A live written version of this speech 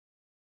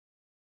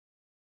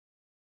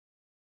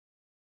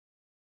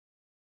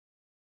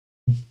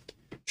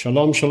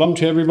Shalom, shalom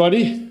to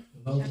everybody.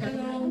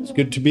 Shalom. It's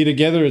good to be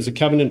together as a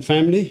covenant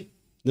family.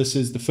 This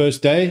is the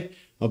first day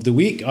of the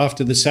week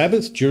after the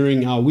Sabbath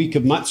during our week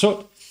of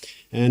Matzot.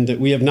 And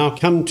we have now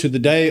come to the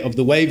day of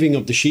the waving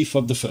of the Sheaf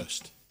of the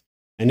first.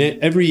 And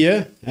every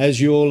year,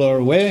 as you all are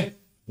aware,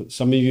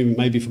 some of you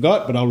maybe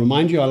forgot, but I'll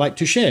remind you, I like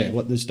to share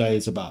what this day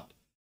is about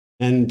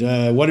and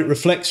what it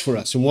reflects for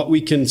us and what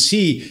we can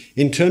see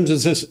in terms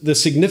of the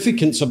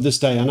significance of this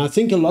day. And I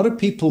think a lot of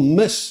people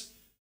miss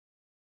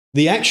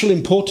the actual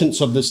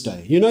importance of this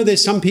day. You know,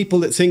 there's some people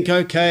that think,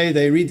 okay,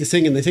 they read the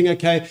thing and they think,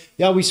 okay,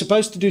 yeah, we're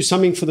supposed to do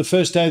something for the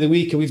first day of the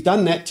week, and we've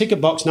done that, tick a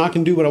box, now I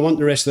can do what I want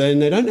the rest of the day.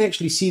 And they don't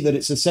actually see that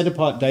it's a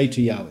set-apart day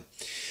to Yahweh.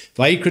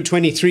 Vayikra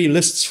 23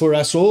 lists for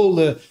us all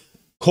the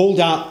called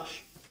out,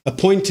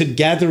 appointed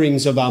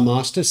gatherings of our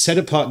Master,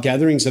 set-apart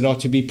gatherings that are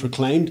to be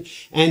proclaimed.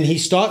 And he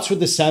starts with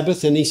the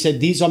Sabbath, and he said,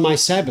 these are my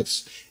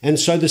Sabbaths. And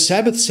so the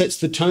Sabbath sets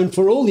the tone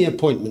for all the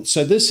appointments.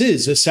 So this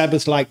is a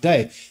Sabbath-like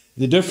day.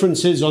 The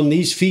difference is on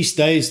these feast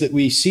days that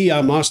we see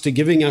our Master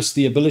giving us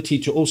the ability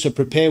to also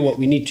prepare what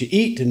we need to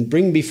eat and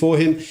bring before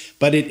him,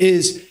 but it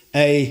is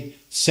a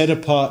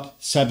set-apart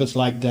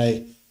Sabbath-like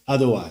day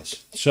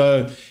otherwise.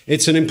 So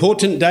it's an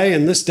important day,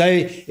 and this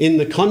day in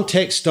the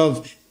context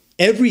of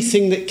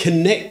everything that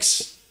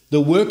connects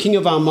the working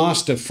of our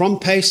Master from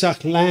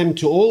Pesach lamb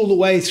to all the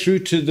way through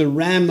to the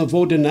ram of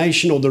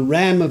ordination or the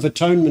ram of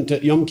atonement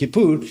at Yom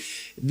Kippur,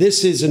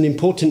 this is an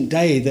important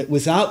day that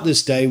without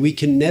this day we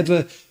can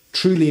never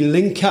truly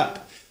link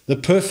up the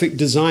perfect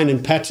design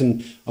and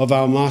pattern of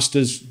our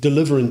Master's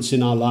deliverance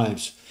in our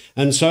lives.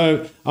 And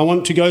so I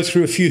want to go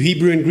through a few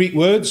Hebrew and Greek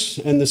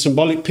words and the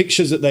symbolic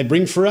pictures that they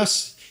bring for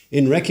us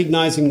in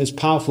recognizing this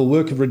powerful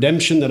work of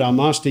redemption that our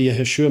Master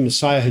Yeshua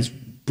Messiah has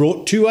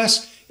brought to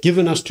us,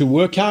 given us to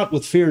work out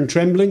with fear and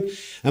trembling.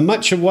 And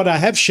much of what I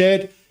have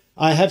shared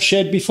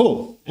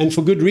before, and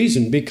for good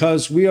reason,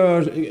 because we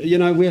are,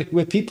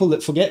 we're people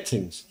that forget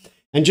things.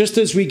 And just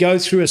as we go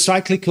through a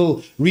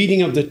cyclical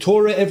reading of the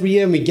Torah every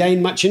year and we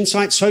gain much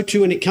insight, so too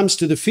when it comes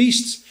to the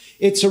feasts,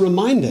 it's a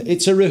reminder,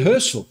 it's a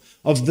rehearsal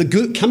of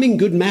the coming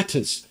good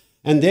matters.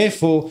 And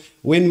therefore,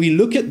 when we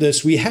look at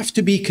this, we have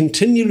to be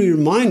continually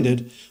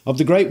reminded of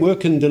the great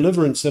work and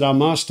deliverance that our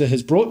Master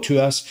has brought to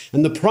us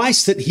and the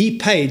price that he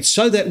paid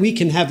so that we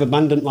can have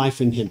abundant life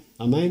in him.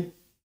 Amen.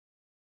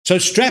 So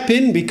strap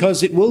in,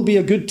 because it will be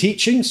a good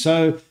teaching.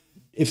 So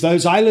if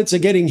those eyelids are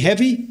getting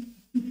heavy,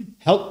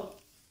 help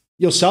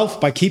yourself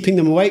by keeping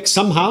them awake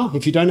somehow.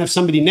 If you don't have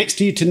somebody next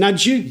to you to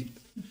nudge you,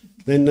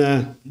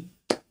 then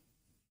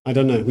I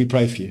don't know, we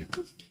pray for you.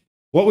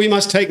 What we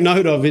must take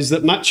note of is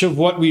that much of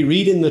what we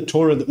read in the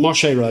Torah that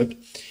Moshe wrote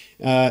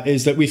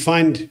is that we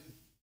find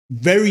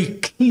very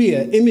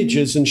clear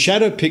images and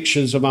shadow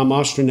pictures of our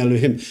Master in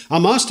Elohim. Our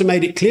Master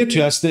made it clear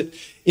to us that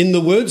in the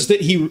words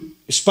that he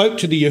spoke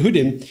to the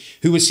Yehudim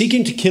who were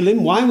seeking to kill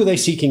him. Why were they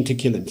seeking to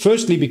kill him?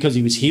 Firstly, because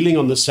he was healing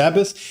on the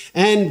Sabbath,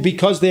 and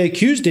because they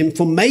accused him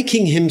for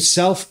making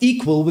himself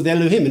equal with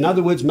Elohim. In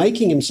other words,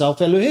 making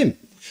himself Elohim,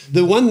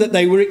 the one that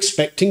they were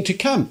expecting to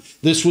come.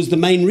 This was the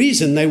main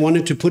reason they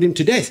wanted to put him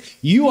to death.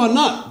 You are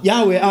not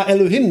Yahweh, our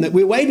Elohim, that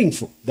we're waiting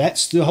for.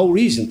 That's the whole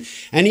reason.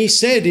 And he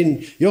said in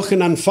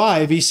Yochanan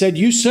 5, he said,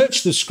 you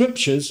search the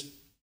scriptures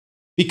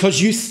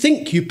because you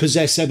think you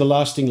possess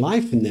everlasting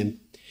life in them.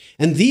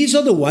 And these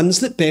are the ones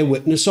that bear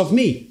witness of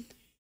me.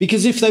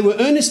 Because if they were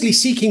earnestly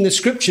seeking the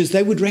scriptures,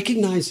 they would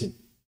recognize him.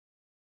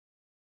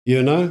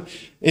 You know?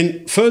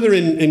 And further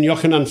in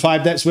Yochanan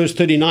 5, that's verse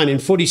 39. In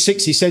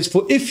 46, he says,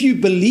 for if you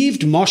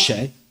believed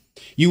Moshe,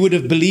 you would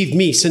have believed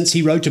me, since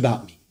he wrote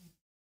about me.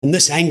 And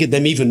this angered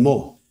them even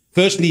more.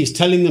 Firstly, he's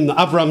telling them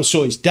that Abraham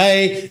saw his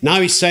day. Now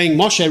he's saying,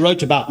 Moshe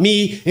wrote about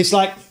me. It's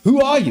like,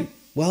 who are you?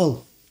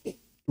 Well,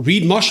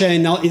 read Moshe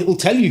and it will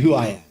tell you who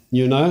I am.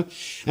 You know,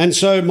 and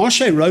so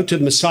Moshe wrote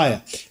of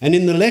Messiah. And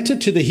in the letter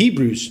to the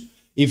Hebrews,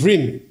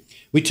 Ivrim,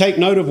 we take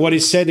note of what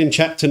is said in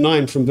chapter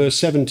 9 from verse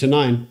 7 to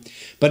 9.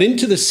 But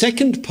into the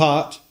second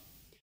part,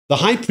 the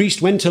high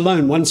priest went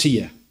alone once a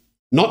year,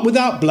 not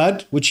without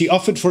blood, which he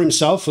offered for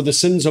himself for the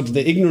sins of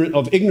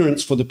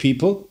ignorance for the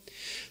people.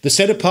 The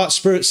set-apart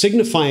spirit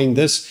signifying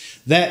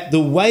this, that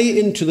the way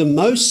into the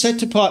most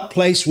set-apart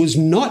place was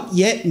not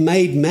yet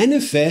made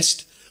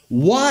manifest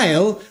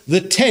while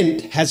the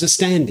tent has a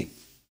standing,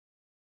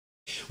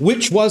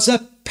 which was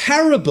a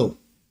parable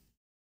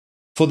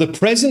for the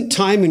present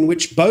time in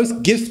which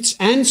both gifts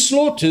and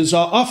slaughters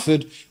are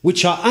offered,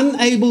 which are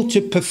unable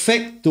to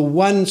perfect the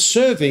one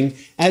serving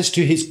as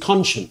to his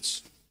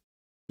conscience.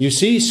 You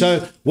see,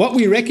 so what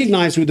we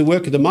recognize with the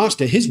work of the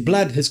Master, his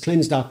blood has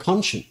cleansed our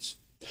conscience.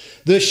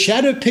 The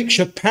shadow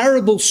picture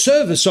parable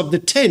service of the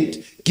tent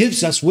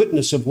gives us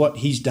witness of what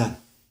he's done.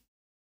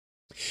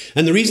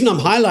 And the reason I'm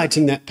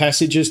highlighting that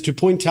passage is to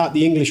point out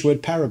the English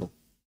word parable.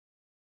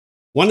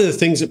 One of the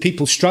things that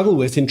people struggle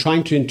with in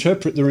trying to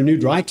interpret the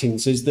renewed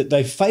writings is that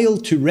they fail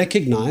to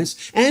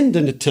recognize, and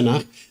in the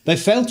Tanakh, they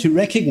fail to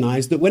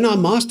recognize that when our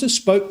Master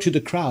spoke to the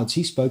crowds,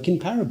 he spoke in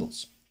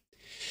parables.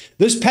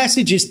 This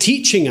passage is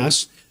teaching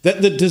us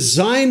that the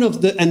design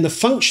of and the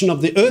function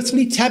of the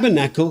earthly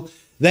tabernacle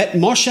that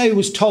Moshe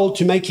was told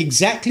to make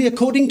exactly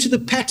according to the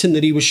pattern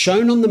that he was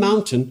shown on the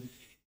mountain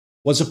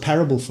was a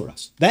parable for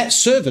us. That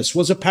service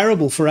was a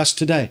parable for us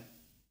today.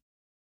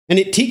 And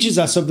it teaches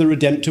us of the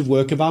redemptive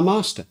work of our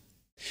Master.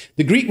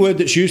 The Greek word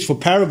that's used for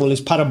parable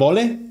is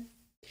parabole,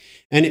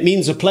 and it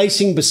means a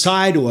placing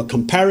beside or a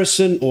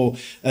comparison or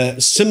a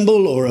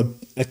symbol or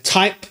a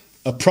type,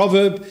 a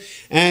proverb.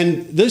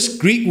 And this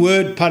Greek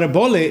word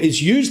parabole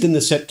is used in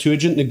the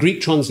Septuagint, the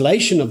Greek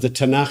translation of the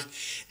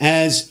Tanakh,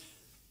 as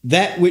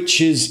that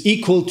which is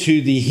equal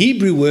to the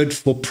Hebrew word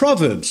for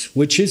proverbs,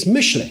 which is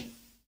mishle.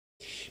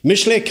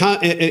 Mishle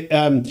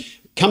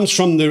comes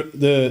from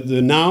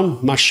the noun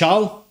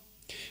mashal,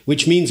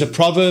 which means a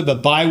proverb, a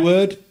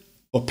byword,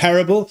 or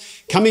parable,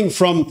 coming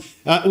from,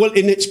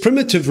 in its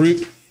primitive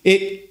root,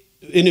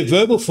 in a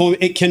verbal form,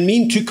 it can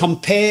mean to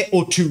compare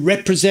or to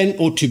represent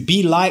or to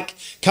be like,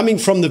 coming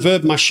from the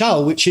verb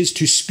mashal, which is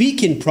to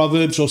speak in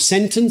proverbs or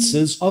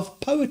sentences of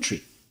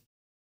poetry.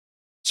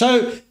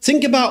 So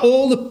think about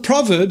all the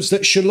proverbs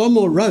that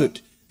Shlomo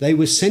wrote. They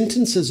were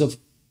sentences of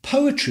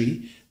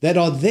poetry that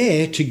are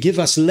there to give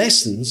us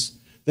lessons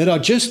that are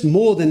just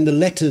more than the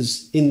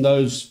letters in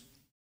those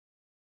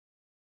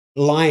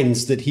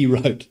lines that he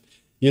wrote.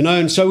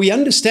 And so we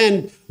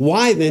understand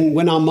why then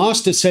when our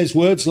Master says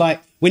words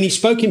like, when he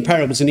spoke in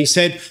parables and he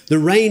said, the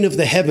reign of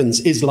the heavens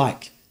is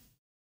like,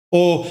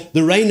 or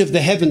the reign of the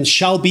heavens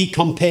shall be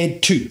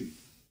compared to,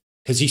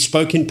 because he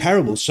spoke in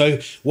parables. So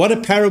what a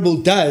parable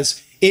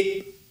does,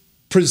 it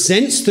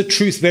presents the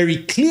truth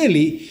very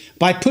clearly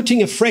by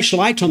putting a fresh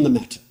light on the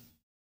matter,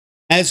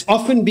 as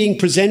often being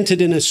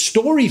presented in a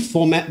story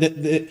format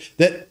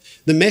that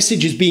the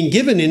message is being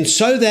given in,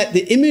 so that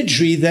the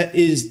imagery that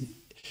is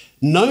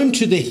known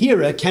to the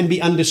hearer can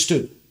be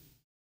understood.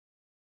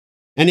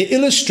 And it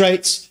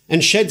illustrates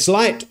and sheds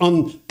light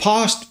on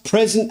past,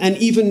 present, and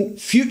even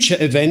future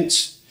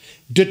events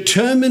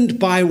determined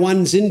by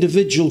one's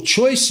individual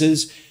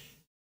choices.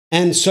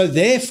 And so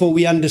therefore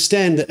we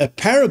understand that a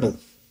parable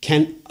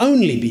can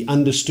only be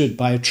understood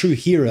by a true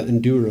hearer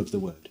and doer of the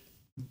word.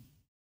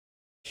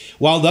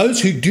 While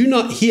those who do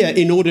not hear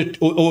in order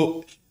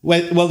to,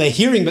 well, they're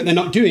hearing, but they're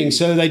not doing.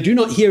 So they do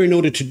not hear in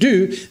order to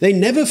do. They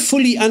never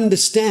fully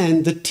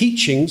understand the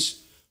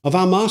teachings of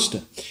our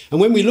Master.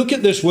 And when we look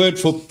at this word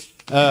for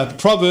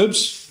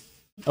Proverbs,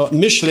 or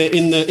Mishle,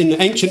 in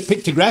the ancient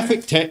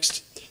pictographic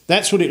text,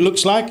 that's what it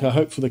looks like. I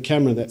hope for the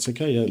camera that's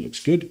okay. Yeah, it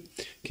looks good.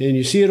 Can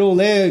you see it all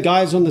there,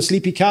 guys on the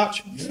sleepy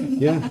couch?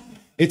 Yeah.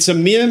 It's a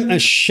mem, a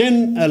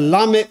shin, a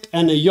lamet,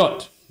 and a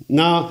yot.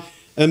 Now,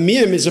 a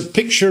mem is a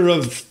picture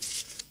of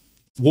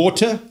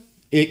water.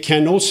 It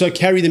can also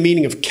carry the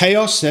meaning of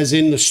chaos, as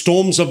in the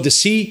storms of the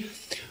sea.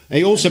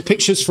 It also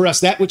pictures for us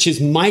that which is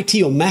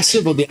mighty or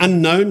massive or the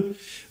unknown.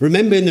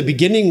 Remember in the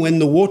beginning when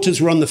the waters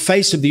were on the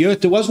face of the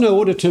earth, there was no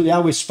order till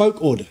Yahweh spoke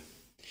order.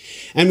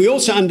 And we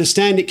also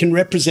understand it can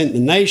represent the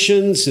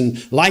nations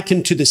and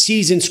likened to the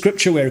seas in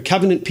Scripture, where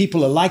covenant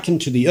people are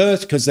likened to the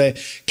earth because they're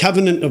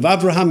covenant of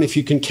Abraham, if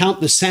you can count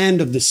the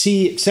sand of the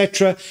sea,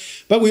 etc.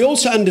 But we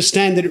also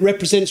understand that it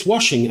represents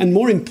washing. And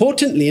more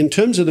importantly, in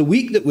terms of the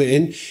week that we're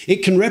in,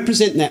 it can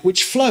represent that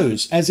which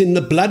flows, as in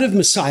the blood of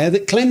Messiah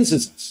that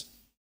cleanses us.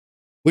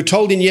 We're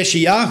told in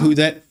Yeshayahu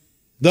that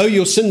though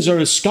your sins are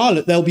as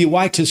scarlet, they'll be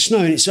white as snow.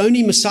 And it's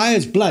only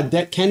Messiah's blood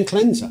that can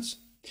cleanse us.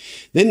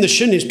 Then the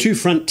shin is two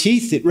front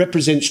teeth. It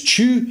represents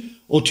chew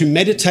or to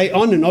meditate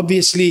on, and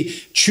obviously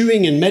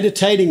chewing and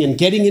meditating and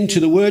getting into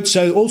the word.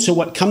 So also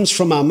what comes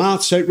from our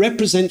mouth. So it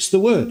represents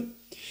the word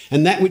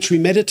and that which we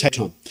meditate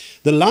on.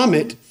 The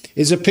lamet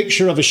is a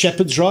picture of a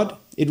shepherd's rod.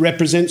 It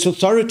represents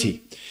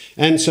authority.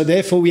 And so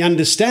therefore we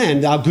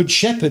understand our good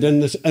shepherd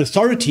and the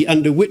authority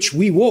under which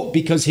we walk,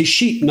 because his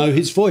sheep know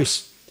his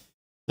voice.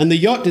 And the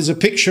yot is a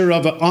picture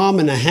of an arm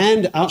and a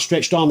hand,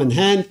 outstretched arm and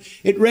hand.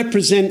 It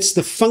represents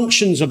the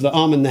functions of the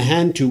arm and the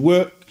hand to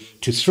work,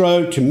 to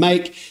throw, to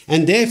make,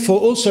 and therefore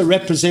also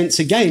represents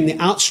again the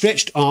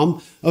outstretched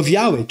arm of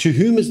Yahweh. To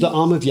whom has the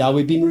arm of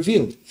Yahweh been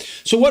revealed?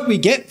 So what we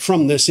get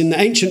from this in the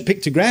ancient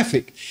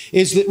pictographic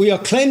is that we are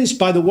cleansed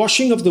by the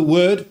washing of the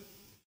word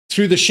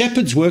through the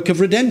shepherd's work of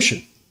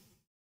redemption.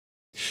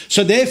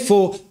 So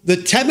therefore the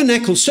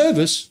tabernacle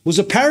service was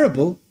a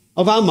parable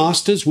of our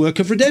Master's work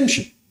of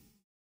redemption.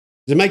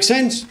 Does it make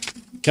sense?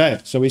 Okay,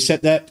 so we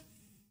set that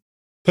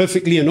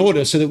perfectly in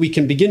order so that we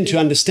can begin to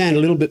understand a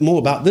little bit more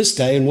about this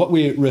day and what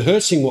we're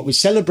rehearsing, what we're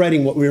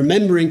celebrating, what we're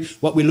remembering,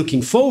 what we're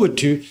looking forward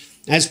to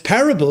as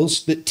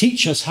parables that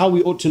teach us how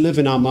we ought to live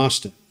in our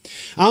Master.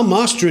 Our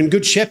Master and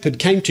Good Shepherd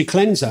came to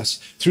cleanse us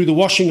through the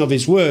washing of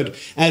his word,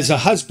 as a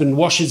husband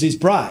washes his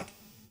bride.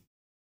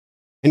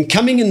 And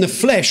coming in the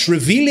flesh,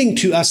 revealing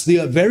to us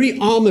the very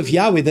arm of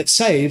Yahweh that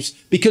saves,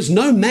 because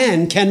no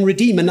man can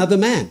redeem another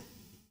man.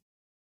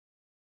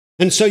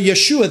 And so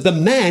Yeshua, the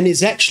man,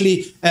 is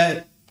actually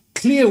a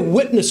clear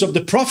witness of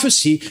the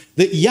prophecy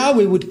that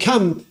Yahweh would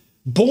come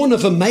born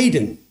of a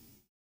maiden.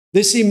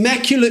 This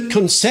immaculate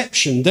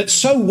conception that's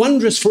so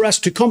wondrous for us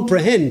to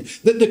comprehend,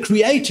 that the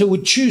Creator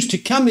would choose to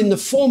come in the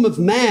form of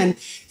man,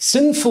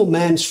 sinful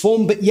man's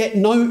form, but yet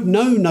no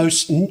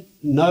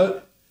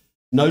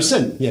No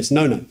sin. Yes,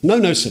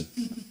 no sin.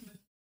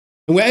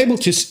 And we're able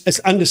to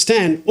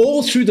understand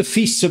all through the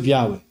feasts of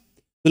Yahweh,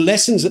 the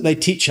lessons that they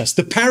teach us,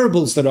 the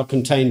parables that are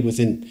contained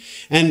within,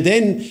 and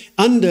then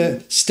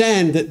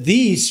understand that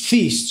these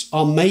feasts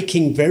are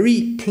making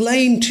very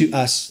plain to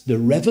us the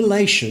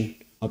revelation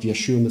of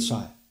Yeshua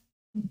Messiah.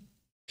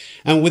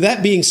 And with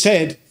that being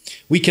said,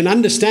 we can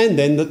understand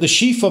then that the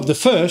sheaf of the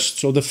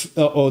firsts, or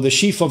the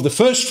sheaf of the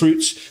first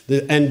fruits,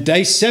 and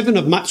day 7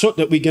 of Matzot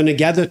that we're going to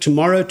gather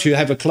tomorrow to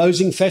have a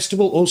closing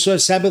festival, also a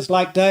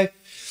Sabbath-like day,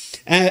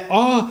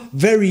 are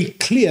very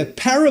clear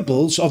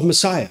parables of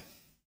Messiah.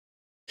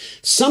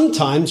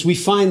 Sometimes we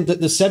find that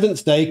the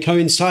 7th day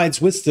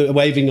coincides with the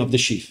waving of the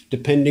sheaf,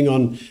 depending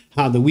on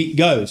how the week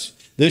goes.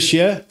 This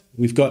year,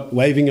 we've got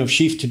waving of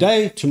sheaf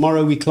today.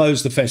 Tomorrow we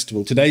close the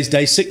festival. Today's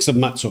day 6 of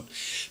Matzot.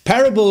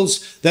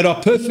 Parables that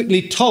are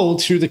perfectly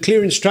told through the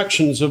clear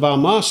instructions of our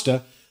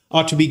Master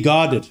are to be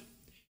guarded,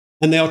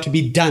 and they are to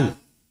be done.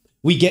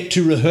 We get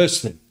to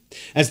rehearse them,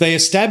 as they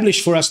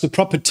establish for us the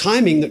proper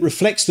timing that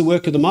reflects the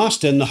work of the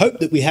Master, and the hope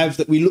that we have,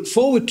 that we look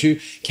forward to,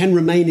 can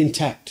remain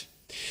intact.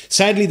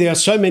 Sadly, there are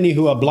so many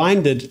who are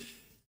blinded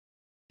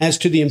as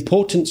to the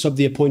importance of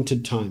the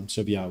appointed times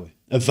of Yahweh.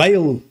 A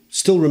veil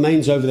still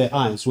remains over their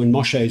eyes when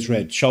Moshe is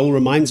read. Shaul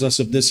reminds us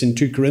of this in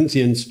 2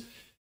 Corinthians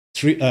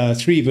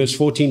 3 verse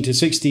 14 to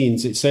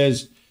 16. It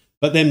says,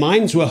 "But their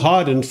minds were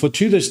hardened, for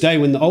to this day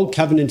when the old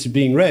covenant is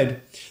being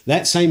read,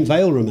 that same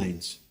veil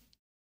remains,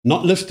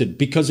 not lifted,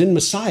 because in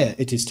Messiah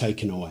it is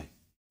taken away.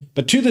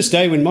 But to this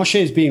day when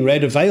Moshe is being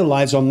read, a veil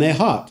lies on their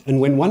heart, and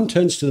when one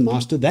turns to the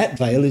Master, that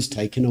veil is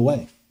taken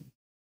away."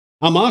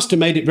 Our Master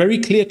made it very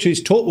clear to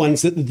his taught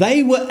ones that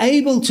they were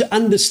able to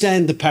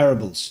understand the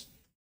parables,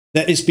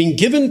 that it's been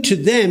given to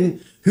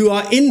them who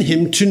are in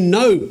him to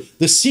know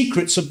the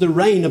secrets of the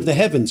reign of the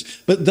heavens.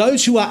 But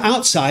those who are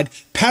outside,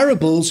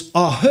 parables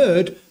are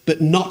heard but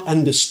not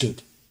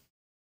understood.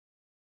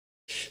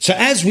 So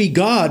as we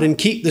guard and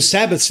keep the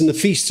Sabbaths and the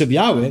feasts of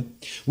Yahweh,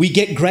 we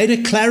get greater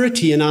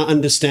clarity in our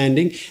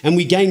understanding, and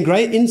we gain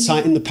great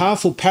insight in the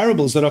powerful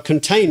parables that are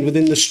contained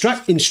within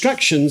the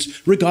instructions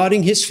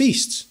regarding his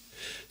feasts.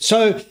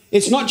 So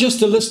it's not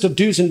just a list of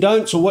do's and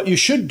don'ts or what you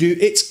should do.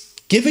 It's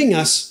giving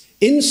us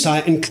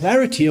insight and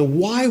clarity of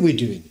why we're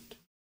doing it.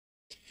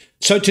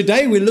 So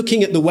today we're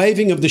looking at the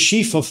waving of the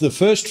sheaf of the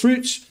first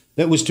fruits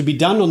that was to be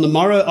done on the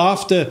morrow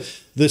after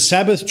the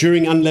Sabbath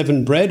during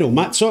unleavened bread or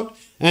matzot.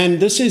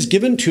 And this is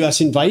given to us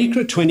in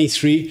Vayikra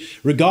 23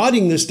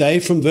 regarding this day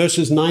from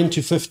verses 9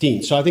 to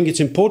 15. So I think it's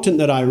important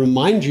that I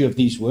remind you of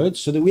these words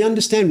so that we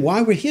understand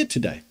why we're here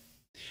today.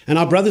 And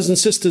our brothers and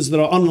sisters that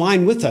are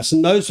online with us,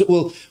 and those that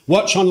will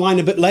watch online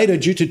a bit later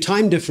due to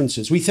time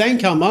differences, we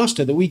thank our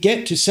Master that we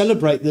get to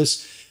celebrate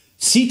this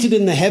seated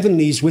in the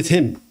heavenlies with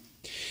him.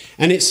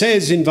 And it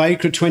says in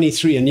Vayikra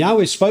 23, "And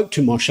Yahweh spoke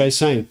to Moshe,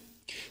 saying,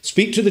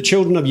 Speak to the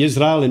children of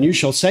Israel, and you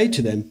shall say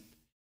to them,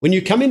 When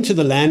you come into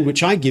the land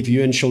which I give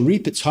you, and shall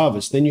reap its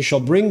harvest, then you shall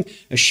bring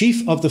a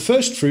sheaf of the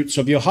first fruits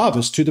of your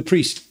harvest to the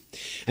priest.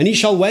 And he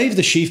shall wave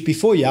the sheaf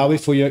before Yahweh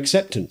for your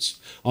acceptance.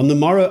 On the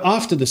morrow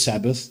after the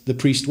Sabbath, the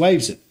priest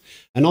waves it.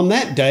 And on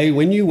that day,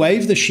 when you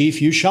wave the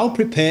sheaf, you shall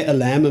prepare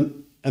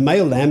a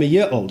male lamb a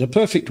year old, a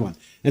perfect one,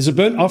 as a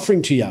burnt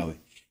offering to Yahweh.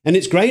 And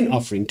its grain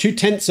offering,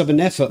 2/10 of an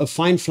ephah of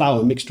fine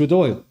flour mixed with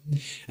oil.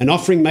 An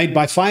offering made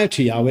by fire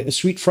to Yahweh, a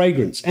sweet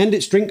fragrance. And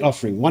its drink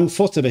offering,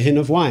 1/4 of a hin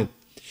of wine.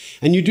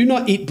 And you do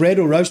not eat bread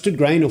or roasted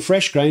grain or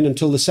fresh grain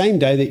until the same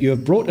day that you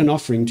have brought an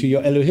offering to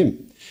your Elohim,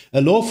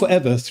 a law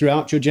forever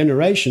throughout your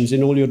generations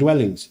in all your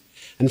dwellings.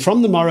 And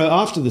from the morrow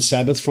after the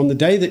Sabbath, from the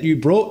day that you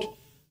brought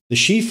the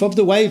sheaf of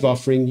the wave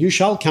offering, you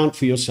shall count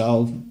for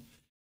yourself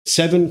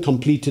 7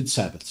 completed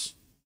Sabbaths."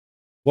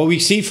 What we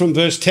see from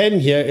verse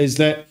 10 here is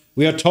that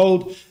we are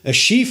told a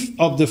sheaf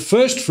of the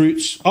first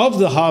fruits of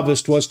the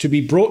harvest was to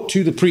be brought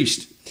to the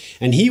priest,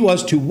 and he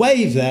was to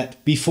wave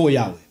that before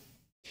Yahweh.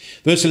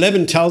 Verse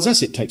 11 tells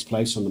us it takes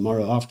place on the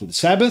morrow after the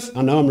Sabbath.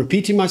 I know I'm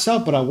repeating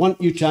myself, but I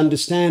want you to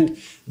understand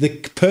the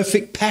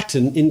perfect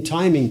pattern in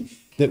timing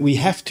that we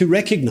have to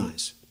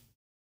recognize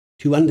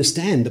to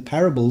understand the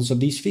parables of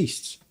these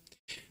feasts.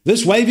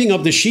 This waving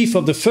of the sheaf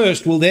of the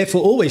first will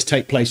therefore always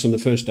take place on the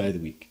first day of the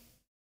week.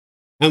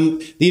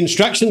 The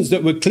instructions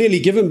that were clearly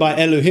given by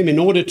Elohim in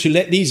order to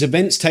let these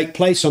events take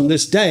place on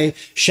this day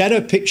shadow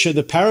picture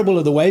the parable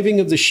of the waving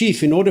of the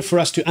sheaf in order for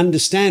us to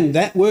understand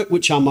that work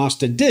which our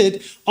Master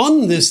did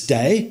on this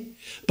day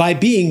by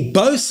being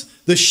both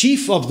the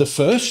sheaf of the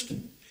first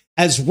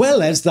as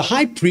well as the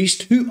high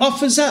priest who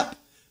offers up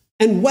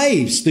and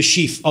waves the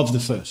sheaf of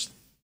the first.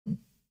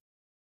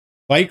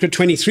 Vayikra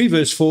 23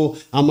 verse 4,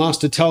 our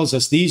Master tells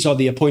us these are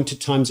the appointed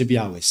times of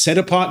Yahweh, set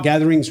apart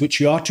gatherings which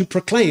you are to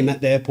proclaim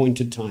at their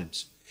appointed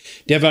times.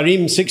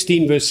 Devarim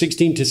 16 verse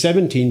 16 to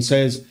 17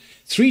 says,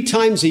 3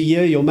 times a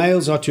year your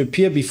males are to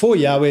appear before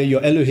Yahweh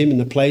your Elohim in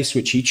the place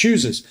which he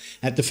chooses,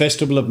 at the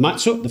festival of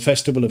Matzot, the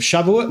festival of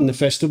Shavuot, and the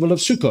festival of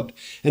Sukkot.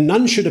 And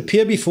none should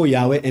appear before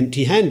Yahweh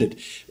empty-handed,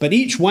 but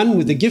each one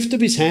with the gift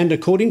of his hand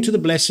according to the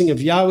blessing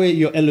of Yahweh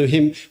your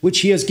Elohim,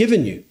 which he has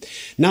given you.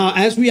 Now,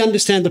 as we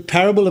understand the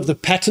parable of the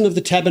pattern of the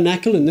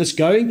tabernacle and this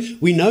going,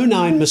 we know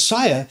now in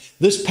Messiah,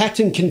 this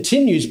pattern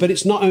continues, but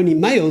it's not only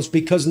males,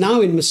 because now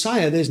in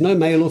Messiah there's no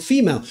male or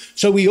female.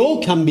 So we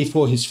all come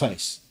before his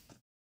face.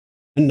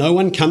 And no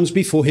one comes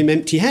before him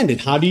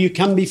empty-handed. How do you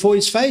come before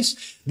his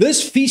face?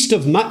 This feast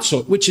of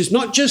Matzot, which is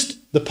not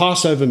just the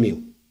Passover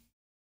meal.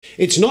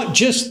 It's not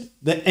just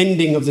the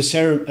ending of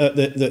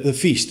the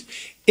feast.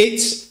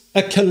 It's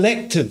a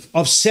collective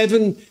of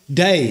 7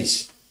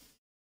 days,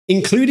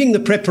 including the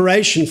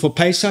preparation for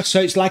Pesach.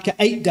 So it's like an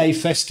 8-day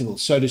festival,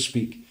 so to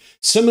speak,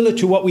 similar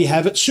to what we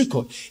have at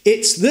Sukkot.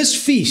 It's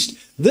this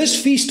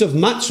feast of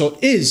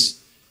Matzot is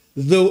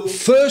the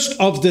first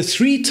of the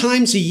 3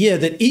 times a year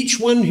that each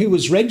one who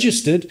was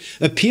registered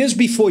appears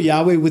before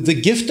Yahweh with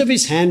the gift of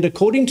his hand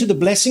according to the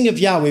blessing of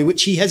Yahweh,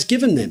 which he has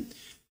given them.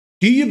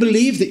 Do you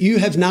believe that you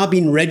have now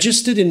been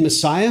registered in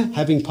Messiah,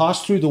 having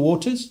passed through the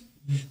waters?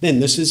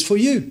 Then this is for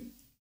you.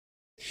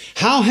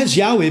 How has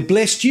Yahweh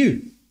blessed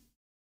you?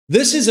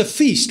 This is a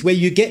feast where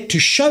you get to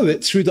show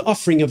it through the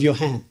offering of your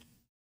hand.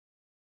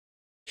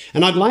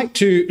 And I'd like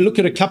to look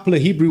at a couple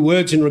of Hebrew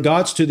words in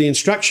regards to the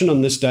instruction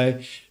on this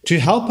day to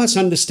help us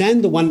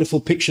understand the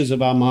wonderful pictures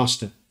of our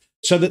Master,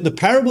 so that the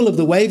parable of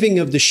the waving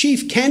of the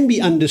sheaf can be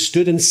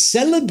understood and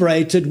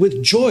celebrated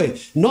with joy,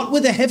 not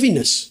with a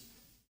heaviness.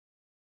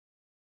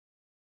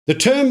 The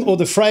term or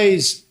the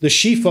phrase, the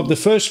sheaf of the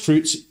first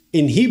fruits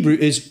in Hebrew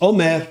is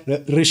Omer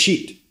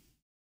Rěshiyth.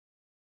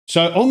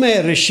 So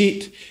Omer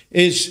Rěshiyth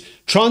is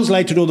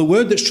translated, or the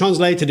word that's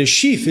translated as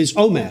sheaf is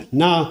Omer.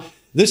 Now,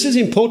 this is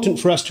important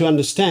for us to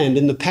understand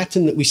in the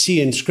pattern that we see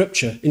in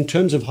Scripture in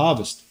terms of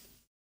harvest.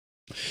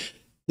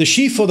 The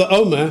sheaf or the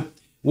Omer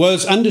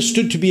was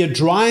understood to be a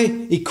dry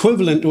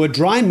equivalent or a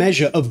dry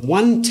measure of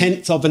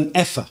 1/10 of an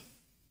ephah,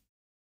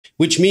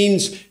 which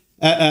means,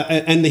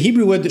 and the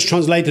Hebrew word that's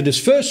translated as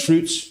first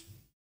fruits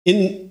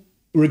in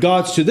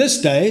regards to this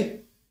day,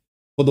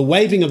 or the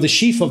waving of the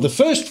sheaf of the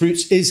first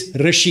fruits, is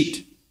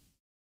Reshit,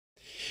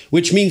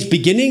 which means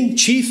beginning,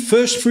 chief,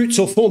 first fruits,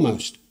 or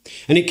foremost.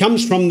 And it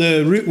comes from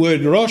the root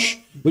word rosh,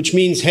 which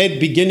means head,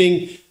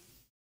 beginning,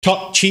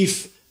 top,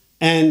 chief,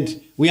 and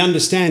we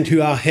understand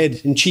who our head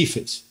and chief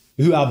is,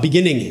 who our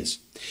beginning is.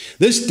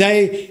 This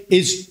day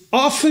is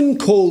often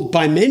called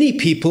by many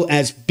people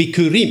as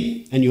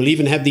Bikurim, and you'll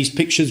even have these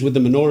pictures with the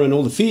menorah and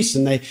all the feasts,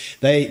 and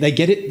they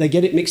get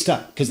it mixed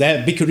up because they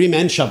have Bikurim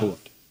and Shavuot.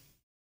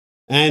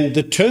 And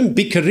the term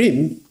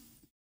Bikurim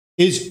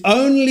is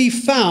only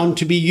found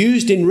to be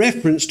used in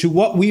reference to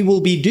what we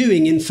will be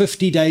doing in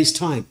 50 days'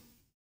 time.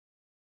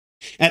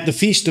 At the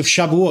Feast of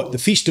Shavuot, the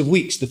Feast of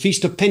Weeks, the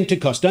Feast of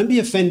Pentecost. Don't be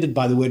offended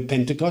by the word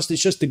Pentecost.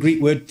 It's just the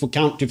Greek word for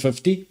count to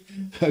 50.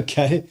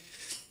 Okay.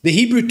 The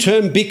Hebrew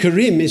term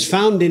Bikurim is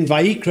found in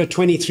Vayikra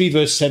 23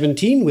 verse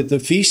 17 with the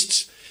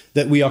feasts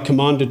that we are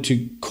commanded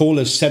to call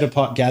as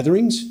set-apart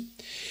gatherings.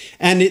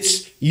 And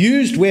it's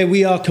used where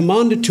we are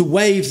commanded to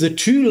wave the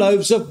 2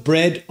 loaves of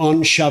bread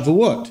on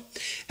Shavuot,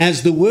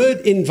 as the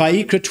word in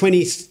Vayikra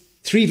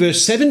 23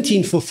 verse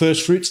 17 for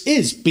first fruits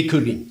is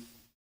Bikurim,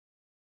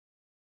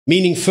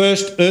 meaning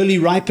first, early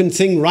ripened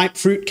thing, ripe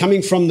fruit,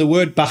 coming from the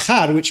word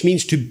bachar, which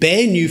means to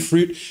bear new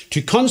fruit,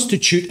 to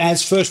constitute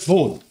as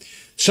firstborn.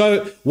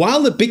 So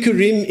while the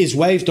Bikurim is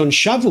waved on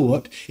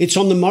Shavuot, it's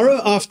on the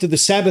morrow after the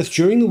Sabbath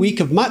during the week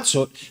of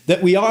Matzot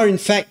that we are in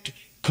fact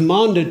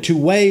commanded to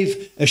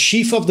wave a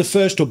sheaf of the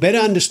first, or better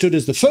understood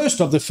as the first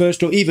of the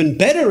first, or even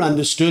better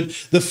understood,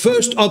 the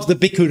first of the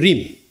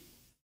Bikurim.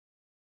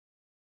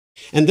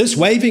 And this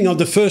waving of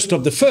the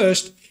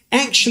first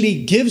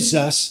actually gives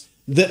us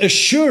the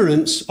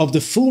assurance of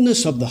the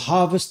fullness of the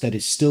harvest that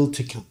is still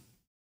to come.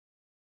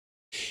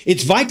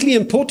 It's vitally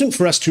important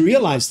for us to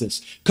realize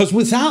this, because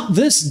without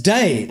this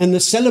day and the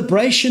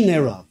celebration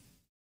thereof,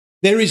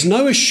 there is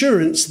no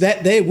assurance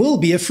that there will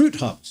be a fruit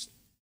harvest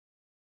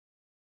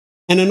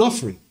and an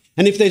offering.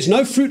 And if there's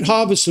no fruit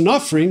harvest and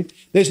offering,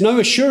 there's no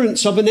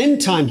assurance of an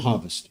end time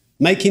harvest,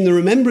 making the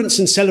remembrance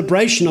and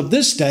celebration of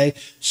this day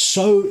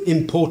so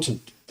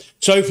important.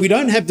 So if we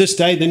don't have this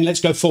day, then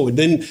let's go forward.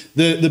 Then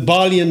the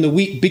barley and the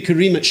wheat,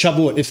 Bikurim at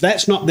Shavuot. If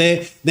that's not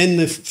there, then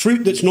the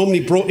fruit that's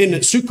normally brought in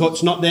at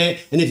Sukkot's not there.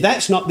 And if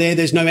that's not there,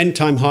 there's no end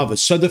time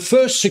harvest. So the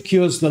first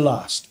secures the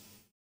last.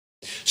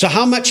 So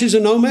how much is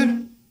an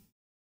omer?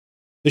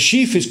 The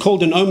sheaf is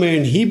called an omer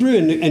in Hebrew.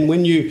 And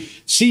when you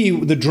see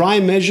the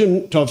dry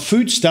measurement of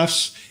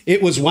foodstuffs,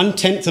 it was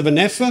 1/10 of an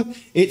ephah.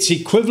 It's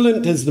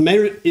equivalent as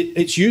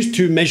it's used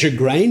to measure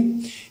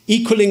grain,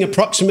 equaling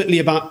approximately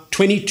about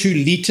 22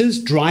 liters,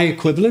 dry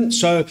equivalent.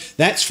 So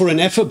that's for an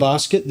ephah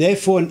basket.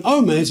 Therefore, an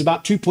omer is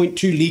about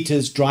 2.2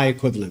 liters dry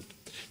equivalent,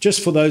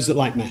 just for those that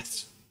like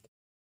maths.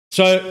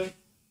 So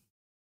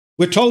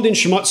we're told in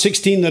Shemot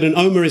 16 that an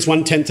omer is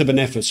 1/10 of an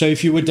ephah. So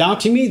if you were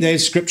doubting me,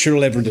 there's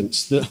scriptural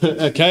evidence.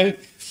 Okay?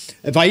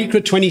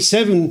 Vayikra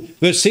 27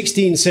 verse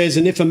 16 says,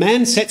 and if a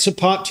man sets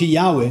apart to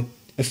Yahweh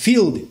a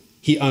field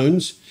he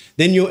owns,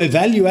 then your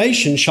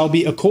evaluation shall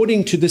be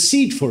according to the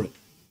seed for it.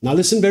 Now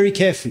listen very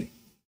carefully.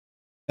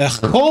 A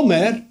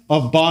chomer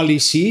of barley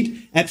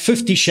seed at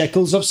 50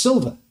 shekels of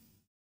silver.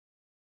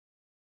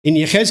 In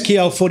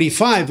Yechezkiel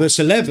 45 verse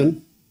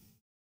 11,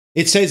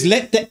 it says,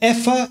 let the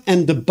ephah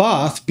and the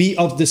bath be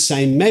of the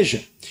same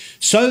measure,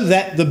 so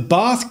that the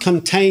bath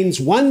contains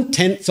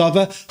 1/10 of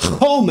a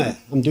chomer.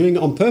 I'm doing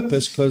it on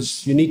purpose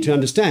because you need to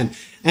understand.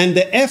 And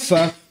the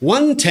ephah,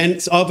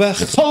 1/10 of a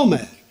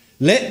chomer.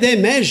 Let their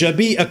measure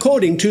be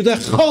according to the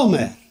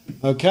chomer.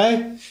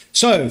 Okay?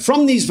 So,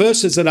 from these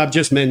verses that I've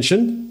just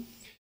mentioned,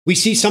 we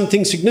see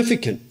something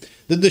significant.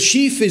 That the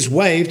sheaf is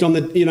waved on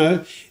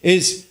the,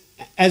 is,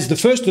 as the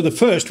first of the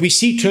first, we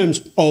see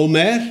terms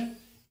Omer,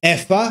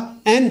 ephah,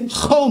 and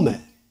chomer.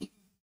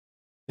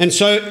 And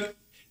so,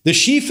 the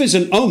sheaf is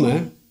an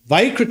Omer.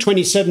 Vayikra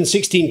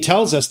 27:16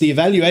 tells us the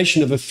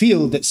evaluation of a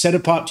field that's set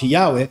apart to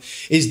Yahweh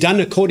is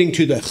done according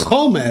to the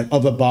chomer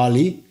of a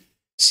barley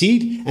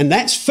seed, and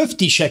that's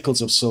 50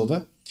 shekels of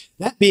silver.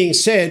 That being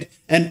said,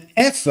 an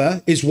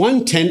ephah is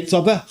 1/10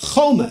 of a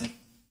chomer.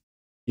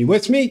 You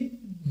with me?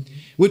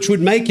 Which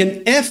would make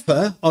an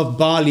ephah of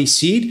barley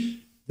seed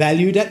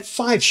valued at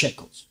 5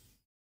 shekels.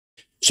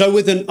 So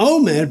with an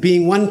omer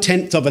being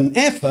 1/10 of an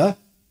ephah,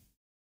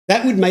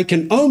 that would make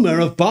an omer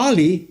of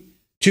barley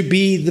to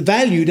be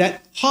valued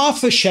at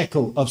 1/2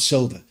 shekel of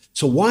silver.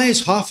 So why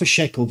is 1/2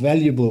 shekel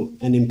valuable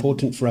and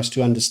important for us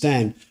to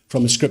understand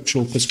from a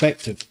scriptural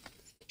perspective?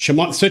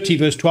 Shemot 30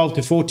 verse 12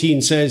 to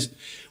 14 says,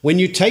 when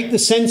you take the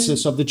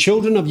census of the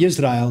children of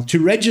Israel to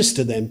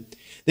register them,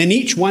 then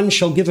each one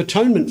shall give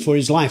atonement for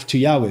his life to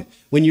Yahweh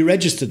when you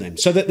register them,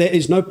 so that there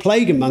is no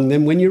plague among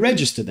them when you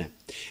register them.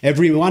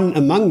 Everyone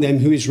among them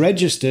who is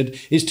registered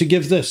is to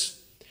give this,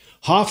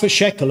 1/2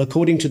 shekel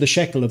according to the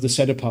shekel of the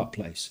set-apart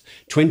place,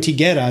 20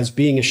 gerahs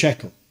being a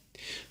shekel.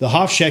 The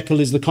 1/2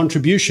 shekel is the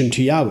contribution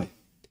to Yahweh.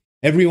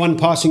 Everyone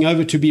passing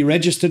over to be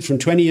registered from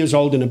 20 years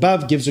old and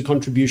above gives a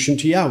contribution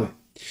to Yahweh.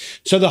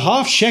 So the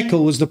 1/2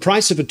 shekel was the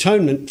price of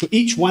atonement for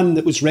each one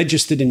that was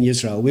registered in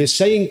Israel. We're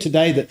saying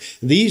today that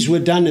these were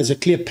done as a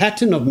clear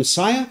pattern of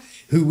Messiah,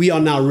 who we are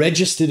now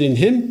registered in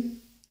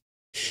him.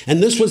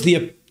 And this was the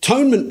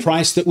atonement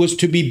price that was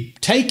to be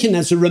taken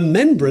as a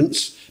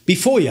remembrance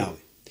before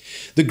Yahweh.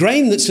 The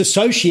grain that's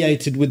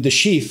associated with the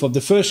sheaf of the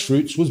first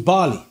fruits was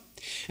barley,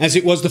 as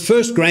it was the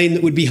first grain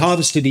that would be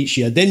harvested each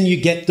year. Then you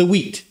get the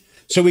wheat.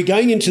 So we're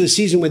going into the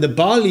season where the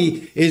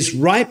barley is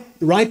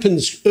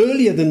ripens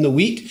earlier than the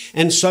wheat,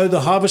 and so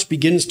the harvest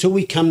begins till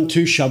we come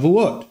to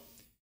Shavuot.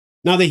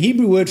 Now the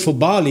Hebrew word for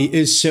barley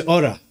is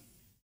seorah,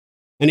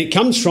 and it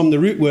comes from the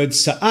root word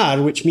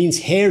sa'ar, which means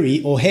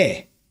hairy or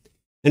hair.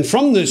 And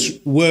from this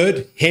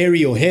word,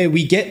 hairy or hair,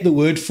 we get the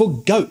word for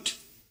goat,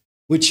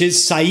 which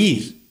is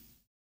sa'ir.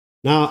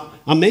 Now,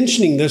 I'm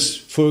mentioning this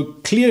for a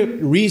clear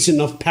reason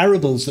of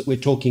parables that we're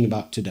talking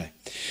about today.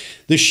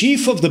 The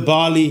sheaf of the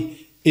barley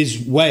is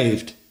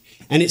waved,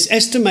 and it's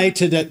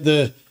estimated at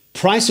the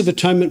price of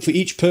atonement for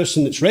each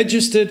person that's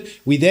registered.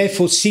 We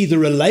therefore see the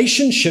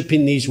relationship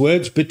in these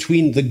words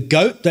between the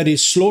goat that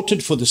is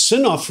slaughtered for the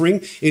sin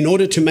offering in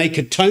order to make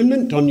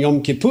atonement on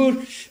Yom Kippur,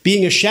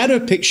 being a shadow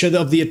picture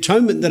of the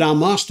atonement that our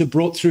Master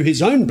brought through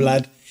his own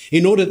blood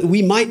in order that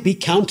we might be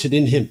counted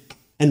in him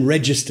and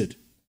registered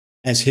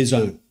as his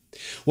own.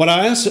 What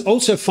I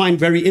also find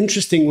very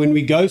interesting when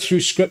we go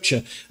through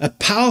Scripture, a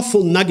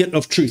powerful nugget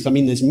of truth, I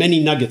mean, there's many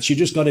nuggets, you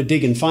just got to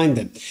dig and find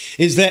them,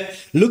 is that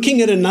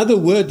looking at another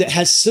word that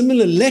has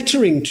similar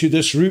lettering to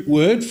this root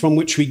word from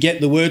which we get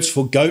the words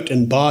for goat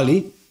and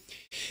barley,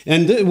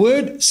 and the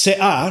word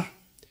se'ar,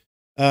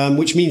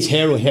 which means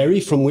hair or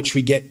hairy, from which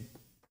we get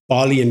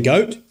barley and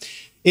goat,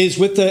 is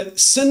with the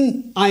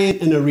sin,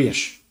 ayin, and a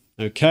resh,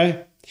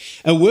 okay?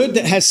 A word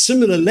that has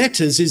similar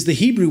letters is the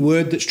Hebrew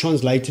word that's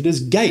translated as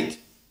gate.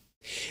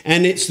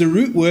 And it's the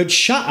root word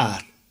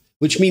sha'ar,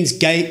 which means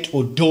gate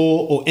or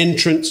door or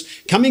entrance,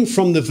 coming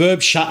from the verb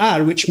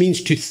sha'ar, which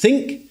means to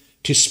think,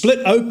 to split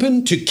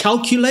open, to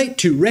calculate,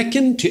 to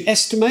reckon, to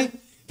estimate.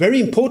 Very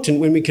important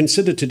when we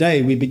consider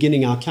today we're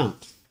beginning our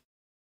count.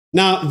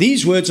 Now,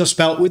 these words are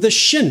spelt with a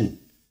shin,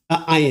 a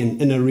ayin,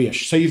 and a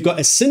resh. So you've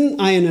got a sin,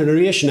 ayin, and a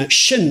resh, and a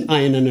shin,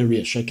 ayin, and a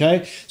resh,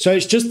 okay? So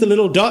it's just the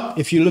little dot,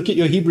 if you look at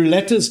your Hebrew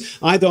letters,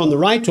 either on the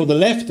right or the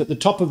left at the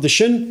top of the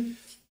shin.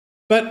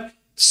 But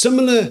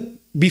similar,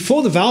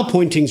 before the vowel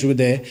pointings were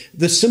there,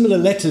 the similar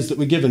letters that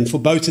were given for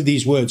both of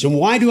these words. And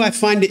why do I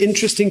find it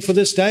interesting for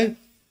this day?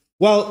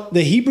 Well,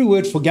 the Hebrew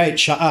word for gate,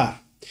 sha'ar,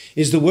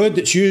 is the word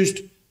that's used,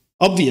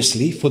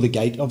 obviously, for the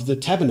gate of the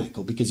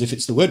tabernacle. Because if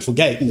it's the word for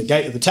gate and the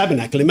gate of the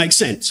tabernacle, it makes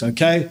sense,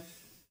 okay?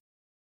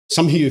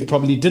 Some of you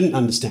probably didn't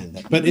understand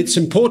that. But it's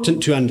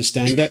important to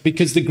understand that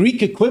because the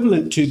Greek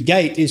equivalent to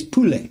gate is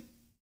pule.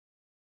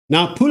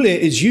 Now, pule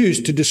is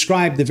used to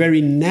describe the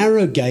very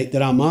narrow gate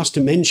that our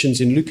Master mentions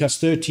in Luke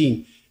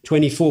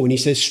 13:24, when he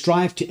says,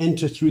 strive to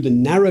enter through the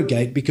narrow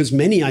gate, because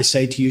many, I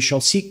say to you,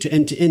 shall seek to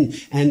enter in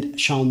and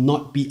shall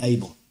not be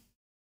able.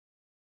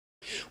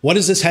 What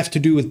does this have to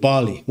do with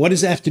barley? What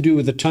does it have to do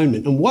with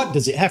atonement? And what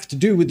does it have to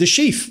do with the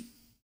sheaf?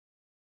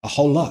 A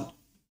whole lot.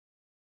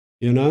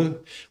 You know,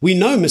 we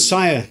know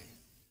Messiah,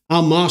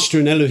 our master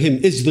and Elohim,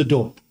 is the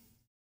door.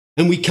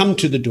 And we come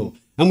to the door.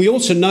 And we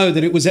also know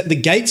that it was at the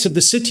gates of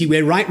the city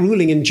where right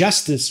ruling and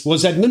justice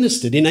was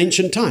administered in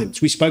ancient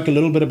times. We spoke a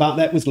little bit about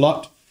that with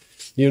Lot.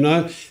 You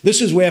know,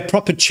 this is where a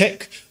proper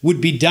check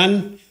would be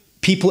done,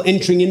 people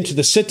entering into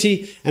the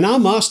city. And our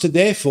master,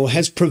 therefore,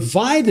 has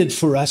provided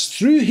for us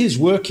through his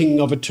working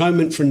of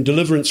atonement and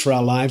deliverance for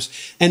our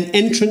lives, an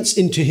entrance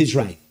into his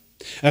reign,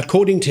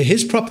 according to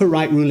his proper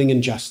right ruling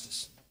and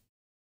justice.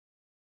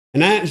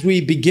 And as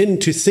we begin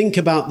to think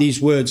about these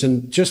words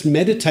and just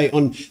meditate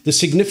on the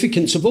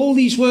significance of all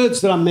these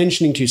words that I'm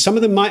mentioning to you, some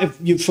of them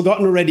you've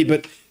forgotten already,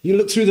 but you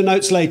look through the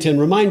notes later and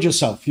remind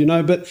yourself, you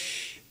know, but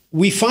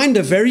we find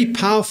a very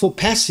powerful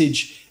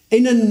passage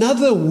in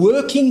another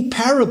working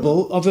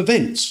parable of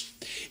events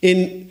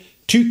in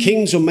 2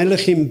 Kings or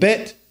Melachim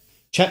Bet,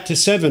 chapter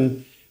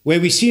 7,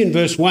 where we see in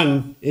verse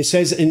 1, it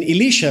says, and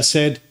Elisha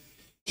said,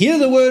 hear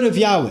the word of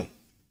Yahweh.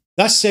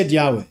 Thus said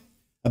Yahweh,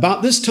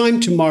 about this time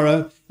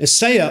tomorrow, a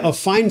seah of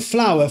fine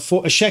flour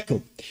for a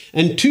shekel,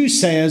 and 2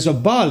 seahs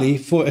of barley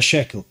for a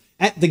shekel,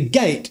 at the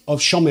gate of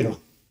Shomeron.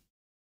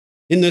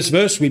 In this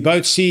verse, we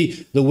both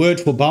see the word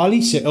for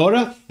barley,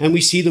 seorah, and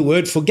we see the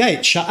word for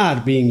gate,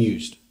 sha'ar, being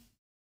used.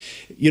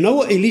 You know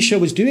what Elisha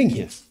was doing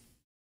here?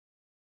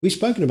 We've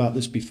spoken about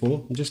this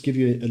before. I'll just give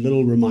you a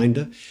little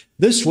reminder.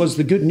 This was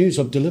the good news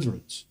of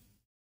deliverance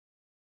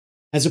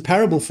as a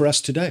parable for us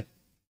today.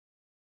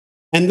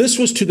 And this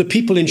was to the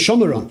people in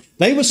Shomeron.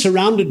 They were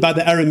surrounded by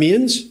the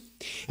Arameans,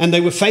 and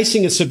they were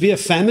facing a severe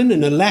famine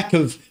and a lack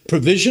of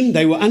provision.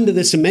 They were under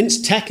this immense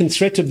attack and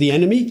threat of the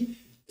enemy,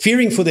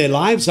 fearing for their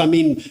lives. I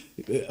mean,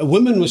 a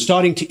woman was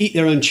starting to eat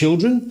their own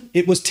children.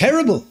 It was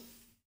terrible.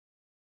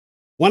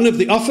 One of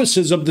the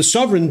officers of the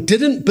sovereign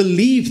didn't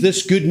believe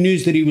this good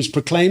news that he was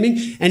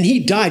proclaiming, and he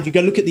died. You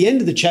go look at the end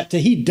of the chapter.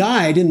 He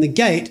died in the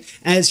gate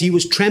as he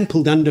was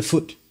trampled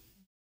underfoot.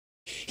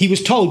 He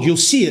was told, you'll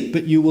see it,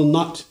 but you will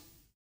not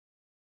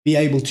be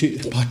able to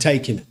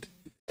partake in it.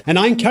 And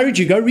I encourage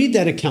you, go read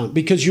that account,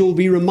 because you'll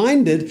be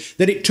reminded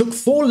that it took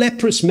 4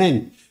 leprous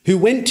men who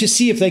went to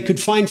see if they could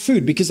find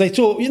food, because they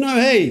thought, you know,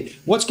 hey,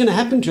 what's going to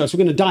happen to us? We're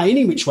going to die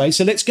any which way,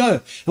 so let's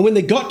go. And when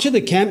they got to the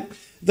camp,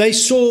 they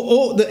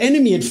saw the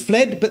enemy had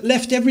fled, but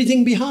left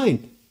everything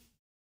behind.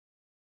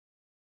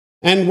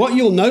 And what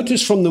you'll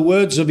notice from the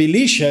words of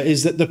Elisha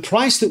is that the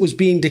price that was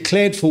being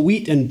declared for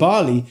wheat and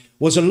barley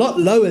was a lot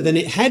lower than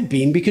it had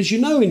been, because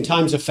you know in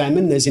times of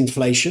famine there's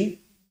inflation.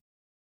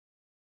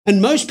 And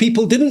most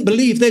people didn't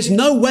believe there's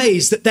no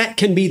ways that that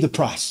can be the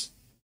price.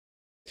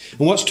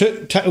 And what's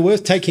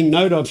worth taking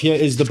note of here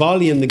is the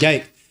barley and the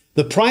gate.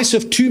 The price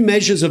of 2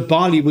 measures of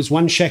barley was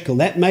 1 shekel.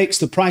 That makes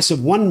the price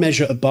of 1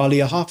 measure of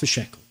barley a half a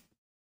shekel.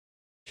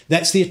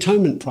 That's the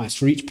atonement price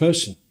for each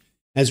person,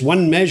 as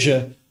 1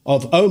 measure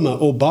of omer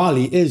or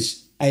barley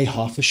is a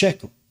half a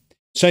shekel.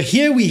 So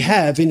here we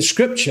have in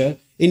Scripture,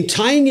 in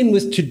tying in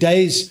with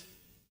today's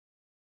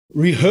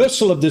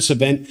rehearsal of this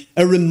event,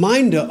 a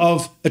reminder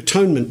of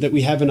atonement that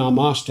we have in our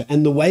master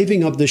and the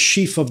waving of the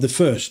sheaf of the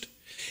first,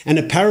 and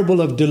a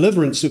parable of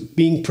deliverance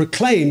being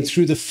proclaimed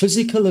through the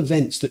physical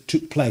events that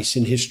took place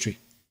in history.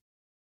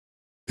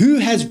 Who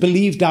has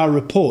believed our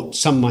report,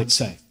 some might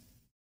say,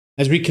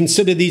 as we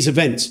consider these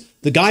events?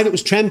 The guy that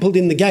was trampled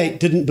in the gate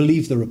didn't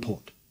believe the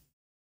report.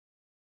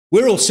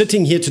 We're all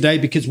sitting here today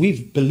because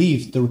we've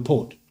believed the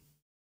report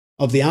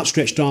of the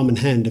outstretched arm and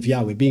hand of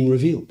Yahweh being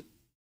revealed.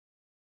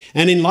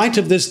 And in light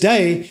of this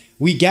day,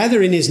 we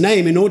gather in his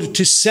name in order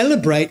to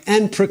celebrate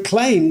and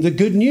proclaim the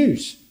good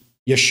news,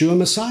 Yeshua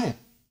Messiah.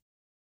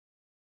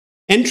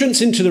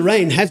 Entrance into the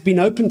reign has been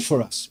opened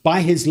for us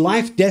by his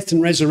life, death,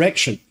 and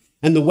resurrection,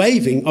 and the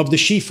waving of the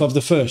sheaf of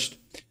the first.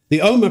 The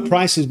Omer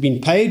price has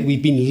been paid.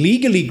 We've been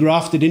legally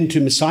grafted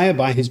into Messiah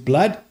by his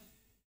blood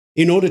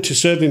in order to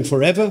serve him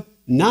forever.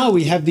 Now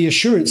we have the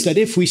assurance that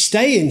if we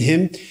stay in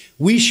him,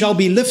 we shall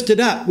be lifted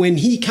up when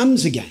he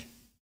comes again.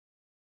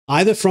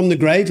 Either from the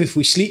grave if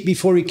we sleep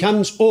before he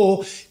comes,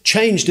 or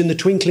changed in the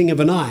twinkling of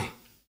an eye.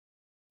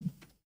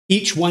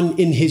 Each one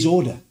in his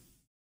order.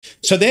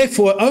 So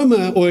therefore,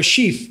 Omer or a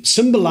sheaf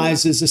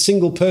symbolizes a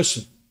single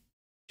person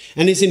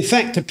and is in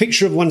fact a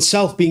picture of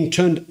oneself being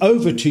turned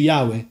over to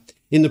Yahweh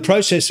in the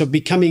process of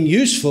becoming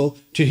useful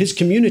to his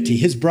community,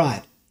 his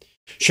bride.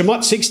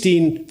 Shemot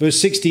 16 verse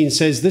 16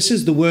 says, this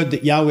is the word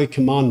that Yahweh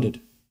commanded.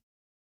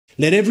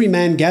 Let every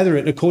man gather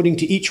it according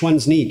to each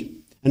one's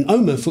need, an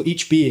omer for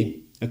each being.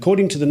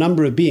 According to the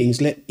number of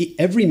beings, let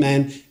every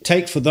man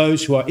take for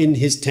those who are in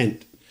his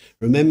tent.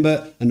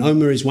 Remember, an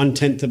omer is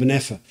 1/10 of an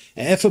ephah.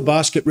 An ephah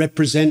basket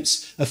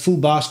represents a full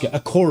basket, a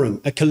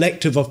quorum, a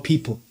collective of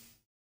people.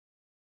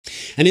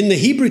 And in the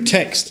Hebrew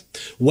text,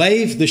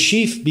 wave the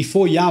sheaf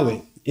before Yahweh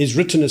is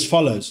written as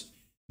follows.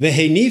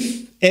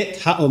 Vehenif et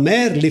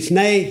haomer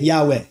lifnei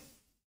Yahweh.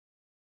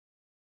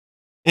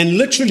 And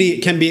literally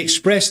it can be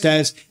expressed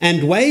as,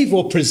 and wave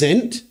or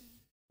present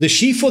the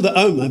sheaf or the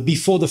omer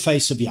before the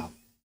face of Yahweh.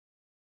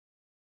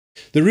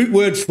 The root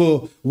word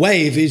for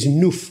wave is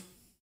nuf,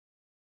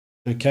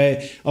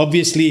 Okay,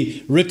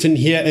 obviously written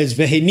here as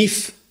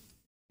vehenif,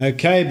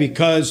 okay,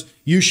 because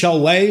you shall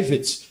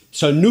wave.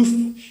 So nuf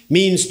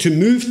means to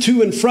move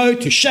to and fro,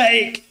 to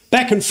shake,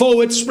 back and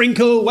forward,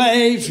 sprinkle,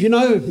 wave,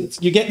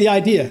 you get the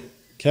idea,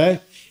 okay?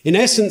 In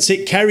essence,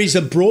 it carries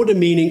a broader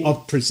meaning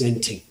of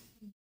presenting,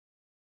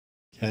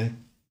 okay?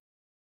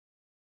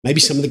 Maybe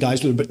some of the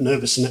guys were a bit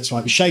nervous and that's why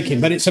I was shaking,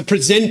 but it's a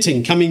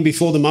presenting, coming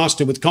before the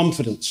master with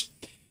confidence.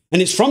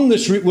 And it's from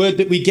this root word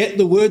that we get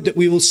the word that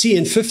we will see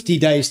in 50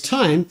 days'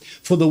 time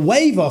for the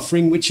wave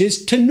offering, which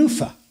is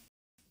tenufa,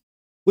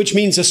 which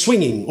means a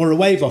swinging or a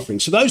wave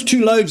offering. So those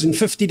 2 loaves in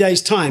 50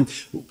 days' time,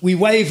 we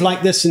wave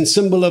like this in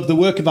symbol of the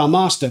work of our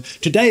master.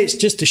 Today, it's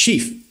just a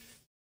sheaf.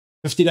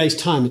 50 days'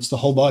 time, it's the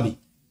whole body.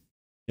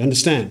 You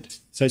understand?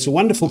 So it's a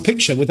wonderful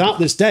picture. Without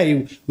this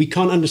day, we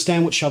can't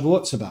understand what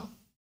Shavuot's about.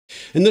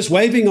 And this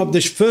waving of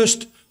the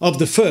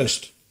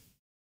first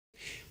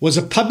was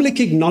a public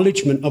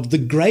acknowledgement of the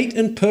great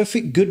and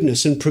perfect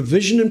goodness and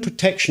provision and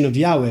protection of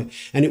Yahweh,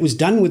 and it was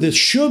done with a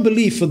sure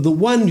belief of the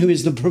one who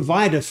is the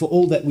provider for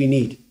all that we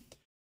need.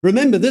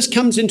 Remember, this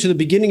comes into the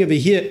beginning of a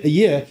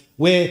year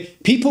where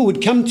people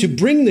would come to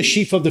bring the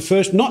sheaf of the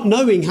first, not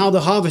knowing how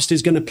the harvest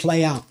is going to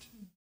play out.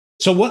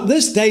 So what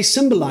this day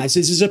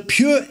symbolizes is a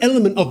pure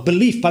element of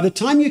belief. By the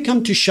time you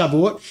come to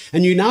Shavuot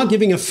and you're now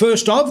giving a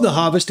first of the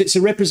harvest, it's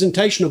a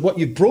representation of what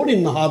you've brought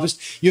in the harvest.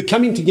 You're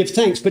coming to give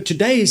thanks. But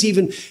today is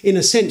even, in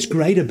a sense,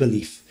 greater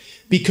belief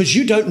because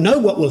you don't know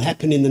what will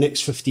happen in the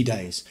next 50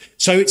 days.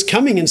 So it's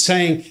coming and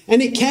saying,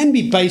 and it can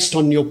be based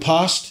on your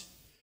past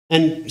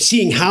and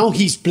seeing how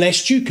he's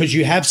blessed you because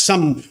you have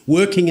some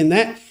working in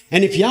that.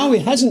 And if Yahweh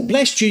hasn't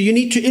blessed you, you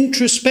need to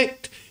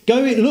introspect,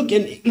 go and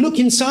look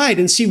inside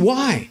and see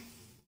why.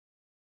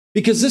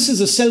 Because this is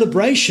a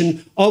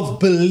celebration of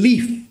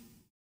belief,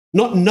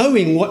 not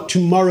knowing what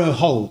tomorrow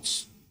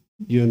holds,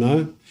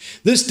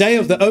 This day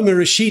of the Omer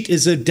Rěshiyth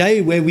is a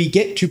day where we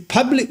get to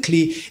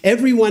publicly,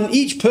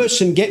 each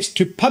person gets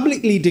to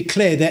publicly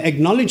declare their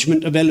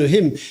acknowledgement of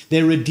Elohim,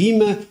 their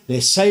Redeemer,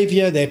 their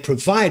Savior, their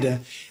Provider.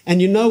 And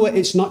you know what?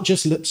 It's not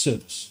just lip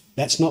service.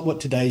 That's not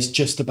what today is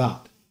just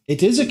about.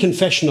 It is a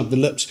confession of the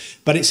lips,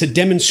 but it's a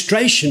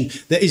demonstration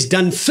that is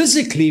done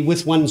physically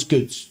with one's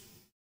goods.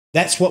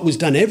 That's what was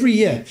done every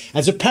year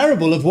as a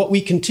parable of what we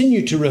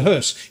continue to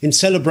rehearse in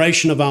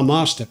celebration of our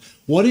master.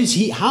 What is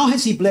he? How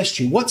has he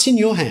blessed you? What's in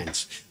your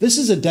hands? This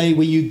is a day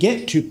where you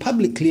get to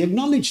publicly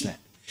acknowledge that.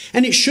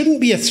 And it shouldn't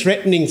be a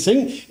threatening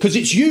thing because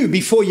it's you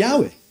before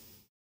Yahweh.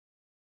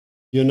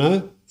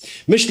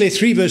 Mishle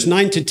 3 verse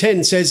 9 to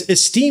 10 says,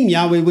 esteem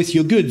Yahweh with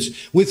your goods,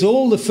 with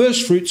all the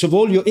first fruits of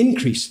all your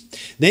increase.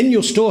 Then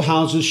your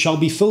storehouses shall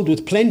be filled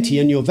with plenty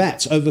and your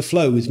vats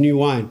overflow with new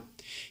wine.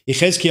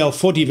 Ezekiel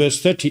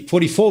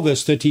 44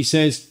 verse 30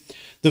 says,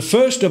 the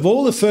first of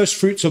all the first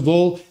fruits of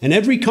all, and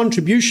every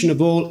contribution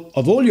of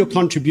all your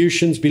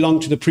contributions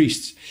belong to the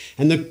priests.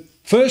 And the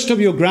first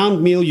of your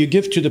ground meal you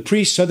give to the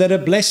priests so that a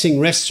blessing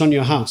rests on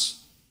your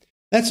house.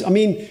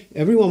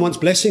 Everyone wants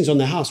blessings on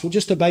their house. We'll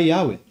just obey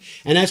Yahweh.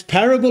 And as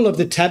parable of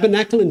the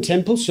tabernacle and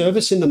temple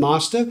service in the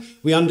master,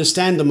 we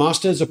understand the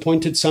master has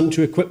appointed some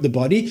to equip the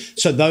body.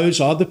 So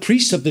those are the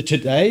priests of the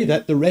today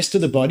that the rest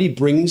of the body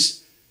brings.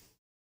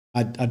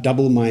 I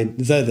double my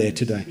there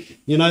today.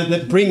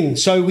 That bring.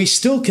 So we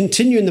still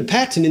continue in the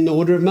pattern in the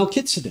order of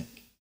Melchizedek.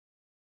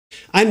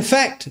 In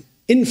fact,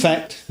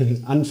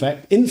 I'm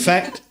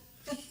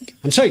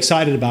so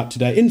excited about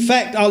today. In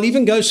fact, I'll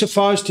even go so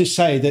far as to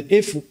say that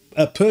if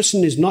a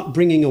person is not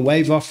bringing a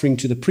wave offering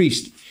to the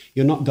priest,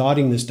 you're not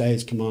guarding this day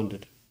as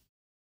commanded.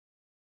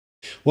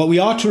 What we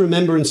are to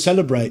remember and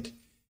celebrate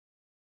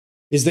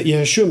is that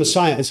Yeshua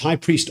Messiah, as high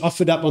priest,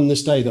 offered up on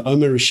this day the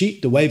Omer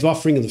Rěshiyth, the wave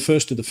offering of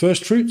the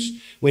first fruits,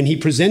 when he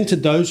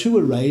presented those who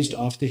were raised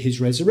after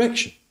his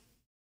resurrection.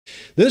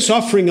 This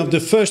offering of the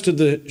first of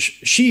the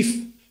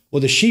sheaf, or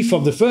the sheaf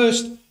of the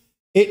first,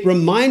 it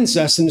reminds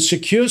us and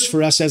secures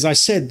for us, as I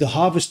said, the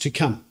harvest to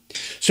come.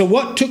 So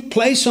what took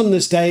place on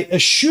this day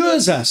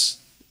assures us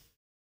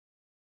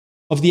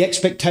of the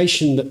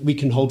expectation that we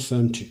can hold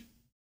firm to.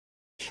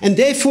 And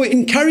therefore it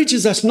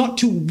encourages us not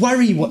to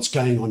worry what's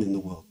going on in the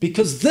world,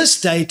 because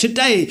this day,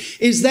 today,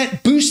 is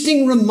that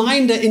boosting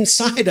reminder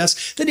inside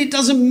us that it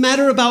doesn't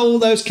matter about all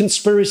those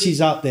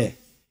conspiracies out there,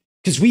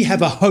 because we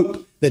have a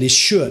hope that is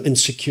sure and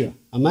secure.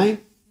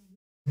 Amen?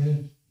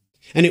 And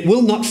it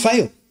will not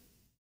fail.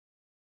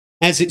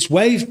 As it's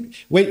waved,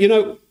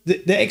 the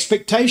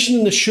expectation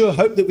and the sure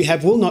hope that we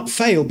have will not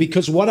fail,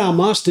 because what our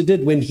master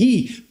did when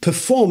he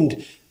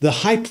performed the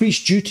high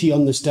priest duty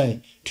on this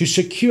day to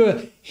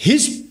secure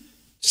his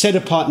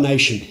set-apart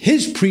nation,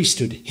 his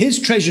priesthood, his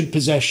treasured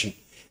possession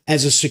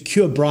as a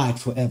secure bride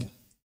forever.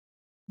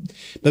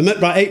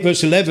 Bamidbar 8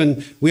 verse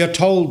 11, we are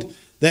told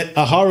that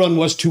Aharon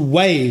was to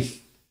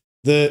wave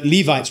the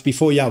Levites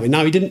before Yahweh.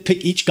 Now, he didn't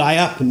pick each guy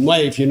up and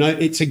wave,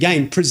 it's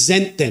again,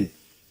 present them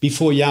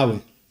before Yahweh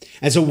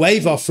as a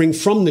wave offering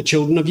from the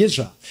children of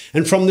Israel.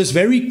 And from this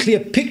very clear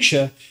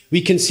picture,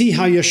 we can see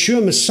how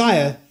Yeshua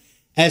Messiah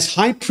as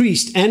high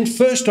priest and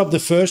first of the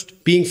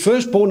first, being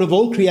firstborn of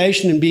all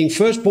creation and being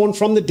firstborn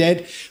from the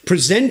dead,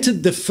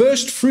 presented the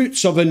first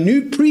fruits of a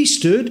new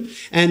priesthood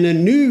and a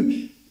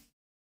new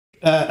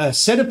a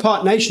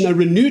set-apart nation, a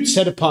renewed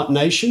set-apart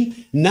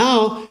nation.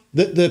 Now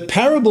that the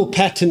parable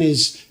pattern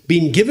is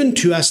being given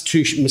to us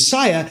to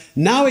Messiah,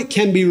 now it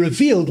can be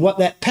revealed what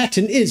that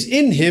pattern is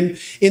in him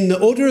in the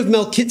order of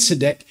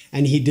Melchizedek,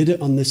 and he did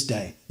it on this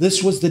day.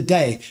 This was the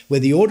day where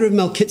the order of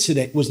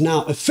Melchizedek was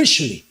now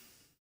officially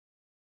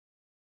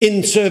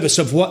in service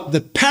of what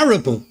the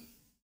parable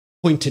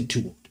pointed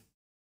toward.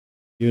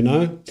 You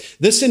know,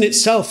 this in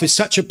itself is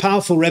such a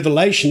powerful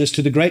revelation as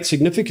to the great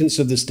significance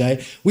of this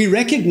day. We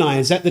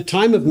recognize at the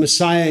time of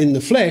Messiah in the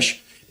flesh,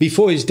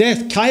 before his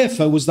death,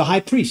 Caiaphas was the high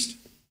priest.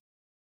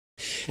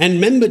 And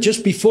remember,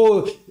 just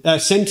before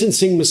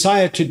sentencing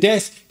Messiah to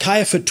death,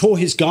 Caiaphas tore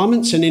his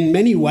garments. And in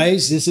many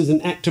ways, this is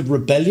an act of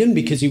rebellion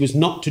because he was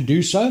not to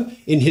do so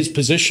in his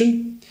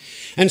position.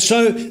 And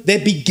so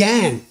there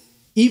began,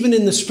 even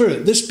in the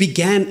spirit, this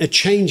began a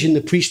change in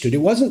the priesthood. It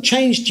wasn't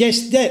changed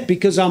just yet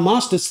because our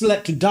master still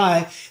had to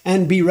die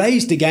and be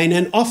raised again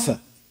and offer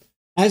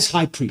as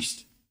high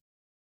priest.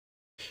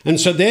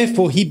 And so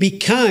therefore he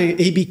became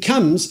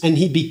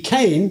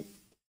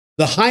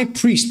the high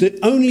priest, the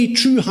only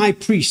true high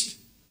priest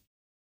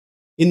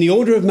in the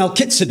order of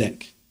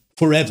Melchizedek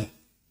forever.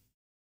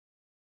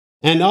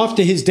 And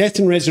after his death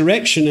and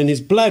resurrection and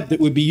his blood that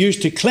would be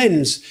used to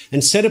cleanse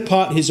and set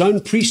apart his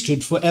own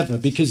priesthood forever,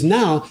 because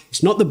now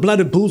it's not the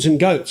blood of bulls and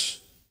goats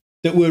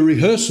that were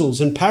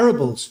rehearsals and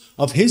parables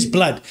of his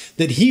blood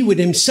that he would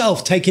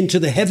himself take into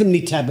the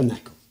heavenly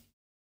tabernacle.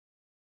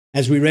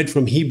 As we read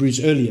from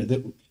Hebrews earlier,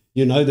 that,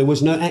 you know, there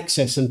was no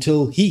access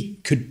until he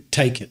could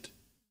take it.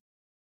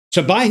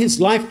 So by his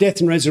life,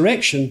 death, and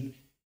resurrection,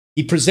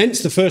 he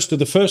presents the first of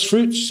the first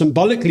fruits,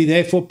 symbolically,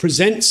 therefore,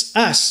 presents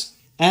us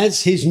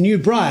as his new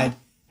bride,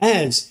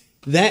 as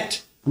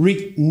that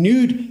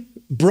renewed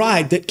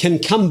bride that can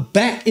come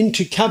back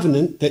into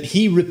covenant that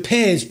he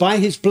repairs by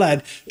his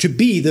blood to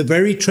be the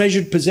very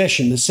treasured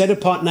possession, the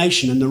set-apart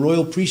nation and the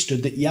royal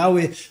priesthood that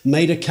Yahweh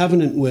made a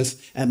covenant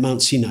with at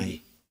Mount Sinai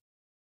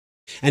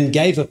and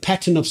gave a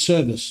pattern of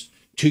service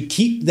to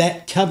keep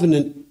that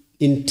covenant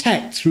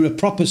intact through a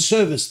proper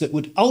service that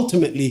would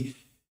ultimately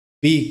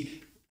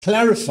be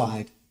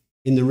clarified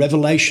in the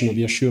revelation of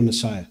Yeshua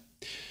Messiah.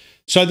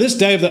 So this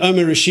day of the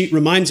Omer Rěshiyth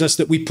reminds us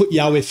that we put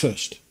Yahweh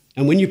first.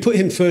 And when you put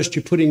him first,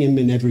 you're putting him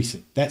in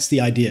everything. That's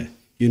the idea.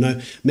 You know,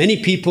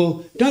 many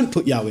people don't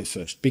put Yahweh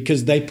first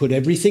because they put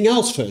everything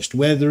else first,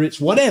 whether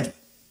it's whatever.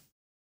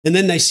 And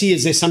then they see,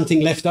 is there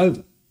something left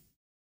over?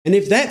 And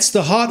if that's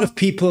the heart of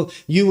people,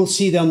 you will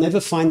see they'll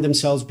never find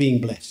themselves being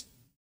blessed.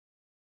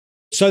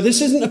 So this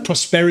isn't a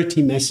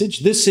prosperity message.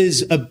 This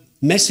is a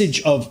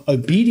message of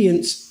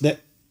obedience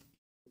that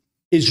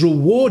is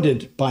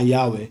rewarded by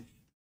Yahweh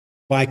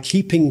by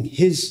keeping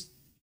his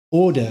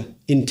order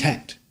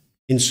intact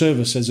in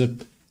service as a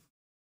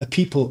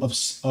people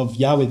of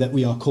Yahweh that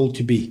we are called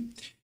to be.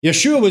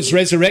 Yeshua was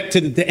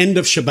resurrected at the end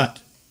of Shabbat,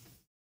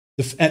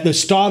 at the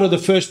start of the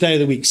first day of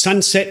the week,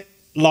 sunset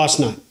last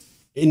night.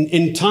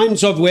 In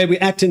times of where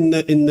we're at in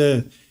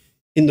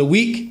the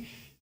week,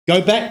 go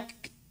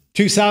back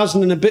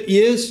 2,000 and a bit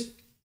years,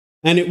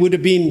 and it would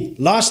have been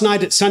last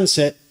night at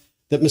sunset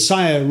that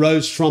Messiah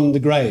rose from the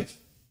grave.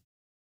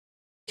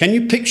 Can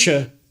you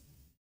picture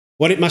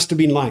what it must have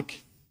been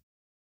like?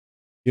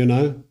 You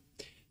know,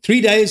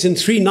 3 days and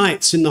 3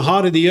 nights in the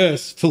heart of the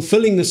earth,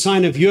 fulfilling the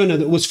sign of Yonah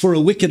that was for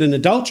a wicked and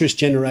adulterous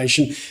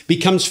generation,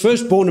 becomes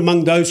firstborn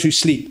among those who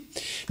sleep.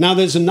 Now,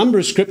 there's a number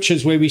of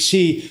scriptures where we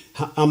see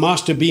our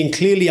master being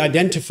clearly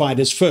identified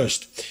as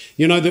first.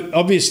 You know, that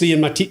obviously in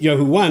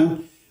Matityahu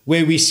 1,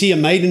 where we see a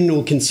maiden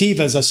will conceive,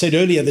 as I said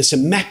earlier, this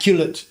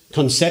immaculate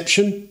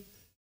conception,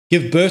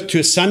 give birth to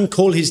a son,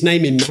 call his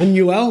name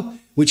Emmanuel,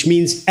 which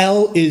means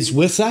El is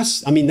with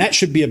us. I mean, that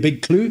should be a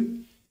big clue,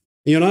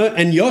 you know.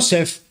 And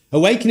Yosef,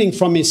 awakening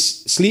from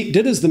his sleep,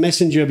 did as the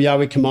messenger of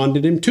Yahweh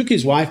commanded him, took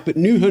his wife, but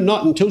knew her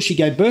not until she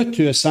gave birth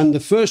to her son, the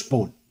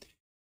firstborn.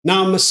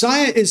 Now,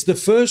 Messiah is the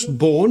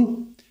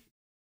firstborn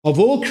of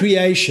all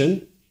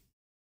creation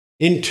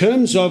in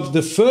terms of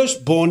the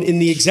firstborn in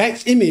the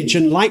exact image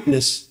and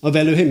likeness of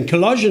Elohim.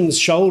 Colossians,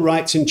 Shaul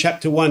writes in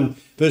chapter 1,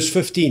 verse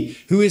 15,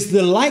 who is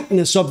the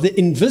likeness of the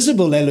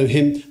invisible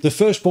Elohim, the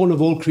firstborn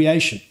of all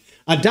creation.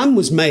 Adam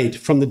was made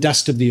from the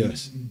dust of the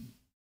earth.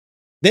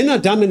 Then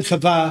Adam and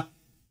Chava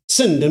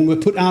sinned and were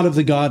put out of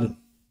the garden.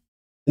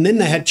 And then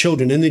they had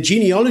children. In the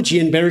genealogy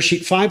in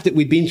Bereshit 5 that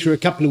we've been through a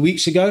couple of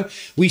weeks ago,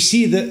 we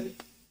see that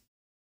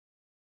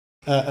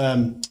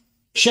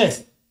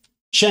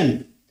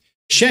Shem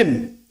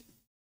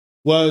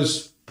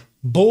was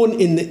born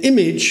in the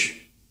image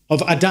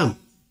of Adam.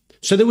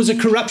 So there was a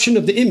corruption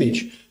of the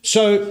image.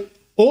 So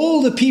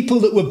all the people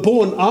that were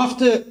born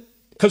after,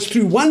 because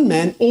through one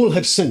man, all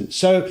have sinned.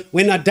 So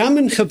when Adam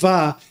and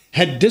Chava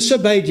had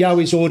disobeyed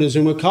Yahweh's orders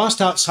and were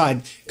cast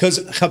outside, because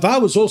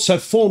Chava was also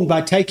formed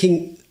by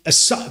taking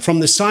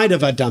from the side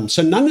of Adam.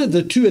 So none of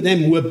the two of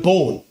them were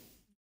born.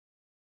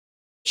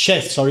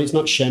 Sheth, sorry, it's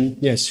not Shem.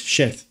 Yes,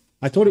 Sheth.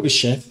 I thought it was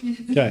Sheaf.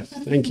 Okay,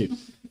 thank you.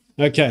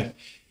 Okay.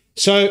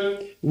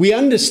 So we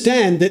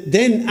understand that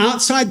then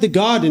outside the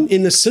garden,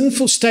 in a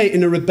sinful state,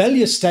 in a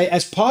rebellious state,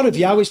 as part of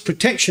Yahweh's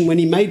protection, when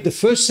he made the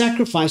first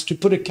sacrifice to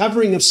put a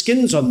covering of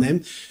skins on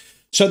them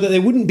so that they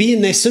wouldn't be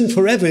in their sin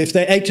forever if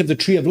they ate of the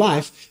tree of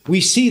life, we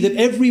see that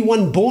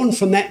everyone born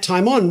from that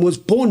time on was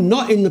born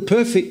not in the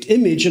perfect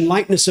image and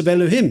likeness of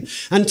Elohim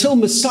until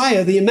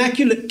Messiah, the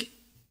immaculate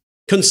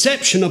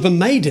conception of a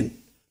maiden,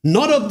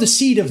 not of the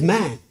seed of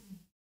man.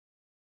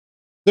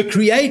 The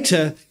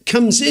Creator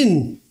comes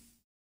in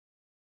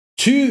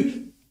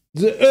to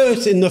the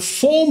earth in the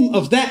form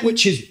of that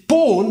which is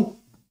born,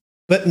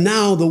 but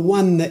now the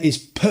one that is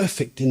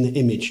perfect in the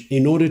image,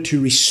 in order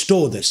to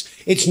restore this.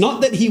 It's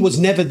not that he was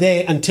never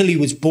there until he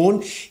was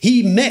born.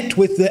 He met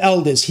with the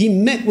elders. He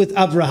met with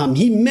Abraham.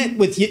 He met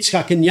with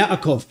Yitzchak and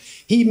Yaakov.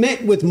 He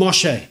met with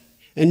Moshe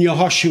and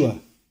Yehoshua.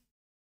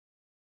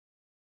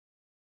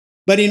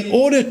 But in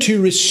order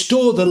to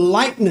restore the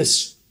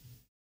likeness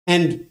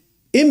and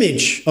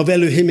image of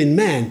Elohim in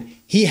man,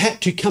 he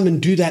had to come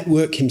and do that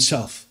work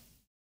himself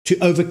to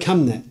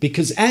overcome that.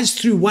 Because as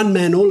through one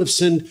man all have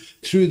sinned,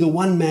 through the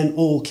one man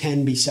all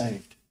can be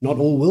saved. Not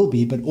all will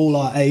be, but all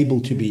are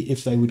able to be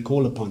if they would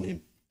call upon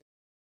him.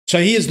 So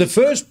he is the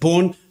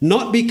firstborn,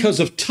 not because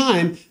of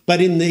time,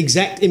 but in the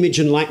exact image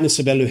and likeness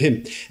of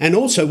Elohim. And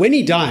also when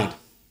he died,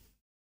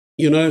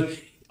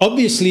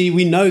 obviously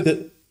we know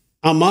that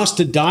our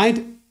master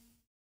died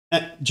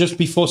just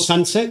before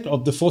sunset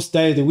of the fourth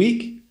day of the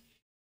week.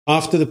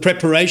 After the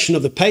preparation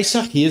of the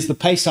Pesach, he is the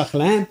Pesach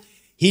lamb.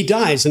 He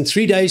dies, and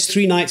 3 days,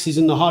 3 nights he's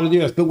in the heart of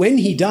the earth. But when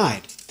he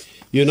died,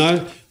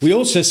 we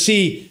also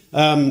see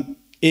in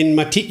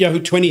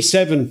Matityahu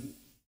 27,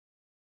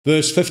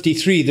 verse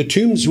 53, the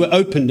tombs were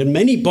opened, and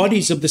many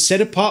bodies of the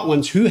set-apart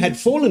ones who had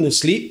fallen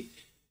asleep,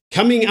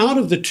 coming out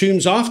of the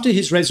tombs after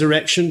his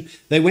resurrection,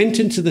 they went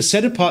into the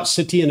set-apart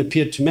city and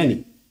appeared to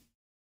many.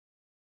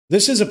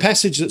 This is a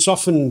passage that's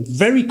often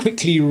very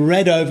quickly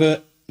read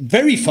over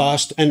very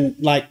fast and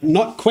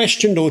not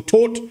questioned or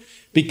taught,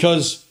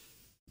 because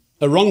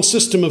a wrong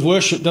system of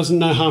worship doesn't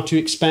know how to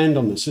expand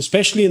on this,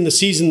 especially in the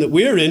season that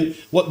we're in,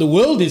 what the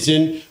world is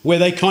in, where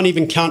they can't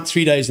even count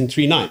 3 days and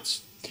 3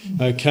 nights.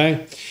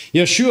 Okay.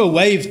 Yeshua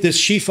waved this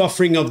sheaf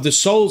offering of the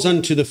souls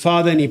unto the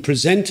Father, and he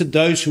presented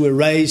those who were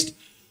raised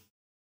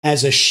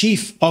as a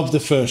sheaf of the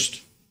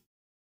first.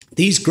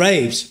 These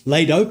graves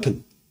laid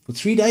open for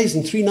 3 days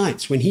and 3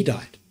 nights when he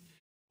died.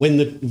 When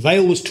the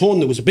veil was torn,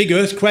 there was a big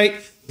earthquake.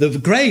 The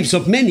graves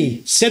of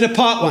many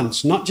set-apart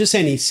ones, not just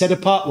any,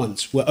 set-apart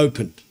ones, were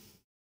opened.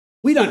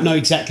 We don't know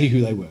exactly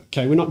who they were,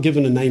 okay? We're not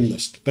given a name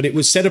list, but it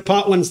was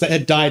set-apart ones that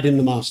had died in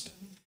the Master.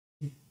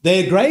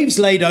 Their graves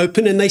laid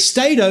open, and they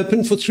stayed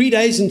open for 3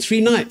 days and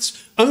 3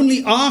 nights.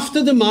 Only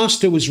after the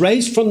Master was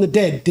raised from the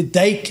dead did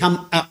they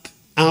come up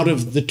out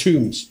of the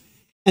tombs.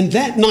 And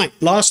that night,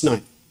 last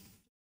night,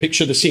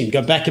 picture the scene,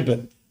 go back a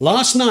bit.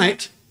 Last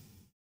night,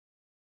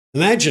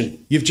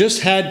 imagine, you've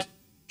just had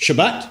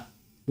Shabbat.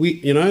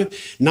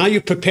 Now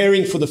you're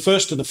preparing for the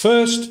first of the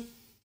first.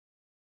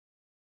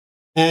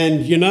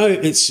 And,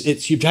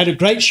 you've had a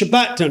great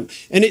Shabbat.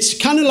 And it's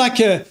kind of like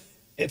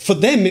for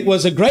them, it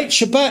was a great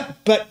Shabbat.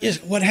 But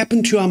what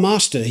happened to our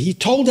master? He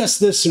told us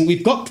this, and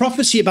we've got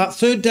prophecy about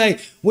third day.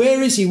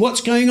 Where is he?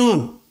 What's going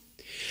on?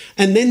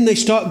 And then they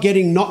start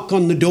getting knocked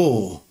on the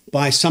door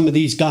by some of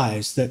these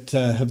guys that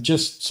have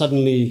just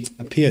suddenly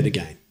appeared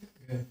again.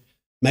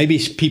 Maybe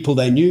it's people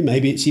they knew.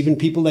 Maybe it's even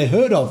people they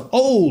heard of,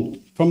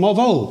 from of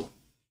old.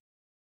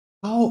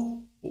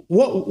 Oh,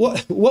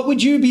 what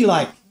would you be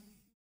like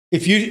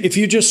if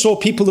you just saw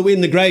people that were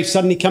in the grave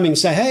suddenly coming and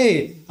say,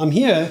 hey, I'm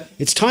here.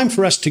 It's time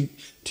for us to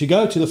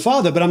go to the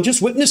Father, but I'm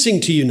just witnessing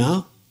to you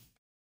now.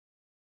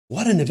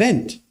 What an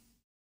event.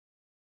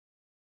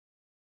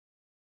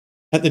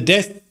 At the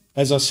death,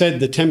 as I said,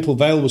 the temple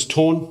veil was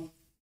torn.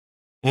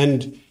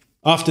 And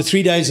after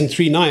 3 days and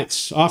 3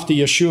 nights, after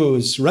Yeshua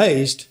was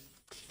raised,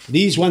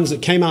 these ones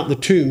that came out of the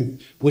tomb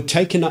were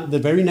taken up the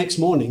very next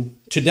morning,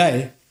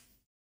 today,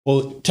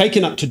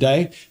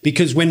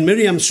 because when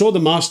Miriam saw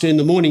the Master in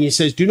the morning, he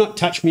says, do not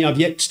touch me, I've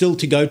yet still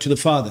to go to the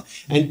Father.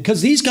 And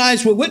because these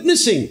guys were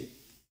witnessing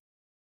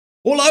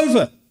all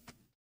over.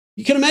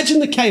 You can imagine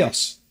the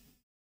chaos.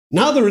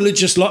 Now the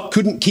religious lot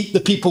couldn't keep the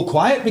people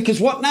quiet,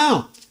 because what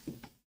now?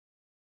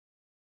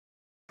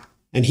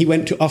 And he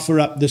went to offer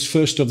up this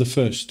first of the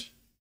first.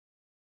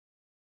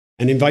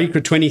 And in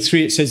Vayikra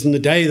 23, it says, in the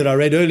day that I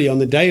read earlier, on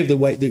the day of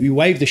that you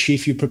wave the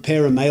sheaf, you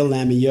prepare a male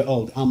lamb 1 year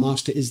old. Our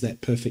Master is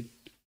that perfect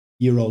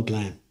year-old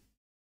lamb.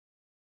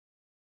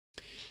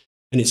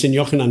 And it's in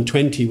Yochanan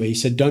 20 where he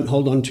said, don't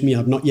hold on to me,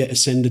 I've not yet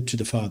ascended to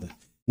the Father.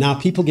 Now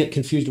people get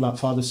confused about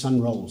Father-Son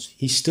roles.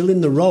 He's still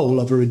in the role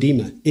of a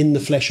Redeemer in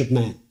the flesh of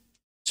man.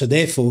 So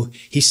therefore,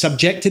 he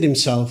subjected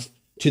himself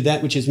to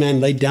that which is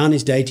man, laid down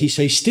his deity.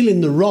 So he's still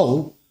in the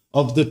role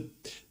of the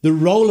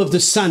role of the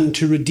Son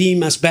to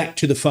redeem us back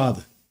to the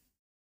Father.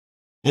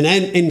 And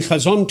then in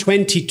Chazon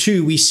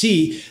 22, we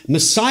see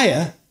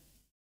Messiah,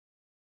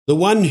 the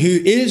one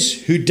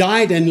who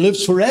died and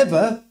lives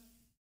forever,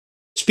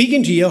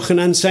 speaking to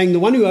Yochanan, saying, the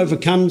one who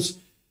overcomes,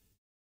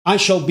 I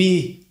shall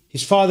be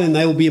his father and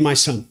they will be my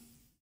son.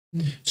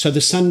 So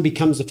the son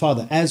becomes the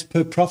father, as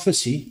per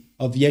prophecy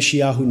of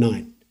Yeshayahu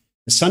 9.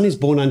 The son is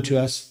born unto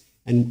us,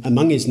 and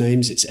among his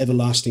names it's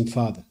everlasting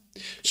father.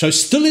 So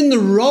still in the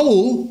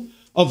role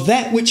of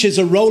that which is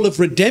a role of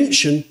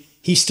redemption,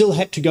 he still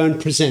had to go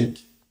and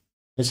present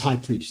as high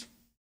priest,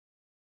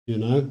 you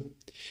know.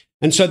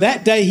 And so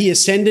that day he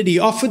ascended, he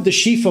offered the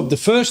sheaf of the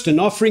first, an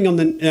offering on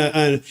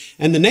the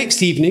and the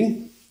next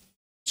evening.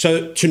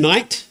 So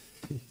tonight,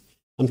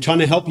 I'm trying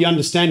to help you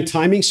understand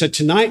timing. So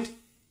tonight,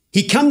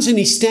 he comes and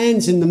he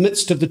stands in the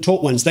midst of the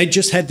taught ones. They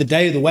just had the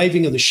day of the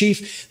waving of the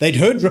sheaf. They'd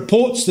heard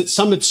reports that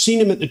some had seen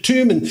him at the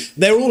tomb, and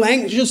they're all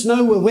anxious.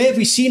 No, where have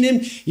we seen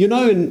him? You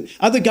know, and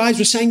other guys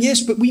were saying,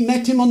 yes, but we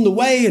met him on the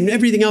way and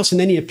everything else.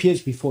 And then he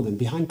appears before them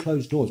behind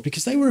closed doors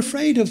because they were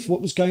afraid of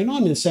what was going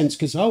on in a sense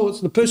because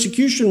the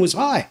persecution was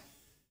high.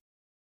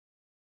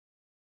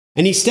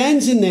 And he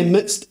stands in their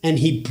midst and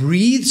he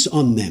breathes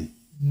on them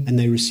and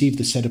they receive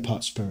the set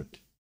apart spirit.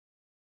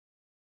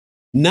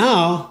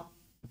 Now,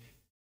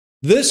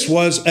 this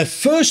was a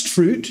first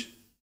fruit,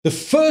 the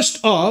first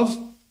of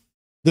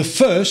the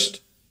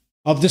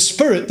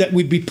Spirit that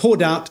would be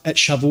poured out at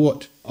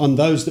Shavuot on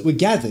those that were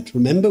gathered.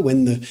 Remember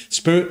when the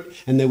Spirit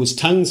and there was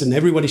tongues and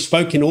everybody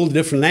spoke in all the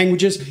different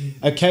languages?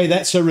 Okay,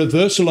 that's a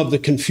reversal of the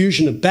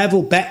confusion of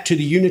Babel back to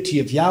the unity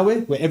of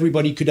Yahweh where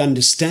everybody could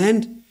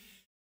understand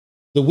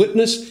the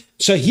witness.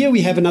 So here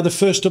we have another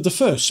first of the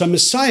first. So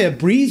Messiah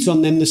breathes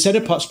on them the set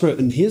apart spirit.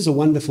 And here's a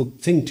wonderful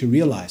thing to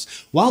realize.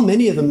 While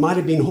many of them might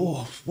have been,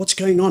 oh, what's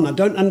going on? I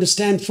don't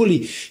understand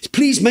fully.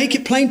 Please make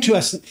it plain to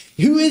us.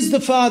 Who is the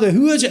Father?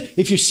 Who is it?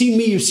 If you've seen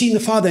me, you've seen the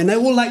Father. And they're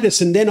all like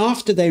this. And then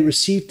after they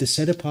received the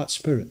set apart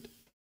spirit,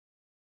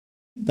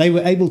 they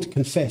were able to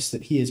confess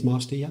that he is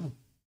Master Yahweh.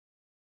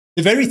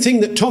 The very thing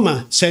that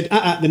Thomas said,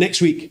 the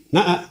next week,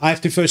 I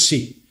have to first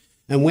see.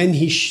 And when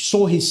he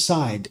saw his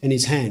side and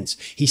his hands,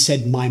 he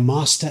said, my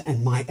master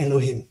and my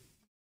Elohim.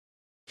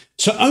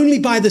 So only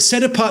by the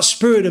set-apart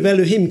spirit of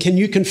Elohim can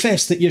you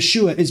confess that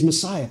Yeshua is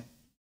Messiah.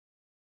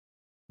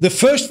 The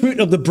first fruit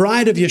of the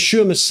bride of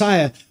Yeshua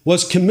Messiah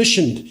was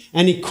commissioned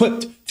and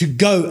equipped to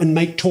go and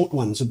make taught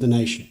ones of the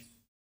nation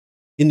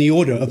in the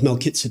order of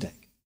Melchizedek.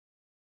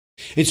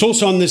 It's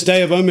also on this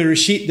day of Omer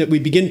Rěshiyth that we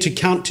begin to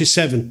count to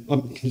seven.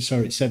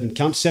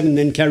 Count seven,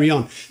 then carry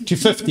on to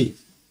 50.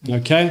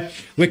 Okay,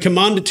 we're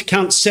commanded to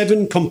count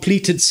 7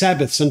 completed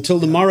Sabbaths until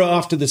the morrow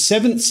after the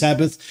 7th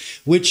Sabbath,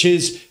 which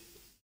is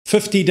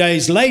 50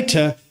 days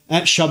later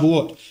at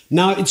Shavuot.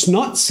 Now, it's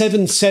not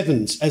 7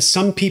 sevens, as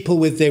some people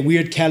with their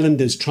weird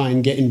calendars try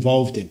and get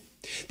involved in.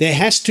 There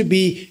has to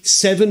be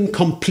 7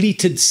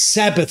 completed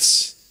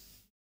Sabbaths.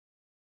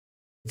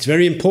 It's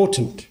very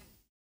important.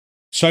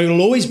 So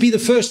it'll always be the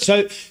first.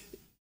 So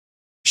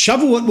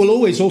Shavuot will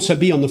always also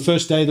be on the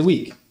first day of the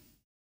week.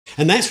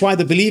 And that's why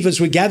the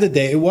believers were gathered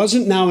there. It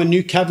wasn't now a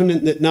new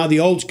covenant that now the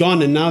old's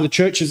gone and now the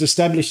church has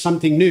established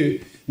something new.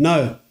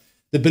 No,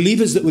 the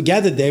believers that were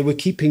gathered there were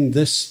keeping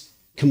this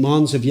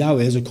commands of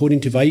Yahweh as according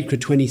to Vayikra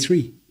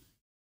 23.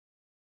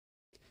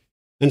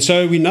 And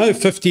so we know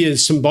 50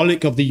 is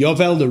symbolic of the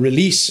Yovel, the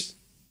release.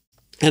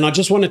 And I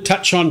just want to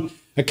touch on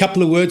a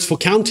couple of words for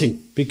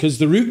counting, because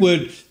the root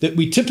word that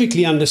we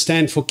typically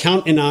understand for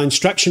count in our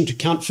instruction to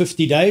count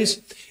 50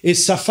 days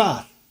is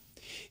safar.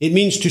 It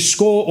means to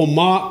score or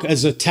mark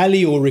as a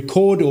tally or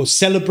record or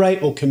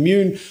celebrate or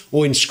commune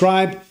or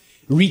inscribe,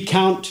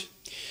 recount.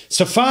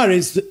 Safar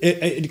is,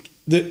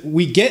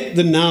 we get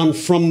the noun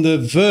from the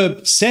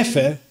verb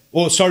sefer,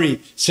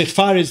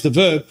 sephar is the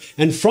verb,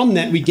 and from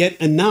that we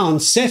get a noun,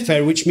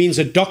 sefer, which means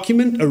a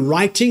document, a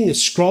writing, a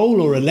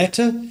scroll or a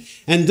letter.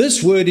 And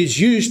this word is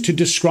used to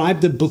describe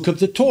the book of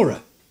the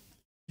Torah.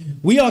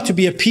 We are to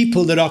be a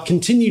people that are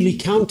continually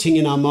counting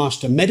in our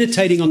master,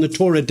 meditating on the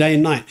Torah day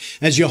and night,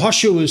 as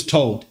Yehoshua was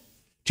told,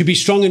 to be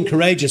strong and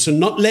courageous and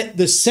not let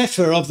the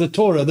sefer of the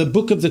Torah, the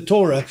book of the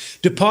Torah,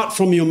 depart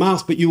from your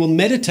mouth, but you will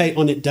meditate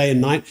on it day and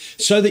night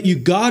so that you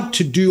guard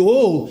to do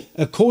all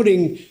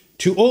according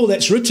to all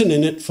that's written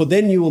in it, for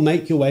then you will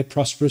make your way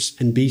prosperous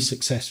and be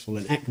successful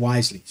and act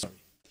wisely.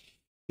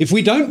 If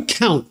we don't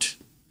count,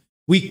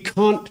 we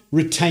can't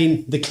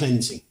retain the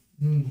cleansing.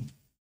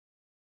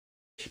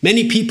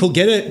 Many people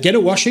get a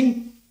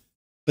washing,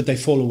 but they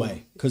fall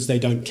away because they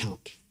don't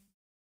count.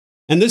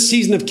 And this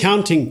season of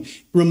counting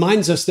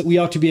reminds us that we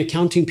are to be a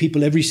counting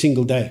people every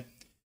single day.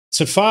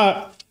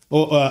 Safar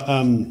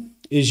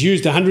is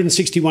used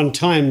 161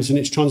 times, and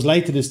it's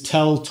translated as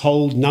tell,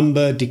 told,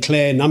 number,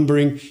 declare,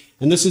 numbering.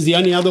 And this is the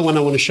only other one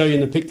I want to show you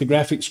in the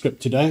pictographic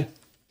script today.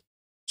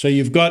 So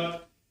you've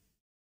got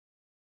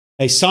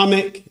a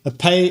samek, a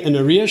pei, and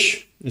a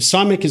rish. A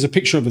samek is a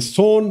picture of a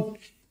thorn.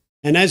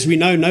 And as we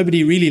know,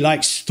 nobody really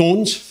likes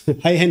thorns.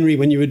 Hey, Henry,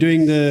 when you were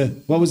doing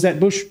what was that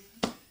bush?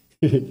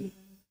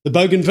 The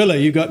bougainvillea,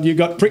 you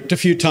got pricked a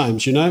few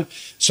times, you know.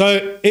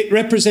 So it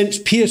represents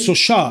pierce or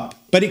sharp,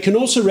 but it can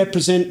also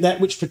represent that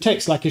which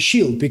protects, like a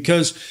shield,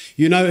 because,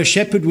 you know, a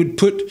shepherd would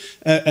put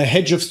a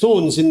hedge of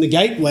thorns in the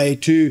gateway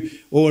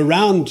or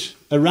around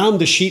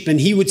the sheep, and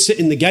he would sit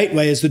in the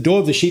gateway as the door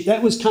of the sheep.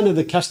 That was kind of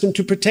the custom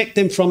to protect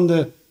them from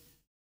the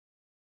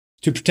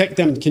To protect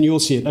them, can you all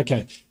see it?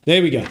 Okay,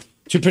 there we go.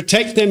 To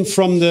protect them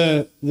from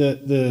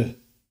the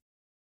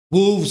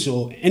wolves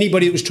or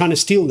anybody that was trying to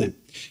steal them.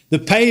 The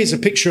pei is a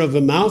picture of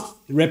a mouth.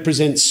 It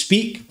represents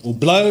speak or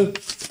blow,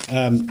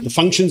 the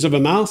functions of a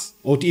mouth,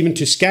 or even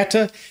to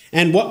scatter.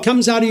 And what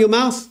comes out of your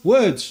mouth?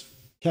 Words.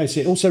 Okay,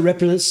 so it also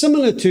represents,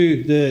 similar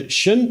to the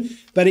shin,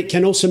 but it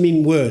can also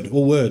mean word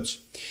or words.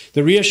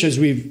 The Riesh, as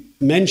we've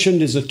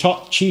mentioned, is the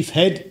top chief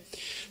head.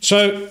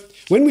 So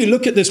when we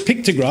look at this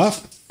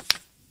pictograph,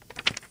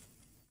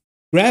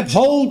 grab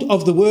hold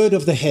of the word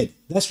of the head.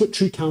 That's what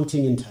true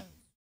counting entails.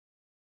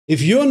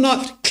 If you're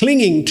not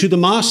clinging to the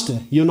master,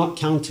 you're not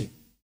counting.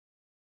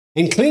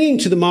 And clinging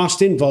to the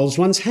master involves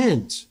one's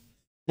hands.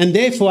 And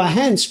therefore our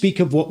hands speak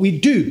of what we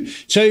do.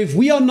 So if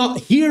we are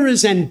not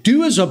hearers and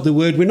doers of the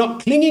word, we're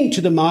not clinging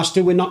to the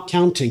master, we're not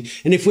counting.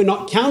 And if we're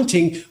not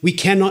counting, we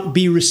cannot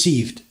be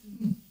received.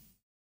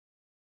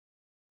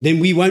 Then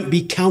we won't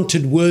be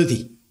counted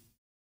worthy.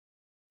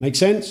 Make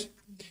sense?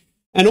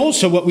 And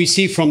also what we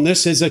see from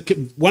this is a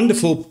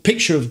wonderful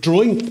picture of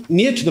drawing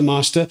near to the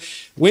master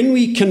when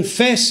we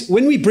confess,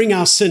 when we bring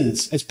our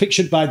sins, as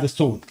pictured by the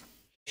thorn,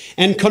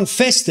 and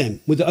confess them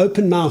with the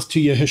open mouth to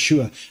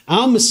Yeshua.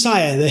 Our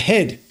Messiah, the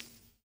head,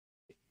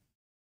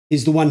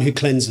 is the one who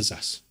cleanses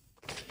us.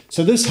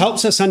 So this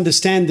helps us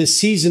understand this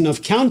season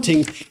of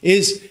counting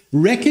is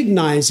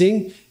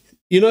recognizing,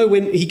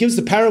 when he gives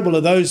the parable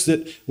of those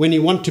that when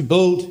you want to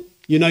build,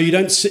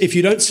 if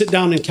you don't sit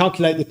down and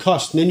calculate the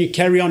cost, and then you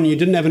carry on and you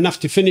didn't have enough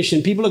to finish,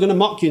 and people are going to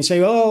mock you and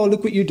say, oh,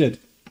 look what you did.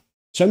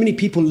 So many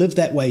people live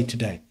that way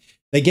today.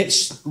 They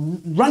get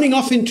running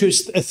off into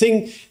a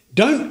thing,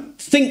 don't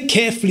think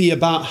carefully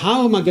about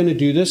how am I going to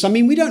do this. I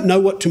mean, we don't know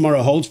what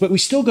tomorrow holds, but we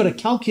still got to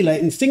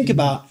calculate and think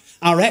about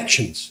our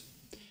actions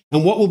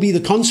and what will be the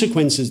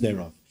consequences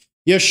thereof.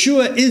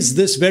 Yeshua is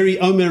this very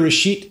Omer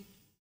Rěshiyth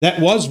that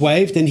was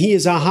waved, and he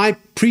is our high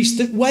priest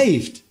that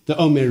waved the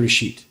Omer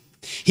Rěshiyth.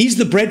 He's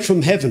the bread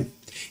from heaven.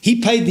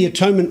 He paid the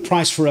atonement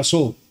price for us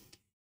all.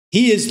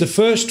 He is the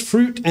first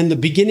fruit and the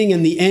beginning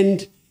and the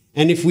end.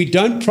 And if we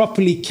don't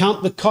properly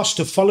count the cost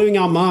of following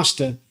our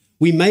master,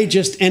 we may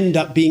just end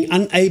up being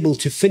unable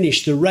to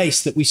finish the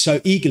race that we so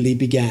eagerly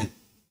began.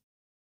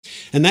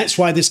 And that's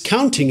why this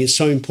counting is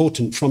so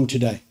important from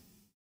today.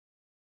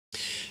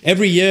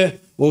 Every year,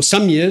 or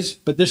some years,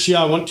 but this year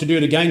I want to do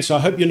it again, so I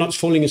hope you're not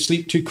falling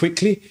asleep too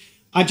quickly.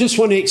 I just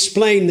want to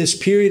explain this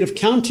period of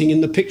counting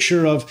in the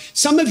picture of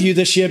some of you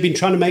this year have been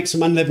trying to make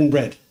some unleavened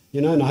bread,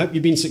 and I hope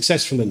you've been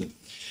successful in it.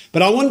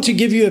 But I want to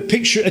give you a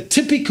picture, a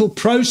typical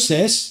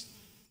process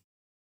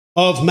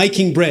of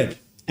making bread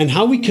and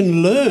how we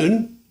can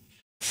learn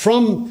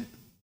from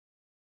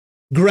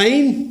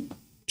grain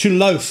to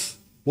loaf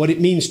what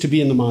it means to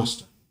be in the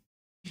master.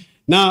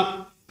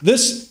 Now,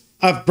 this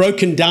I've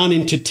broken down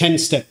into 10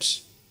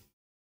 steps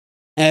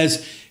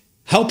as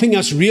helping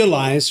us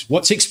realize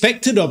what's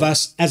expected of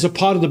us as a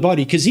part of the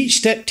body, because each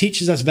step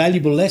teaches us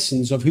valuable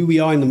lessons of who we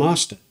are in the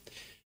master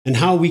and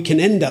how we can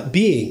end up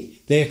being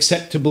the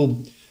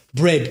acceptable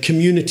bread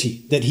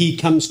community that he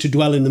comes to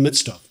dwell in the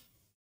midst of.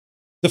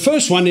 The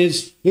first one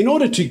is, in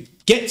order to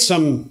get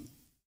some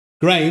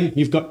grain,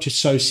 you've got to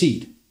sow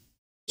seed.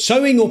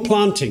 Sowing or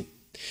planting.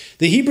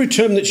 The Hebrew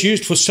term that's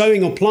used for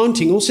sowing or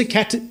planting also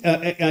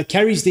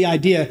carries the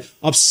idea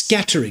of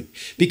scattering,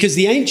 because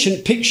the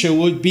ancient picture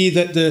would be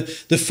that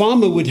the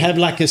farmer would have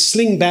like a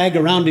sling bag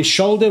around his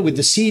shoulder with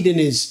the seed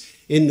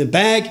in the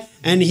bag,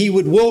 and he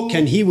would walk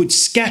and he would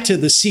scatter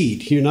the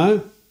seed,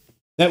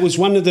 That was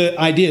one of the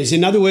ideas.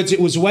 In other words, it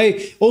was a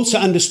way also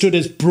understood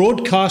as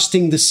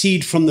broadcasting the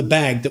seed from the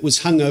bag that was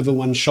hung over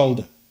one's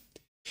shoulder.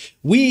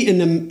 We,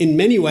 in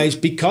many ways,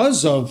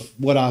 because of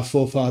what our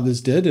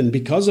forefathers did and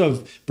because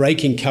of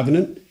breaking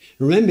covenant,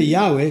 remember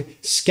Yahweh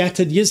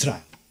scattered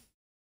Israel,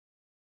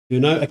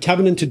 a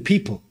covenanted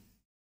people.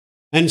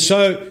 And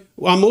so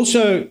I'm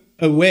also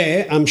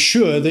aware, I'm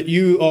sure that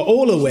you are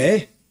all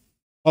aware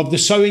of the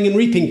sowing and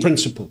reaping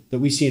principle that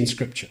we see in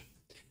Scripture.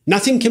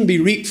 Nothing can be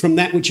reaped from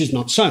that which is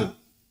not sown.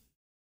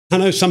 I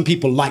know some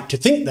people like to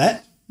think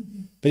that,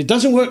 but it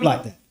doesn't work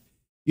like that.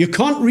 You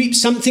can't reap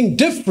something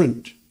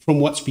different from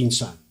what's been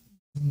sown.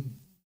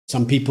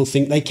 Some people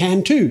think they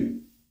can too.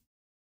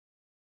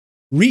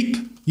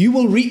 You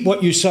will reap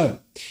what you sow.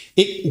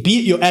 Be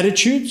it your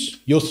attitudes,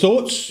 your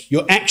thoughts,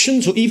 your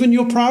actions, or even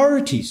your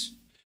priorities.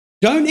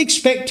 Don't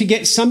expect to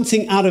get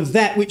something out of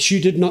that which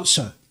you did not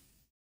sow.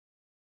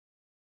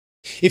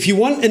 If you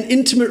want an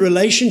intimate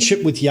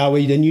relationship with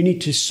Yahweh, then you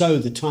need to sow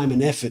the time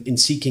and effort in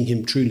seeking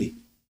him truly.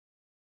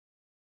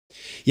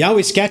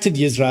 Yahweh scattered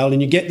Israel,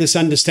 and you get this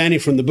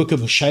understanding from the book of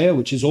Hosea,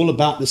 which is all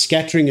about the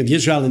scattering of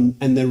Israel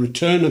and the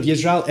return of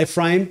Israel,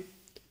 Ephraim.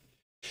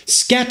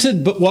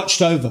 Scattered but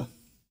watched over.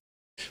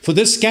 For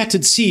this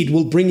scattered seed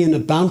will bring in a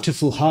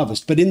bountiful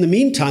harvest. But in the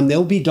meantime,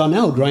 there'll be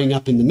Donnell growing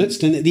up in the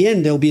midst, and at the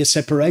end, there'll be a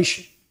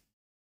separation.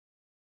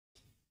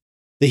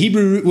 The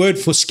Hebrew word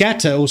for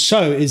scatter or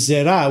sow is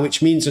zerah,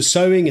 which means a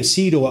sowing, a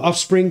seed, or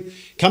offspring,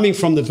 coming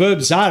from the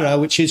verb zara,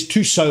 which is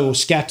to sow or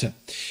scatter.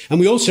 And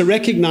we also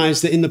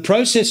recognize that in the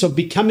process of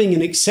becoming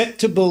an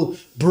acceptable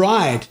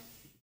bride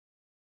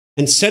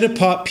and set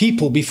apart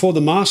people before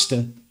the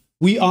master,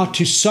 we are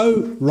to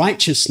sow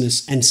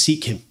righteousness and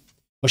seek him.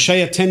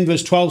 Hosea 10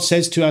 verse 12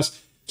 says to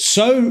us,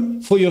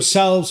 sow for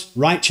yourselves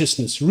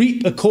righteousness,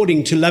 reap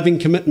according to loving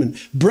commitment.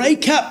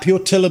 Break up your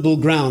tillable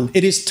ground.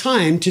 It is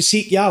time to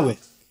seek Yahweh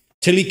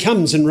till he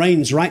comes and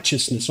rains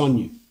righteousness on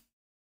you.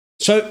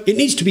 So it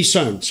needs to be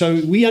sown.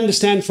 So we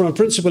understand from a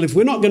principle, if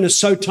we're not going to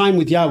sow time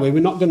with Yahweh,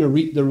 we're not going to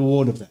reap the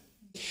reward of that.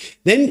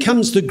 Then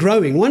comes the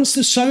growing. Once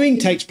the sowing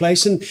takes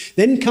place, and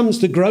then comes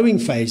the growing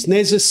phase. And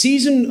there's a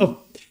season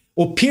of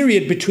or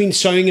period between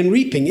sowing and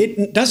reaping.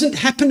 It doesn't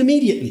happen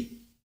immediately.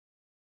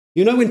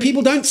 You know, when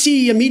people don't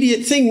see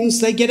immediate things,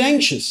 they get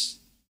anxious.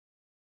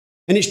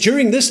 And it's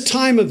during this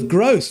time of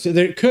growth that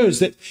it occurs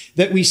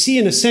that we see,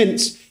 in a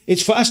sense,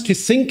 it's for us to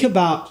think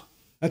about,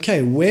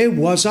 okay, where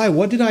was I?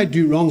 What did I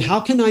do wrong?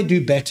 How can I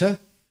do better?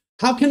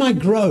 How can I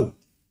grow?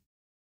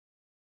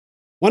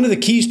 One of the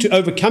keys to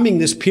overcoming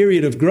this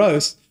period of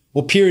growth,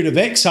 or period of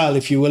exile,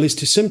 if you will, is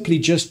to simply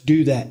just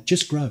do that.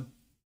 Just grow.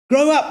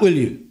 Grow up, will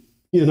you?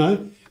 You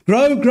know,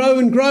 grow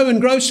and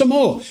grow some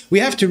more. We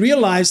have to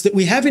realize that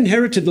we have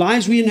inherited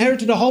lives. We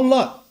inherited a whole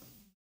lot.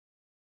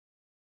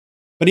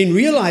 But in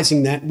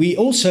realizing that, we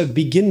also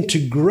begin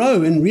to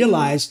grow and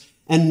realize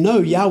and know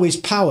Yahweh's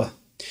power.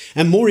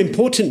 And more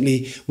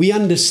importantly, we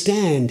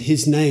understand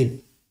his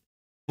name.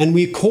 And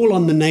we call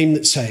on the name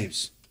that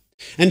saves.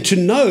 And to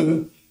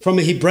know from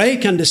a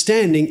Hebraic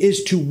understanding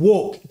is to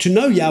walk. To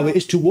know Yahweh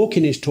is to walk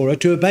in his Torah,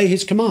 to obey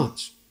his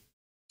commands.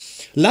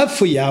 Love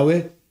for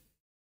Yahweh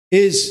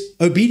is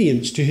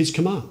obedience to his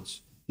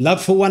commands.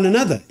 Love for one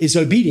another is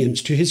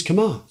obedience to his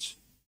commands.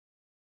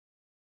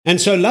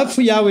 And so love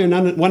for Yahweh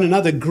and one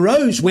another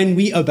grows when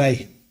we obey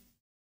him.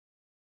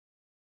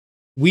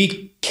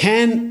 We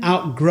can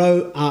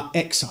outgrow our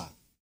exile.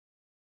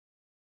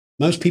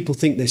 Most people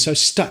think they're so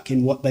stuck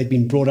in what they've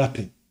been brought up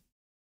in.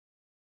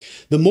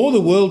 The more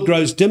the world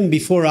grows dim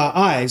before our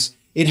eyes,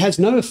 it has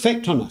no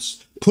effect on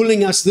us,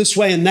 pulling us this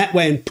way and that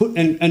way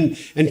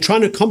and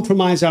trying to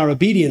compromise our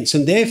obedience.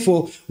 And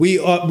therefore,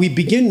 we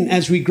begin,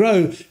 as we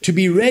grow, to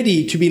be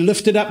ready to be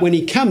lifted up when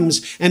he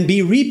comes and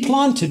be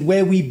replanted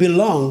where we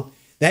belong,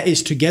 that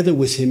is, together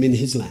with him in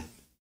his land.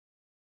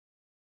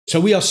 So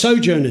we are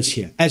sojourners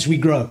here as we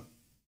grow.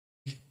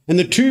 And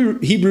the two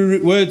Hebrew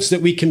root words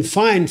that we can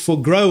find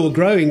for grow or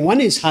growing, one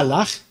is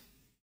halach,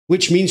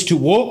 which means to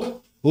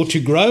walk or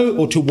to grow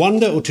or to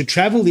wander or to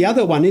travel. The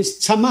other one is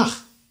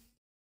tzamach,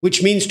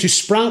 which means to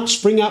sprout,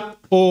 spring up,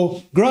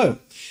 or grow.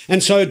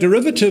 And so a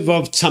derivative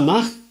of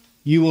tzamach,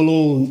 you will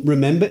all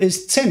remember,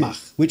 is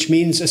tzemach, which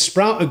means a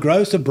sprout, a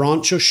growth, a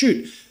branch or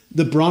shoot.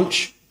 The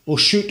branch or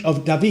shoot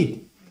of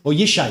David or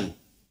Yishai,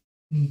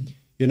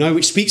 you know,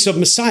 which speaks of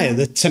Messiah,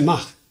 the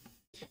tzemach.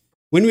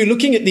 When we're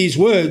looking at these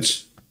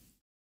words,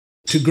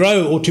 to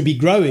grow or to be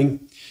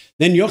growing,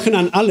 then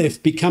Yochanan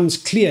Aleph becomes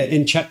clear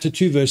in chapter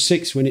 2, verse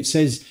 6, when it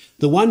says,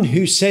 the one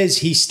who says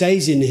he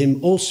stays in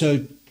him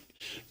also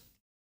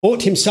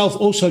ought himself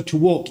also to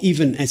walk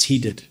even as he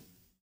did.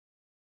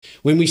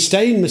 When we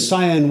stay in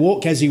Messiah and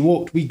walk as he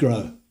walked, we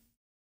grow.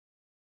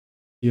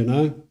 You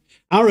know,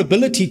 our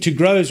ability to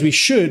grow as we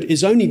should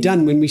is only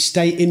done when we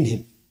stay in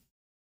him.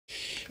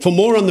 For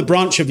more on the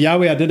branch of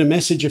Yahweh, I did a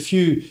message a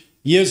few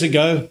years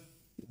ago,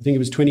 I think it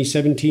was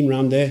 2017,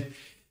 around there,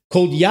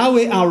 called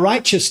Yahweh Our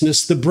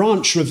Righteousness, the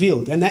Branch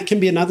Revealed. And that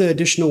can be another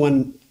additional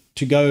one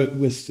to go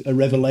with a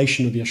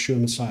revelation of Yeshua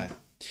Messiah.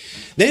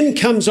 Then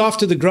comes,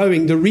 after the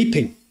growing, the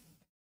reaping.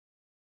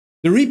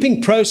 The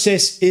reaping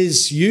process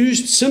is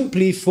used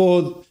simply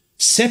for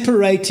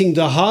separating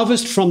the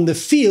harvest from the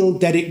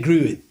field that it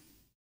grew in.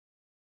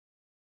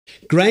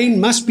 Grain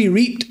must be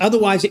reaped,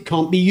 otherwise it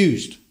can't be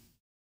used.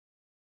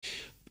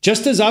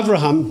 Just as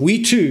Abraham,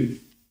 we too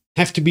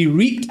have to be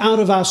reaped out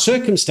of our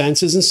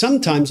circumstances and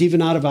sometimes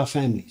even out of our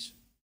families.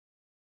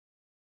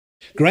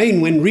 Grain,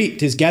 when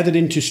reaped, is gathered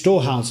into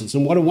storehouses.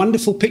 And what a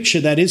wonderful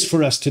picture that is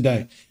for us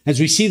today, as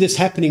we see this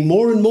happening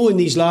more and more in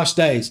these last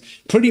days.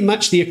 Pretty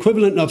much the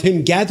equivalent of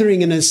him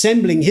gathering and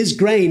assembling his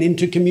grain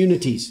into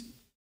communities.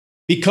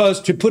 Because,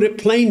 to put it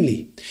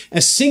plainly,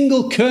 a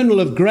single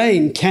kernel of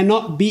grain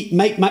cannot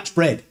make much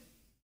bread.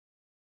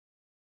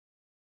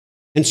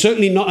 And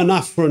certainly not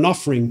enough for an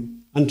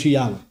offering unto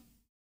Yahweh.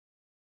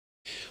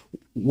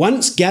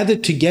 Once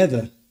gathered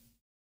together,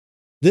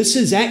 this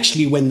is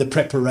actually when the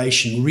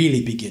preparation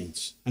really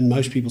begins. And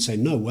most people say,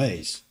 no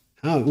ways.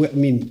 How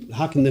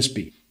can this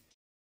be?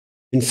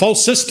 In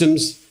false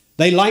systems,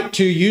 they like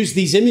to use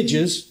these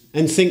images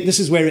and think this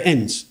is where it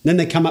ends. Then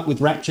they come up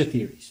with rapture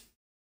theories.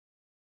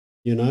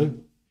 You know?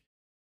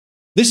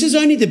 This is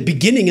only the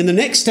beginning, and the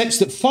next steps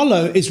that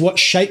follow is what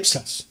shapes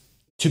us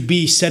to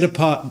be set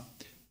apart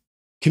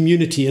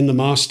community in the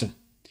Master.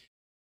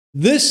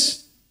 This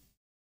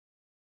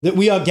that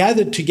we are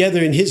gathered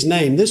together in his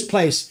name, this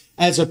place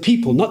as a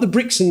people, not the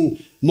bricks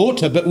and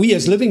mortar, but we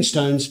as living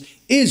stones,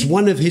 is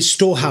one of his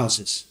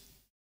storehouses,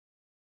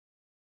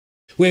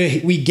 where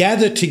we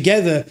gather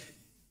together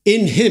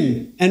in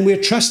him and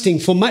we're trusting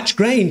for much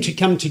grain to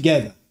come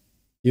together,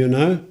 you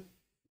know,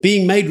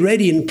 being made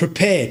ready and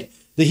prepared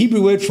the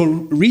Hebrew word for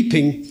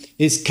reaping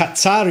is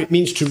katzar. It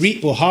means to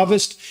reap or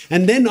harvest.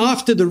 And then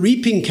after the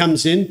reaping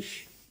comes in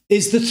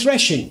is the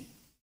threshing.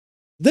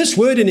 This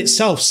word in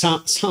itself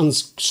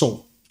sounds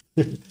sore,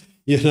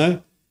 you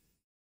know.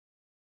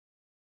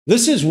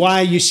 This is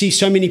why you see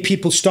so many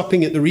people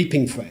stopping at the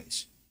reaping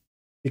phase,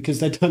 because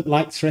they don't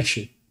like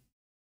threshing.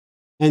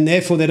 And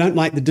therefore they don't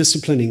like the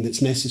disciplining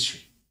that's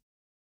necessary,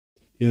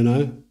 you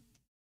know.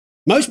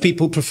 Most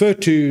people prefer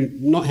to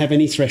not have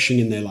any threshing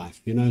in their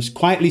life, you know,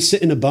 quietly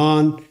sit in a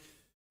barn,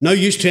 no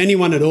use to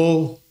anyone at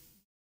all.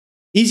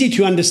 Easy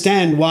to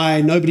understand why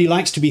nobody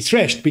likes to be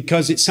threshed,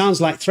 because it sounds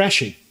like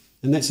thrashing,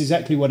 and that's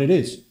exactly what it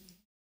is.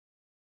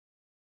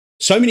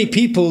 So many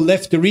people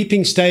left the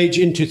reaping stage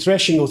into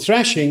threshing or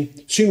thrashing,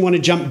 soon want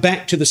to jump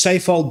back to the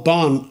safe old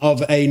barn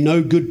of a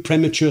no good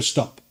premature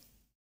stop.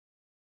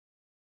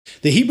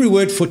 The Hebrew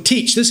word for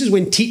teach, this is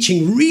when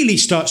teaching really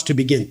starts to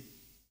begin.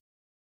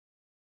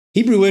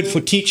 Hebrew word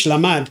for teach,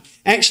 lamad,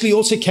 actually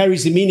also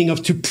carries the meaning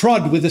of to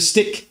prod with a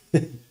stick,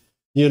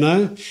 you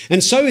know.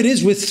 And so it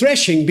is with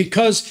threshing,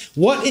 because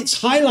what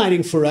it's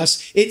highlighting for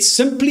us, it's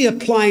simply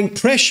applying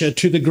pressure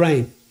to the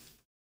grain,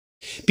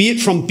 be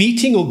it from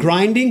beating or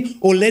grinding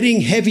or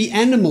letting heavy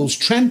animals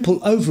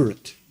trample over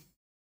it,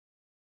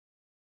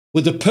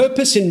 with the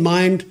purpose in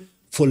mind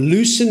for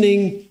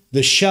loosening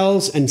the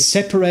shells and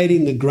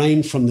separating the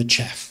grain from the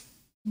chaff,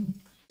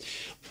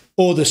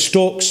 or the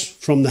stalks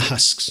from the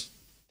husks.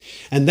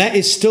 And that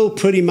is still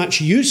pretty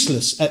much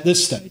useless at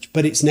this stage,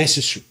 but it's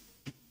necessary.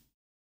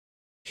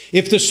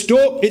 If the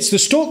stalk, it's the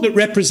stalk that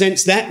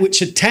represents that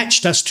which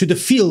attached us to the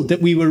field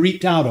that we were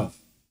reaped out of.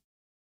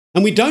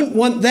 And we don't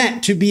want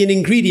that to be an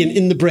ingredient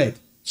in the bread,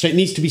 so it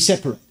needs to be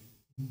separated.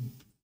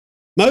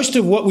 Most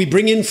of what we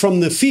bring in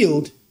from the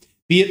field,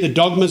 be it the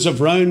dogmas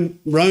of Rome,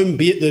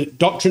 be it the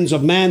doctrines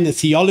of man, the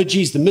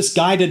theologies, the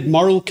misguided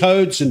moral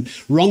codes and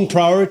wrong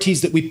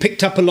priorities that we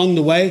picked up along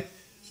the way,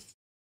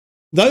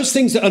 those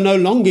things that are no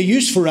longer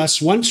used for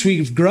us once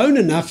we've grown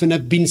enough and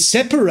have been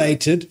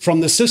separated from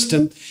the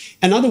system.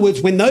 In other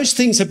words, when those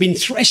things have been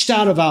threshed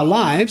out of our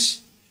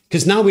lives,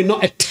 because now we're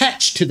not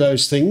attached to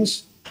those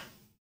things,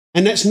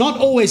 and that's not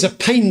always a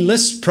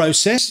painless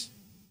process.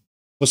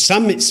 For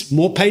some, it's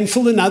more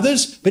painful than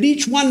others, but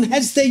each one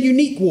has their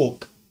unique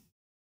walk.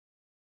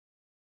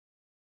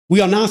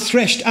 We are now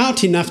threshed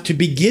out enough to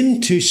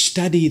begin to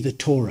study the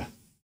Torah.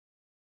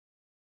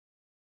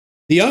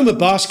 The Omer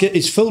basket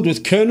is filled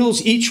with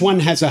kernels. Each one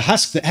has a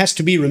husk that has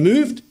to be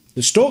removed.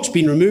 The stalk's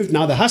been removed.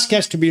 Now the husk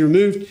has to be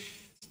removed.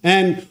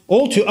 And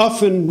all too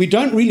often, we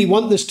don't really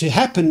want this to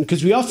happen,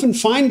 because we often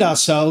find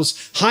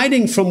ourselves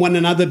hiding from one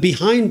another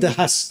behind the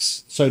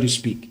husks, so to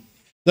speak.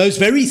 Those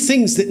very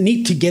things that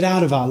need to get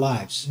out of our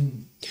lives.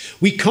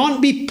 We can't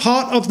be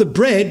part of the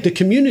bread, the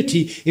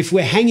community, if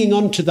we're hanging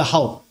on to the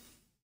hull.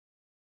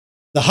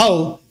 The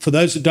hull, for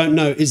those that don't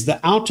know, is the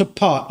outer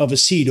part of a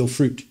seed or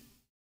fruit.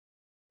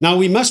 Now,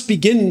 we must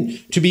begin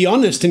to be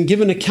honest and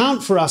give an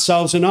account for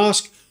ourselves and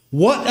ask,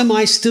 what am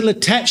I still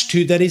attached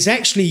to that is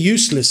actually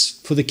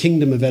useless for the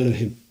kingdom of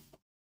Elohim?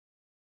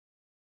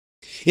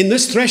 In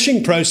this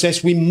threshing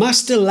process, we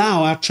must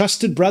allow our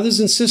trusted brothers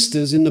and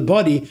sisters in the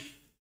body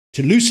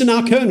to loosen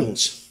our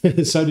kernels,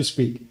 so to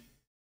speak.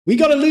 We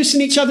got to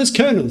loosen each other's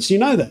kernels, you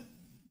know that.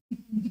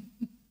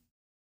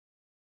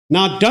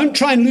 Now, don't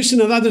try and loosen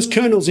others'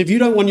 kernels if you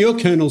don't want your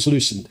kernels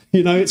loosened.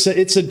 You know, it's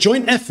a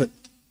joint effort.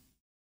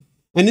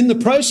 And in the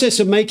process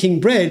of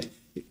making bread,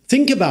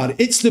 think about it.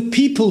 It's the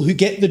people who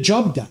get the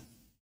job done.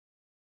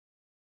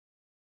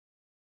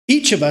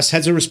 Each of us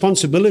has a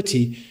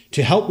responsibility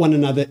to help one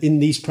another in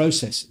these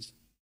processes.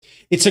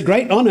 It's a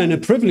great honor and a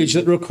privilege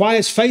that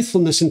requires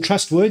faithfulness and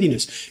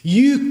trustworthiness.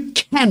 You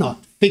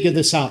cannot figure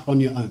this out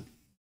on your own,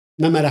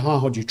 no matter how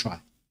hard you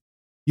try.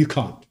 You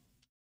can't.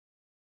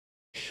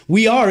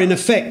 We are, in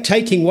effect,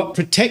 taking what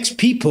protects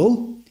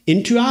people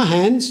into our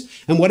hands,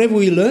 and whatever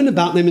we learn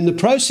about them in the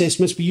process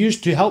must be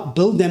used to help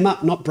build them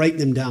up, not break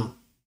them down.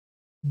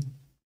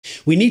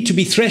 We need to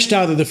be threshed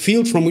out of the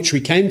field from which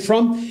we came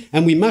from,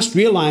 and we must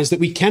realize that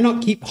we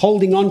cannot keep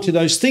holding on to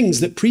those things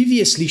that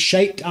previously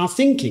shaped our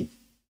thinking,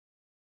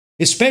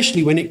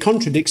 especially when it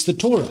contradicts the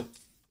Torah.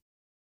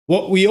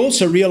 What we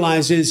also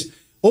realize is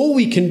all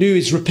we can do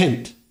is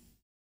repent.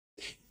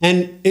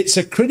 And it's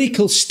a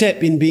critical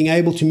step in being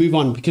able to move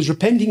on, because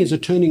repenting is a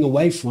turning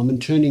away from and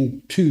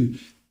turning to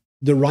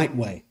the right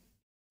way.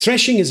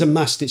 Threshing is a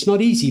must. It's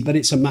not easy, but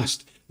it's a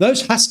must.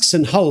 Those husks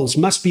and hulls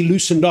must be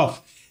loosened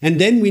off. And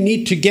then we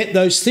need to get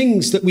those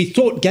things that we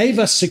thought gave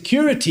us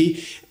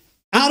security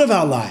out of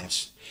our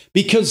lives.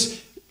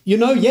 Because, you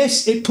know,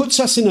 yes, it puts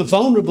us in a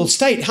vulnerable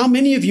state. How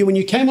many of you, when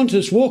you came onto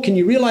this walk and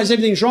you realized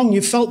everything's wrong,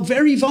 you felt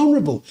very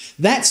vulnerable?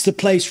 That's the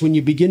place when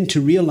you begin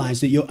to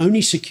realize that your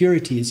only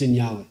security is in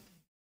Yahweh.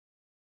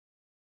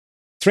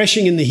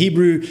 Threshing in the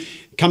Hebrew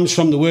comes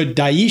from the word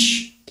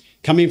daish,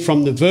 coming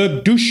from the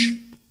verb dush,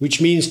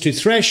 which means to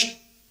thresh,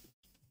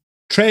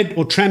 tread,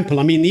 or trample.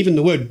 I mean, even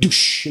the word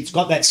dush, it's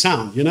got that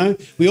sound, you know.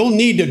 We all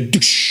need a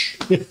dush.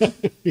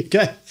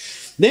 Okay.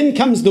 Then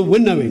comes the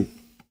winnowing.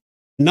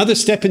 Another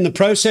step in the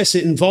process,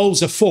 it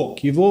involves a fork.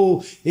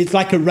 It's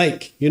like a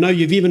rake.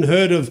 You've even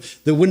heard of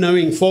the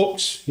winnowing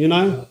forks,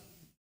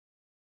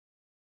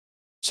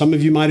 Some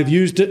of you might have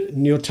used it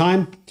in your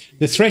time.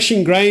 The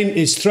threshing grain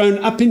is thrown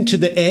up into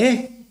the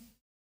air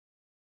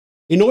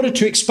in order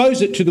to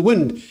expose it to the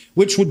wind,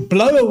 which would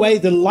blow away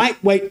the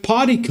lightweight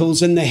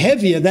particles, and the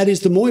heavier, that is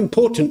the more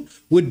important,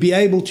 would be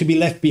able to be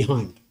left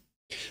behind.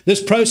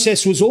 This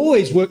process was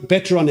always worked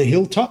better on a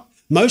hilltop.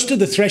 Most of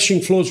the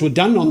threshing floors were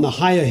done on the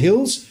higher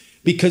hills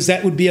because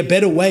that would be a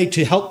better way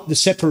to help the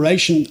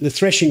separation, the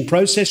threshing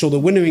process or the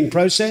winnowing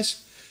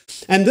process.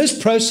 And this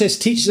process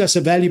teaches us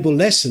a valuable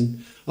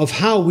lesson of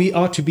how we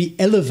are to be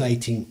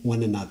elevating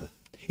one another.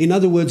 In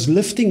other words,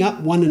 lifting up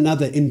one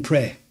another in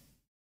prayer,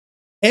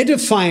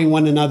 edifying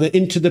one another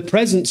into the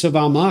presence of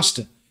our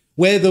Master,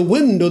 where the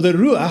wind or the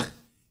ruach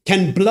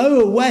can blow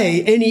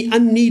away any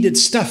unneeded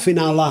stuff in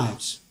our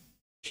lives.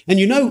 And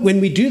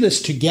when we do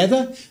this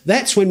together,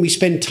 that's when we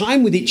spend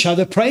time with each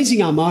other,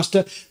 praising our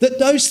Master, that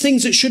those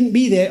things that shouldn't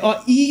be there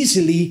are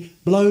easily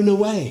blown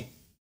away.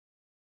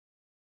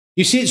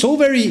 You see, it's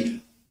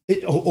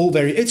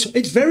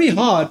very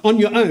hard on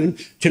your own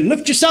to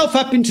lift yourself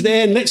up into the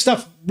air and let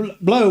stuff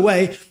blow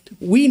away.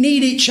 We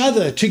need each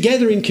other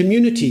together in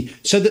community,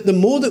 so that the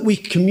more that we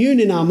commune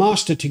in our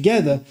Master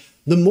together,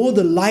 the more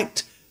the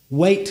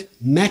lightweight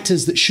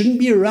matters that shouldn't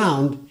be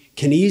around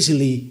can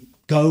easily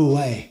go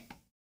away.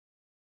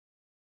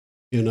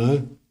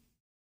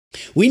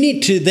 We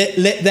need to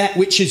let that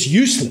which is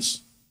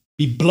useless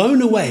be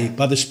blown away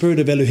by the Spirit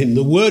of Elohim,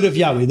 the Word of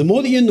Yahweh. The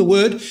more that you're in the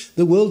Word,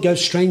 the world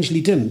goes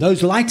strangely dim.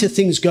 Those lighter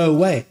things go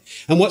away.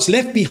 And what's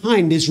left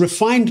behind is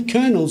refined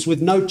kernels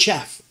with no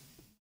chaff.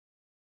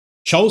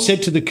 Shaul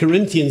said to the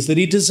Corinthians that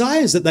he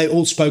desires that they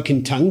all spoke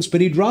in tongues, but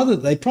he'd rather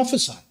that they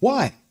prophesy.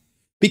 Why?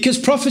 Because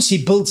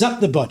prophecy builds up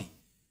the body.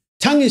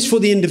 Tongue is for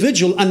the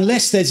individual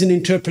unless there's an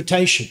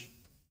interpretation.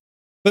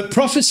 But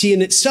prophecy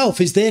in itself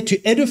is there to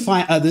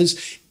edify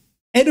others,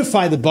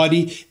 edify the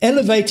body,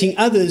 elevating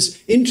others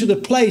into the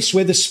place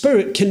where the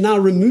Spirit can now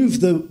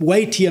remove the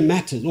weightier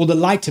matters, or the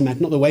lighter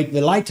matter, not the weight,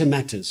 the lighter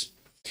matters.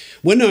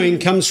 Winnowing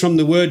comes from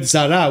the word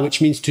zara,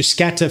 which means to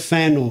scatter,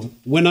 fan, or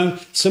winnow,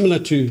 similar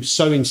to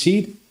sowing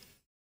seed,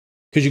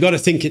 because you've got to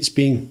think it's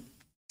being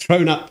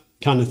thrown up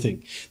kind of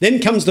thing.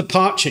 Then comes the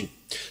parching.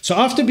 So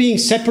after being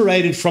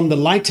separated from the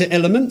lighter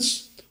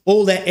elements,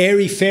 all that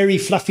airy, fairy,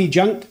 fluffy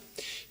junk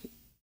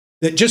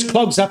that just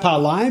clogs up our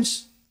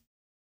lives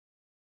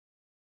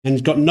and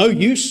has got no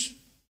use.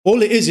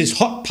 All it is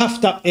hot,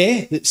 puffed up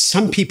air that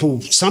some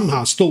people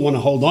somehow still want to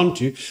hold on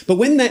to. But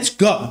when that's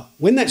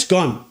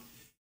gone,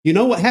 you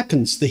know what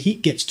happens? The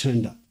heat gets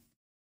turned up.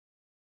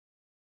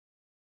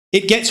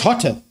 It gets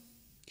hotter.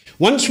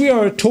 Once we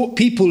are taught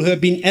people who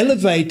have been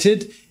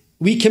elevated,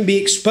 we can be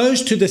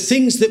exposed to the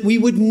things that we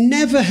would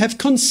never have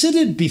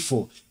considered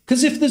before.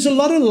 Because if there's a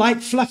lot of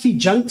light, fluffy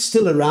junk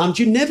still around,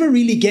 you never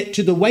really get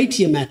to the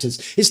weightier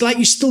matters. It's like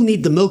you still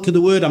need the milk of the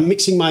word. I'm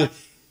mixing my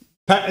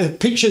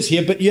pictures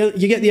here, but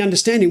you get the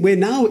understanding where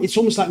now it's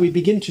almost like we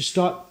begin to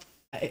start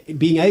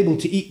being able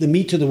to eat the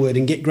meat of the word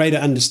and get greater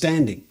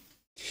understanding.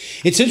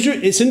 It's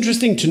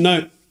interesting to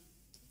note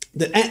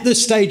that at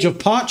this stage of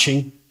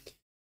parching,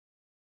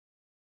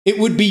 it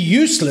would be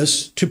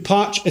useless to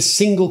parch a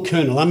single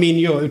kernel. I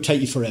mean, it would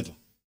take you forever.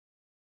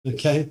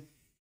 Okay?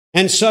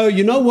 And so,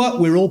 you know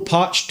what? We're all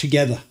parched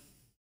together.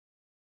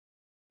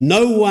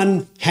 No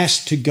one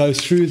has to go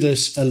through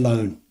this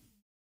alone.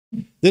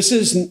 This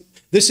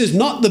is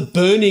not the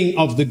burning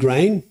of the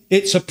grain.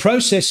 It's a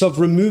process of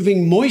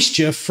removing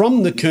moisture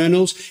from the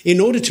kernels in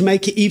order to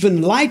make it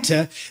even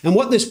lighter. And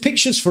what this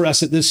pictures for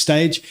us at this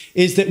stage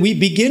is that we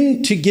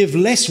begin to give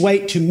less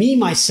weight to me,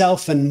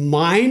 myself, and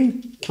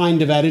mine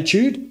kind of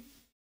attitude,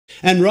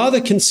 and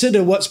rather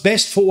consider what's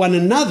best for one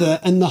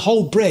another and the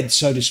whole bread,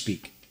 so to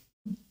speak.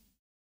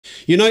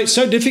 It's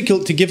so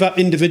difficult to give up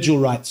individual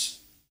rights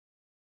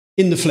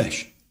in the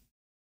flesh.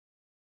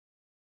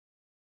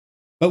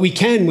 But we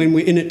can when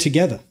we're in it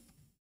together.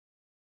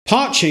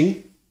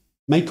 Parching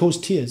may cause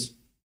tears.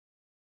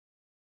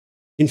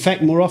 In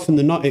fact, more often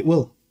than not, it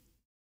will.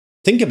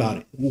 Think about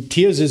it.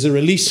 Tears is a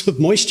release of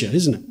moisture,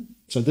 isn't it?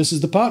 So this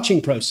is the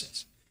parching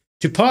process.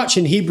 To parch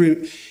in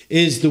Hebrew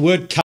is the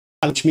word kal,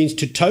 which means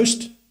to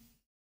toast,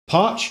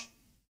 parch,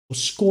 or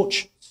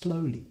scorch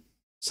slowly.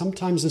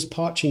 Sometimes this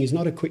parching is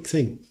not a quick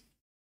thing.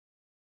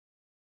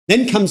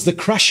 Then comes the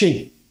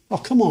crushing. Oh,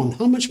 come on,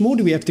 how much more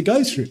do we have to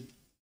go through?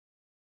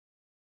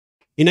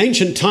 In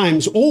ancient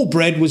times, all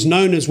bread was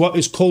known as what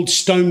is called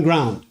stone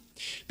ground,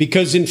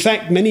 because in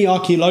fact, many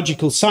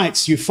archaeological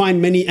sites, you find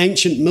many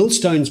ancient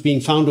millstones being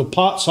found, or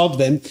parts of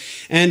them,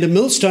 and a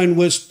millstone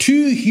was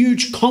two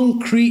huge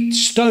concrete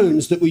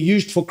stones that were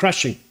used for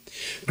crushing.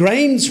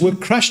 Grains were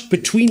crushed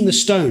between the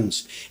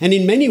stones, and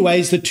in many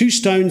ways, the two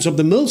stones of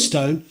the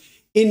millstone,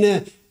 in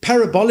a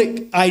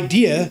parabolic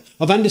idea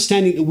of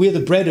understanding that we're the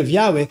bread of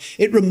Yahweh,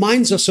 it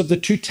reminds us of the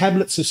two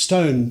tablets of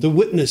stone, the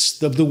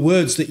witness of the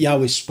words that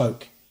Yahweh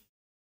spoke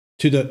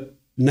to the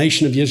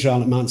nation of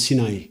Israel at Mount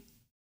Sinai.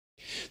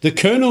 The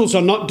kernels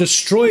are not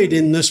destroyed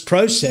in this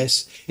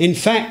process. In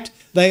fact,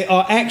 they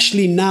are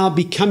actually now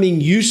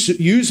becoming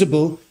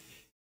usable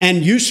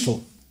and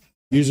useful.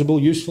 Usable,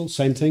 useful,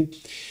 same thing.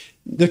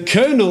 The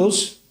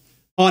kernels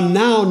are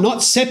now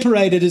not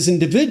separated as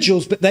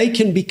individuals, but they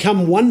can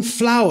become one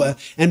flour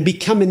and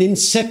become an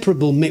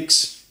inseparable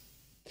mix,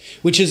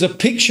 which is a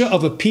picture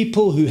of a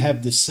people who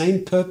have the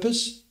same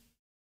purpose,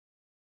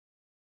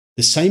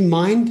 the same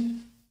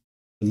mind,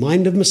 the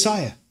mind of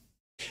Messiah.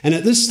 And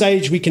at this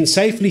stage, we can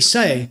safely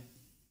say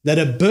that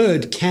a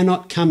bird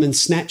cannot come and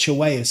snatch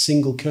away a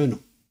single kernel.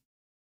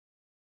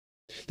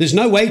 There's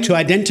no way to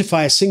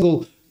identify a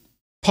single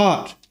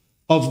part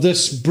of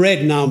this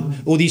bread now,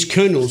 or these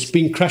kernels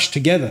being crushed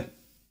together.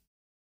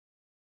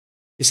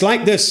 It's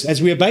like this: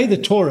 as we obey the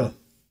Torah,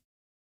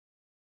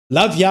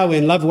 love Yahweh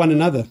and love one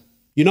another,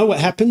 you know what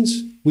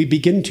happens? We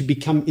begin to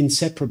become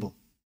inseparable,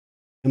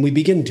 and we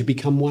begin to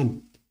become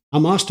one. Our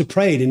Master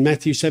prayed in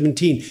Matthew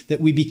 17 that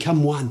we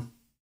become one.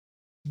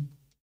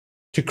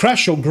 To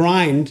crush or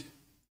grind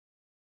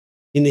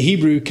in the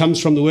Hebrew comes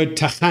from the word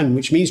tachan,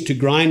 which means to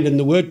grind, and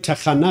the word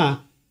tachana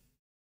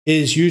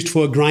is used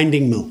for a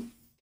grinding mill.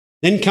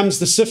 Then comes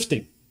the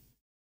sifting.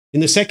 In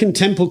the Second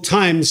Temple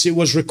times, it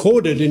was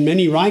recorded in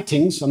many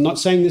writings. I'm not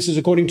saying this is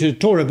according to the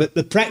Torah, but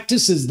the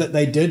practices that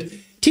they did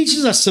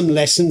teaches us some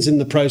lessons in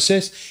the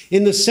process.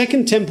 In the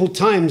Second Temple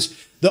times,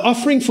 the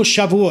offering for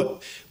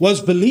Shavuot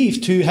was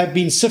believed to have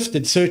been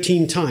sifted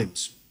 13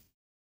 times,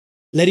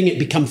 letting it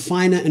become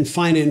finer and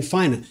finer and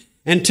finer.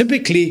 And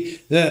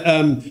typically,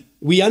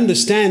 we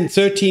understand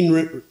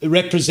 13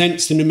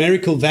 represents the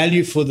numerical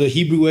value for the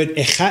Hebrew word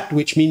echat,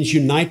 which means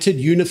united,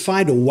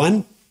 unified, or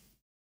one.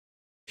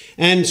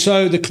 And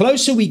so the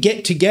closer we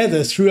get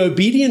together through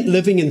obedient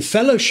living and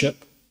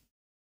fellowship,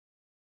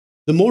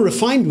 the more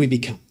refined we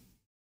become.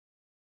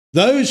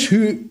 Those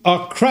who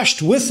are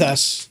crushed with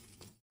us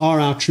are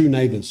our true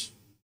neighbors.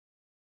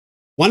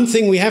 One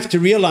thing we have to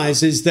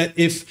realize is that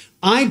if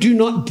I do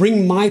not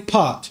bring my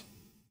part,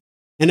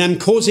 and I'm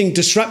causing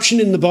disruption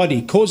in the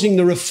body, causing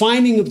the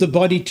refining of the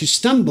body to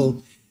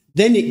stumble,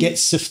 then it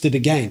gets sifted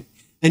again.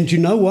 And you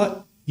know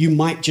what? You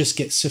might just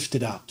get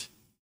sifted out.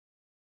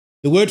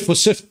 The word for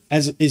sift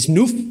is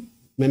nuf.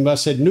 Remember I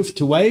said nuf,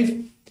 to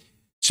wave.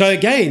 So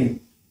again,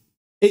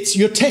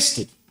 you're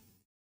tested.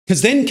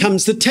 Because then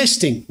comes the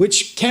testing,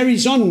 which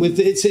carries on with,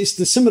 it's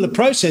the similar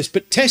process,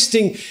 but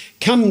testing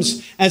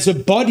comes as a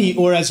body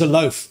or as a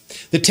loaf.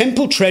 The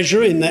temple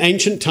treasurer in the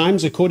ancient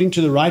times, according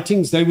to the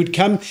writings, they would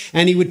come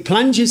and he would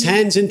plunge his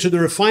hands into the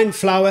refined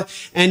flour,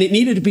 and it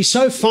needed to be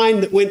so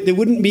fine that there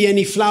wouldn't be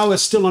any flour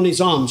still on his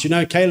arms. You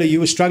know, Kayla, you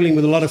were struggling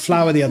with a lot of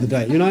flour the other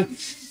day, you know?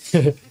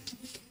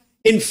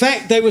 In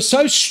fact, they were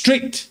so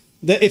strict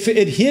that if it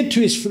adhered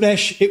to his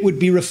flesh, it would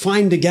be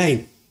refined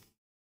again.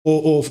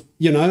 Or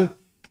you know,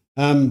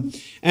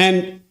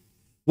 and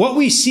what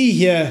we see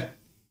here,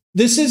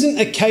 this isn't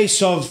a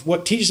case of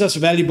what teaches us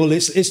valuable.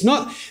 It's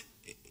not,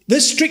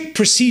 this strict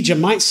procedure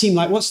might seem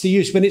like, what's the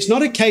use? But it's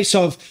not a case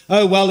of,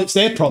 oh, well, it's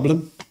their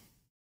problem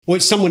or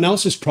it's someone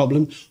else's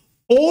problem.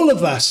 All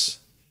of us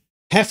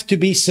have to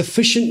be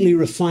sufficiently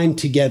refined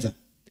together.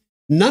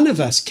 None of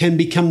us can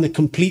become the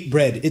complete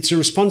bread. It's a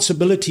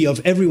responsibility of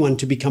everyone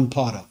to become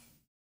part of.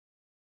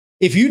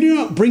 If you do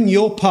not bring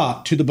your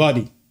part to the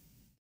body,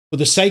 for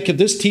the sake of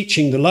this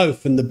teaching, the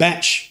loaf and the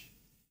batch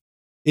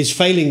is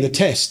failing the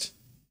test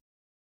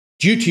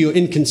due to your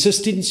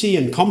inconsistency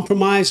and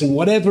compromise and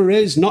whatever it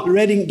is, not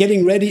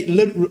getting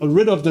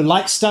rid of the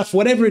light stuff,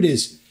 whatever it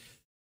is,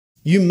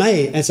 you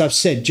may, as I've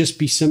said, just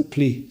be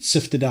simply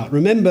sifted out.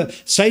 Remember,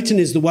 Satan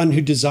is the one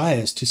who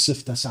desires to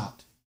sift us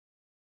out.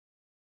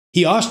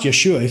 He asked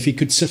Yeshua if he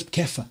could sift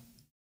Kepha.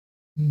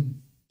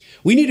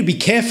 We need to be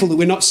careful that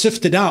we're not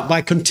sifted out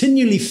by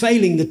continually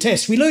failing the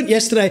test. We learned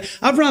yesterday,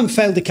 Abraham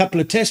failed a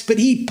couple of tests, but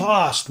he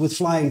passed with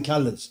flying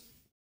colors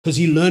because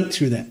he learned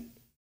through that.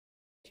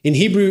 In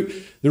Hebrew,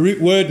 the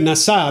root word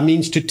nasa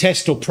means to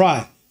test or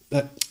pry.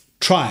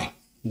 Try,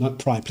 not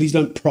pry. Please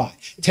don't pry.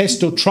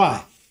 Test or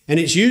try. And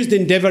it's used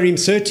in Devarim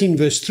 13,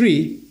 verse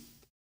 3,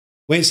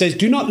 where it says,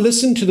 do not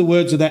listen to the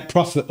words of that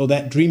prophet or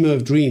that dreamer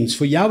of dreams,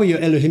 for Yahweh your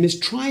Elohim is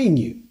trying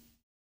you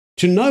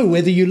to know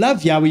whether you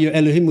love Yahweh your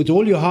Elohim with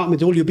all your heart and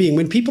with all your being.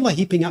 When people are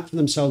heaping up for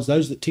themselves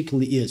those that tickle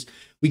the ears,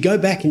 we go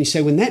back and you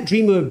say, when that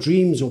dreamer of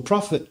dreams or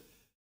prophet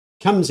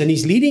comes and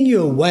he's leading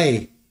you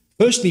away,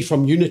 firstly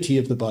from unity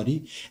of the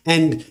body,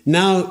 and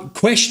now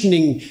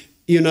questioning,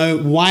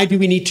 why do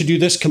we need to do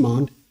this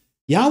command?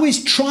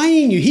 Yahweh's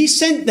trying you. He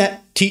sent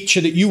that teacher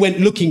that you went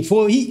looking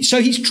for.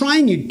 So he's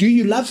trying you. Do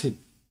you love him?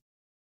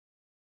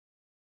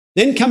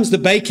 Then comes the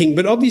baking,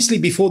 but obviously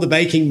before the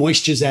baking,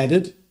 moisture's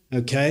added.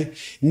 Okay,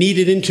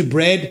 kneaded into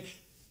bread,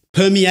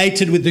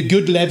 permeated with the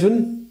good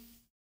leaven,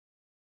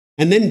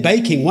 and then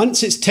baking.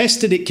 Once it's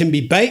tested, it can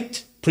be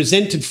baked,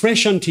 presented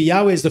fresh unto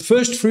Yahweh as the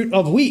first fruit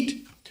of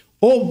wheat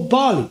or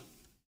barley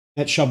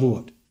at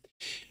Shavuot.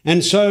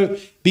 And so,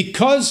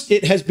 because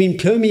it has been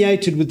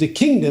permeated with the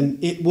kingdom,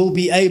 it will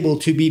be able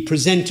to be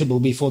presentable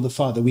before the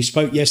Father. We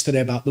spoke yesterday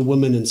about the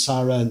woman and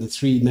Sarah and the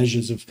 3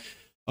 measures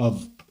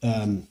of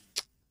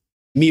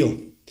meal.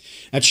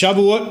 At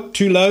Shavuot,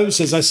 2 loaves,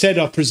 as I said,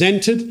 are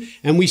presented,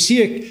 and we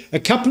see a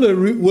couple of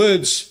root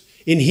words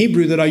in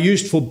Hebrew that are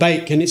used for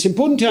bake, and it's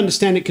important to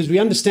understand it because we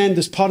understand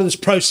this part of this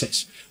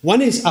process.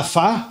 One is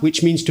afar,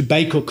 which means to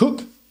bake or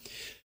cook.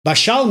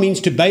 Bashal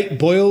means to bake,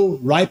 boil,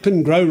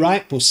 ripen, grow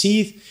ripe, or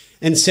seethe.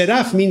 And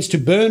seraf means to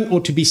burn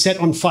or to be set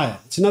on fire.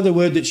 It's another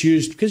word that's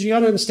used because you got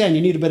to understand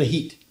you need a bit of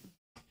heat.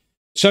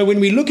 So when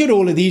we look at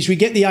all of these, we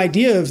get the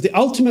idea of the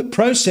ultimate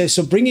process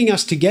of bringing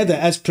us together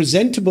as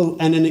presentable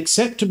and an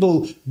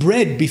acceptable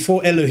bread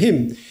before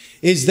Elohim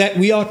is that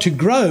we are to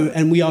grow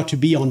and we are to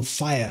be on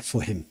fire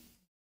for him.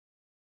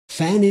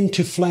 Fan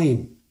into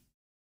flame.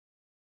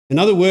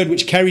 Another word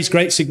which carries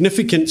great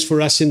significance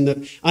for us in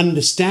the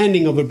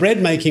understanding of a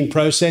bread-making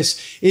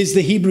process is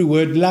the Hebrew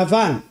word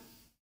lavan.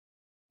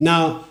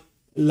 Now,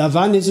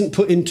 lavan isn't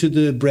put into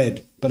the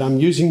bread, but I'm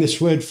using this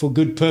word for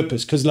good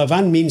purpose because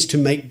lavan means to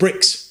make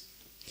bricks.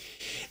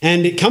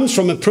 And it comes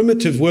from a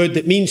primitive word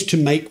that means to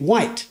make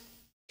white.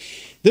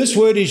 This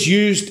word is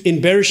used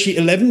in Bereshit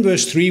 11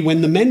 verse 3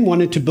 when the men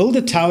wanted to build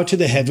a tower to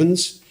the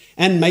heavens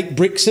and make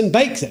bricks and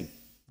bake them.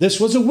 This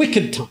was a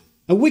wicked time,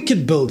 a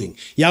wicked building.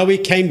 Yahweh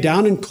came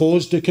down and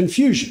caused a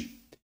confusion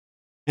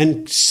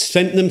and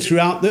sent them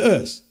throughout the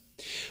earth.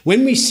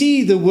 When we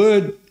see the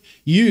word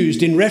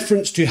used in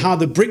reference to how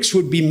the bricks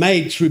would be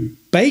made through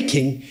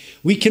baking,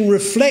 we can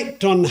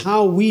reflect on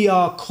how we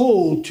are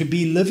called to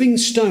be living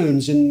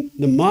stones in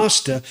the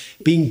Master,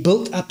 being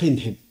built up in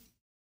him.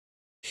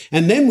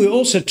 And then we're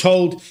also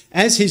told,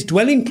 as his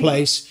dwelling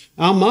place,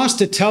 our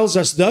Master tells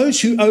us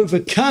those who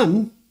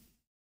overcome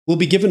will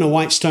be given a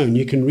white stone.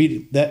 You can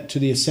read that to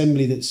the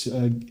assembly that's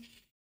in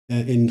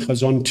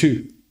Chazon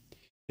 2.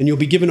 And you'll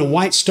be given a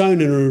white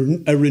stone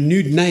and a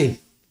renewed name.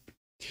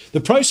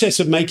 The process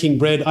of making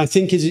bread, I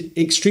think, is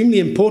extremely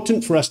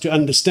important for us to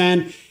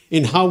understand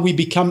in how we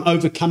become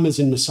overcomers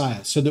in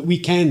Messiah so that we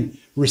can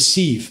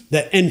receive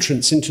that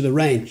entrance into the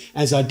reign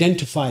as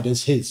identified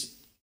as his,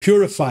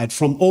 purified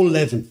from all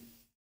leaven.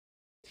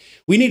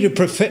 We need to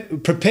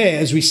prepare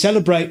as we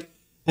celebrate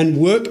and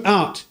work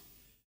out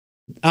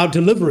our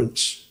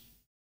deliverance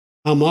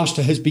our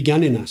Master has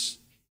begun in us,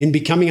 in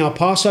becoming our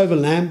Passover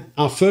lamb,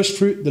 our first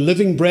fruit, the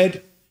living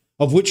bread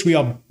of which we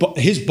are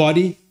his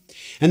body.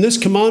 And this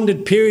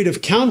commanded period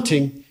of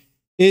counting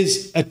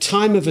is a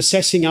time of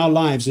assessing our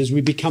lives as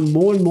we become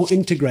more and more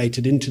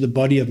integrated into the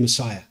body of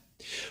Messiah.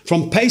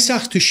 From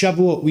Pesach to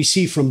Shavuot, we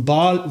see from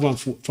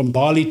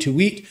barley to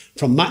wheat,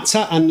 from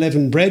matzah,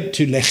 unleavened bread,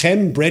 to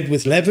lechem, bread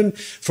with leaven,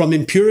 from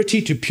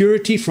impurity to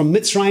purity, from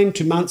Mitzrayim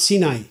to Mount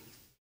Sinai,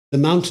 the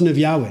mountain of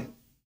Yahweh.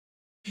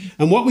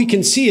 And what we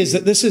can see is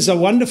that this is a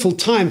wonderful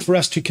time for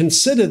us to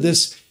consider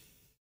this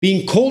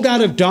being called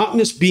out of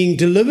darkness, being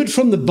delivered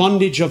from the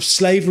bondage of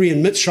slavery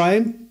in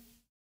Mitzrayim,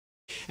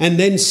 and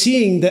then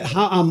seeing that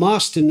how our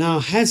Master now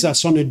has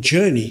us on a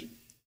journey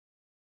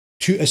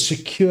to a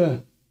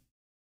secure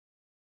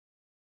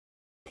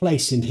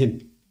place in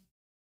him.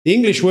 The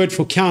English word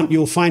for count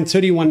you'll find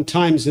 31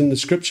 times in the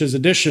Scriptures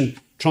edition,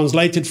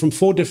 translated from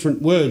 4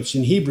 different words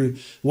in Hebrew.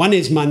 One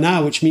is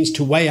manah, which means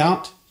to weigh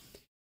out,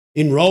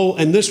 enroll,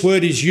 and this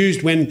word is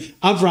used when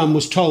Avram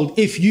was told,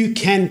 if you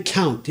can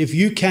count, if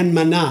you can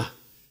manah,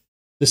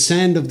 the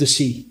sand of the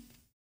sea,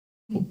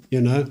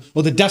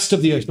 or the dust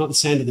of the earth, not the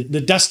sand of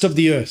the dust of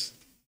the earth.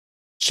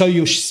 So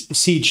your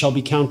seed shall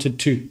be counted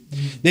too.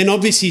 Then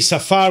obviously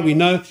Safar, we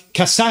know.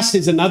 Kasas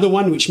is another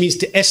one, which means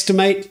to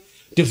estimate,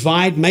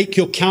 divide, make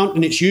your count.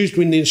 And it's used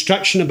in the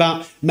instruction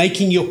about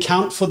making your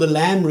count for the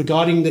lamb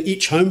regarding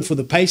each home for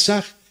the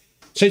Pesach.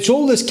 So it's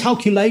all this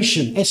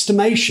calculation,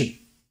 estimation.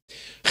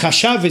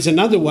 Chashav is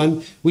another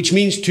one, which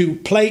means to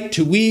plait,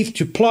 to weave,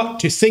 to plot,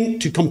 to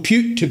think, to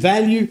compute, to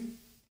value.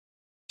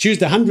 It's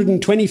used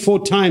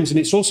 124 times, and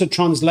it's also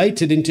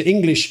translated into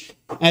English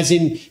as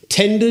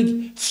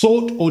intended,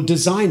 thought, or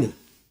designer.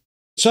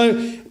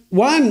 So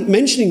why I'm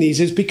mentioning these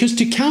is because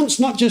to count's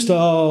not just,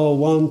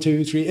 1,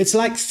 2, 3. It's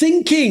like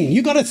thinking.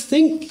 You got to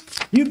think.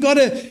 You got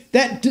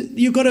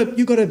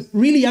to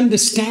really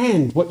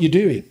understand what you're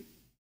doing.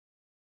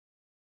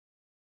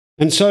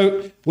 And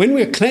so when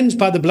we're cleansed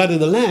by the blood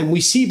of the Lamb,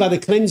 we see by the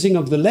cleansing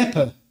of the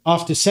leper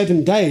after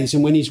 7 days,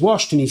 and when he's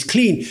washed and he's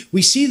clean,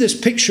 we see this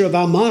picture of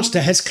our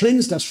Master has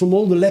cleansed us from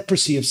all the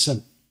leprosy of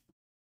sin.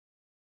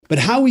 But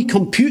how we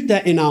compute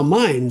that in our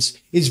minds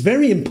is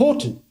very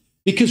important,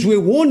 because we're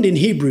warned in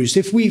Hebrews,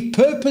 if we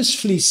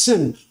purposefully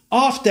sin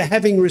after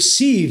having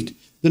received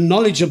the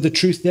knowledge of the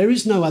truth, there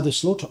is no other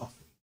slaughter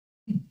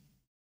offering.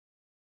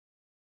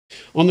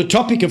 On the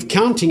topic of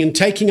counting and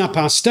taking up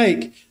our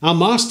stake, our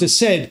Master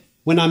said,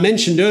 when I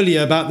mentioned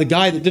earlier about the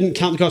guy that didn't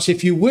count the cost,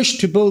 if you wish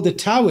to build a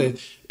tower,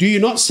 do you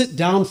not sit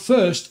down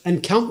first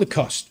and count the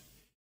cost,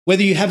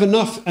 whether you have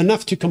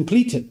enough to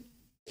complete it?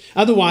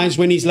 Otherwise,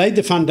 when he's laid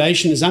the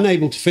foundation, is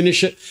unable to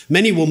finish it,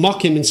 many will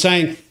mock him and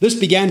saying, this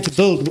began to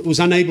build but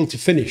was unable to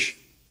finish.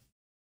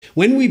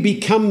 When we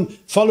become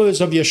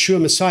followers of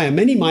Yeshua Messiah,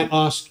 many might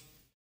ask,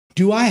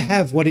 do I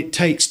have what it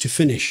takes to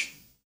finish?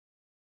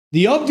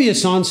 The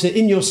obvious answer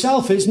in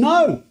yourself is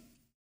no.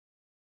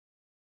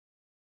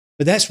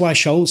 But that's why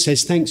Shaul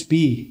says, thanks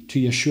be to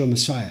Yeshua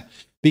Messiah.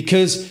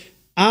 Because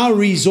our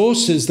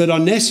resources that are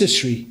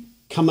necessary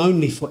come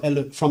only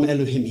from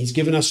Elohim. He's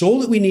given us all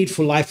that we need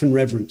for life and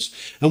reverence.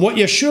 And what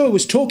Yeshua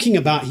was talking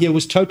about here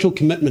was total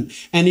commitment,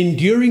 an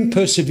enduring,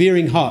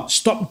 persevering heart.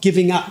 Stop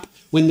giving up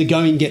when the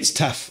going gets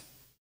tough.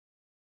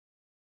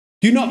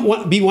 Do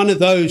not be one of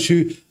those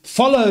who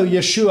follow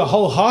Yeshua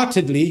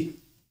wholeheartedly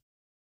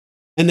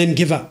and then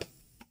give up.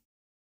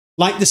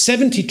 Like the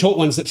 70 taught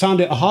ones that found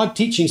it a hard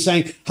teaching,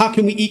 saying, how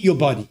can we eat your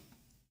body?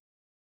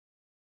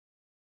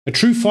 A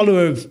true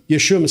follower of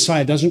Yeshua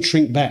Messiah doesn't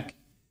shrink back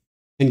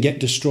and get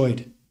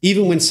destroyed,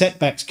 even when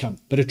setbacks come.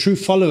 But a true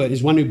follower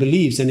is one who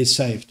believes and is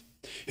saved,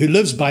 who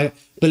lives by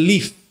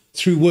belief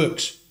through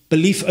works,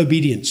 belief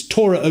obedience,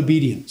 Torah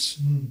obedience.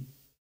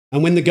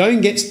 And when the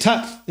going gets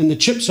tough and the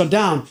chips are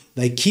down,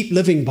 they keep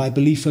living by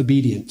belief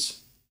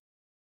obedience.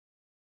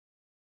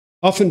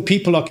 Often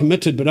people are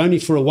committed, but only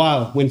for a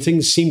while when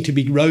things seem to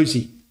be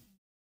rosy,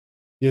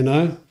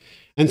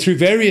 And through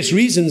various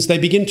reasons, they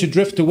begin to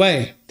drift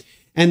away.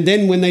 And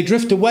then when they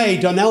drift away,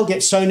 Donnell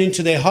gets sown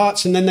into their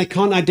hearts, and then they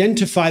can't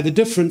identify the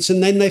difference.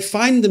 And then they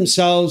find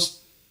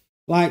themselves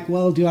like,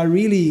 well, I don't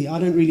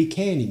really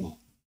care anymore.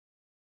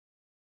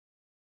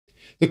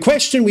 The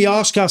question we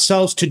ask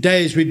ourselves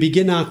today as we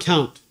begin our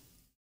count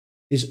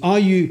is,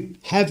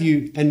 have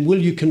you, and will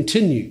you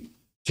continue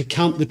to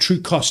count the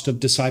true cost of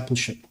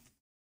discipleship?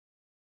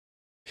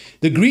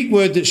 The Greek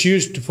word that's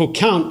used for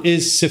count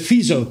is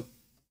sephizo.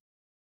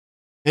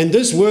 And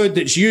this word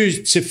that's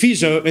used,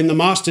 sephizo, in the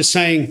Master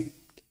saying,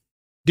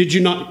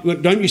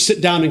 don't you sit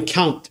down and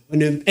count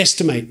and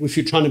estimate if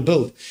you're trying to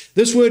build.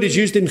 This word is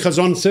used in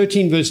Chazon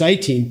 13, verse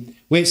 18,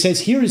 where it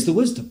says, here is the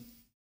wisdom.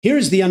 Here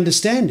is the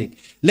understanding.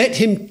 Let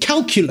him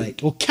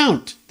calculate or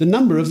count the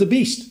number of the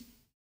beast.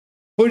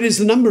 For it is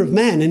the number of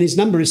man, and his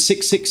number is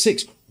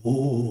 666.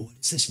 Oh,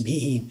 what does this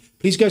mean?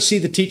 Please go see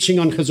the teaching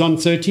on Chazon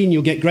 13.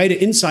 You'll get greater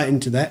insight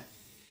into that.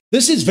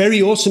 This is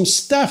very awesome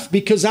stuff,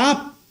 because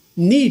our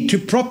need to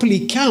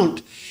properly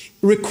count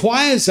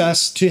requires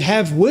us to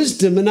have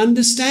wisdom and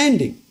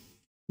understanding.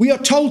 We are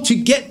told to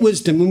get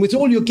wisdom, and with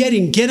all you're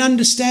getting, get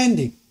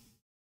understanding.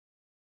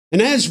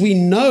 And as we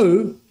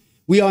know,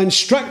 we are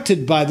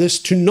instructed by this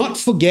to not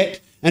forget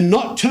and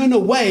not turn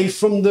away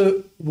from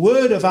the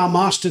word of our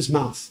Master's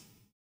mouth.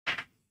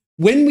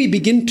 When we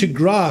begin to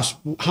grasp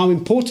how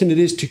important it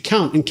is to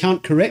count and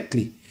count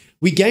correctly,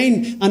 we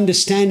gain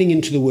understanding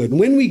into the word. And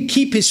when we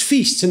keep his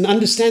feasts and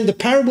understand the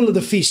parable of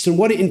the feast and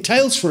what it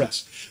entails for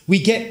us, we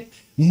get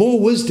more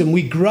wisdom.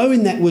 We grow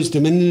in that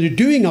wisdom. And in the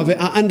doing of it,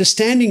 our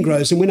understanding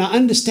grows. And when our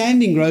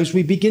understanding grows,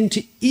 we begin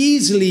to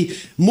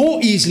more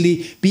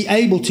easily be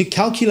able to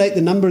calculate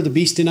the number of the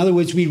beast. In other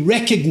words, we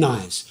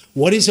recognize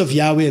what is of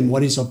Yahweh and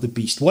what is of the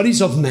beast, what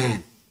is of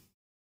man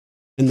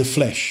and the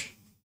flesh.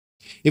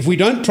 If we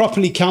don't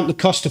properly count the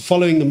cost of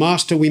following the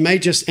Master, we may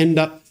just end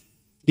up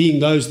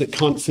being those that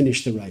can't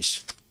finish the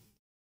race.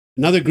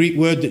 Another Greek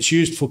word that's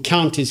used for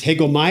count is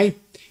hegomai.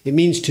 It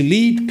means to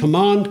lead,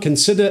 command,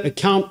 consider,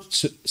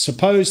 account,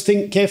 suppose,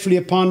 think carefully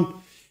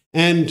upon.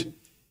 And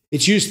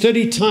it's used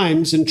 30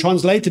 times and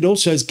translated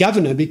also as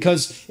governor,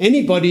 because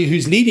anybody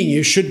who's leading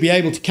you should be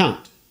able to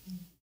count.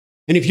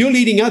 And if you're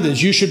leading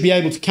others, you should be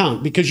able to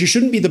count, because you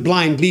shouldn't be the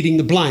blind leading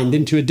the blind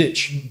into a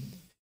ditch.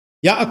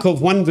 Yaakov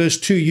 1 verse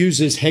 2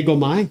 uses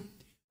hegomai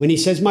when he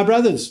says, my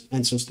brothers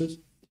and sisters,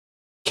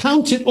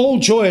 count it all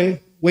joy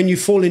when you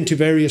fall into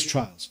various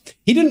trials.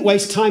 He didn't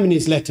waste time in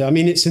his letter.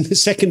 It's in the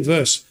second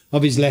verse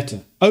of his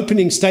letter.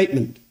 Opening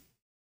statement,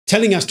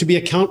 telling us to be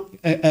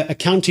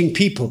accounting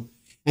people,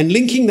 and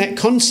linking that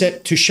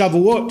concept to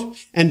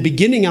Shavuot and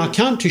beginning our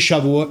count to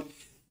Shavuot,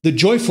 the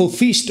joyful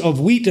feast of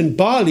wheat and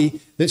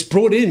barley that's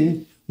brought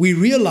in, we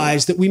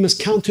realize that we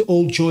must count it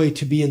all joy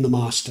to be in the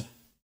Master.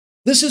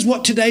 This is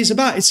what today's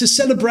about. It's a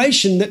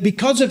celebration that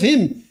because of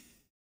him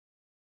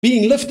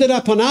being lifted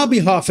up on our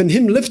behalf and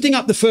him lifting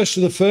up the first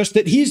of the first,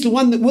 that he's the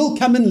one that will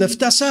come and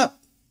lift us up.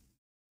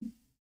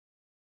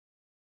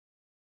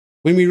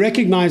 When we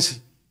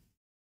recognize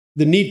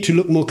the need to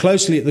look more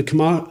closely at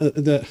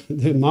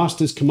the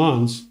Master's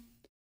commands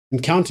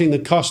and counting the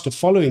cost of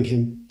following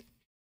him,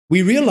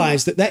 we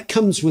realize that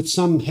comes with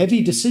some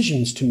heavy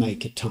decisions to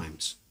make at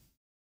times.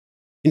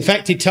 In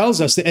fact, he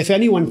tells us that if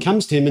anyone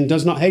comes to him and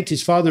does not hate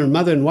his father and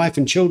mother and wife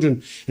and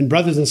children and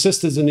brothers and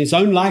sisters and his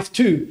own life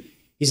too,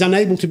 he's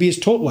unable to be his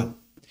taught one.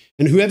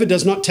 And whoever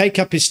does not take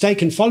up his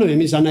stake and follow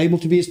him is unable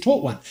to be his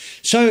taught one.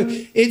 So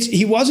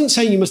he wasn't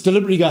saying you must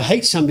deliberately go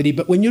hate somebody,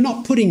 but when you're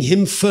not putting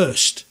him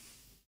first,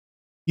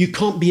 you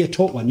can't be a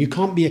taught one. You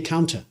can't be a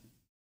counter.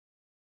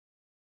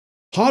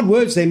 Hard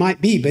words they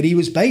might be, but he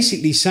was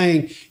basically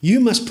saying you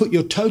must put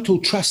your total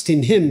trust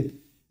in him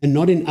and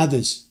not in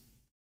others.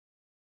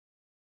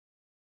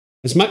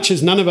 As much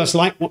as none of us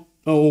like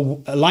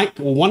or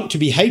want to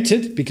be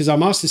hated, because our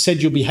Master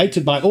said you'll be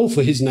hated by all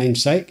for his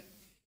name's sake,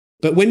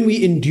 but when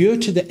we endure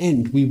to the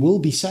end, we will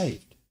be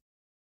saved.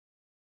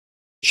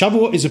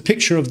 Shavuot is a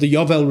picture of the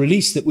Yovel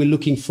release that we're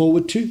looking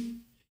forward to.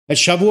 At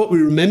Shavuot,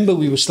 we remember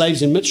we were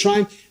slaves in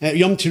Mitzrayim. At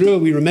Yom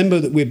Teruah, we remember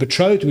that we're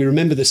betrothed. We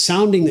remember the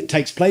sounding that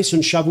takes place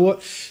on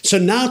Shavuot. So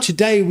now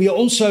today, we are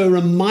also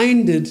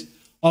reminded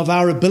of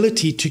our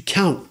ability to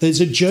count.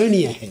 There's a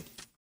journey ahead,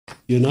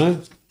 you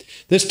know.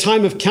 This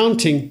time of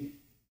counting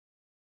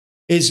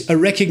is a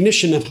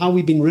recognition of how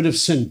we've been rid of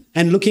sin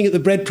and looking at the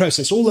bread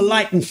process. All the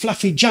light and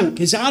fluffy junk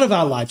is out of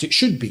our lives. It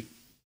should be.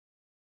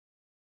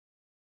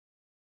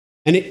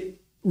 And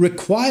it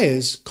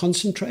requires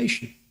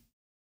concentration.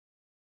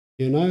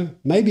 You know,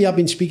 maybe I've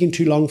been speaking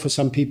too long for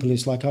some people.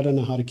 It's like, I don't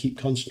know how to keep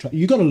concentrating.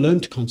 You've got to learn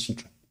to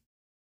concentrate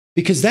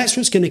because that's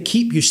what's going to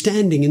keep you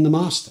standing in the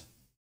Master.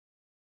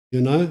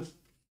 You know,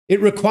 it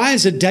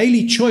requires a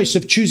daily choice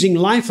of choosing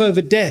life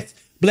over death,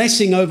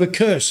 blessing over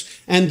curse.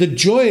 And the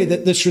joy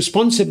that this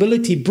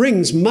responsibility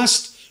brings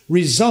must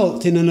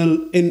result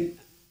in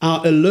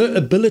our alert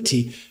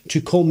ability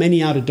to call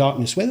many out of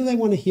darkness, whether they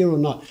want to hear or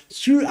not,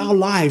 through our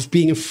lives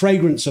being a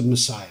fragrance of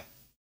Messiah.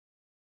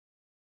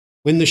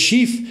 When the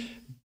sheaf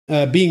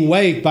being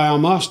waved by our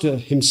Master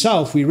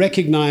himself, we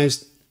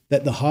recognize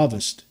that the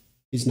harvest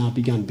is now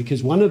begun.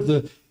 Because one of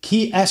the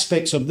key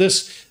aspects of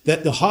this,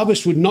 that the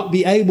harvest would not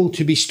be able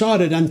to be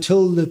started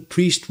until the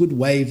priest would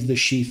wave the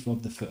sheaf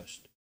of the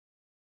first.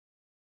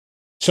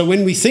 So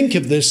when we think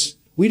of this,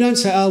 we don't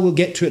say, oh, we'll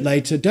get to it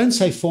later. Don't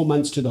say 4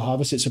 months to the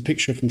harvest. It's a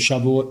picture from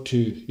Shavuot to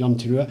Yom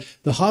Teruah.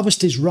 The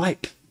harvest is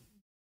ripe.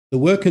 The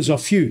workers are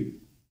few.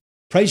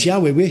 Praise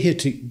Yahweh, we're here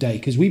today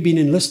because we've been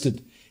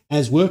enlisted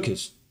as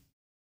workers,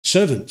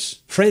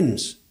 servants,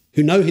 friends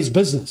who know his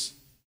business.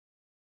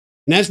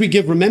 And as we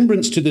give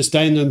remembrance to this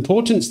day and the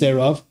importance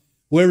thereof,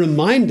 we're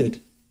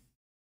reminded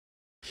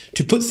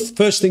to put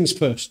first things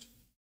first.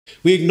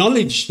 We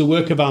acknowledge the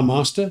work of our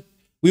Master.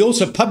 We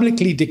also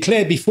publicly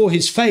declare before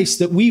his face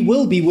that we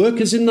will be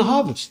workers in the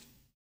harvest.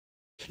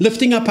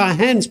 Lifting up our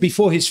hands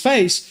before his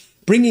face,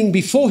 bringing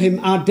before him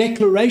our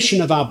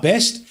declaration of our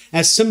best,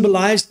 as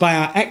symbolized by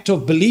our act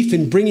of belief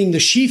in bringing the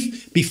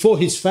sheaf before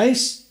his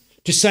face,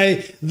 to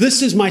say,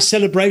 this is my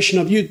celebration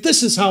of you.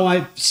 This is how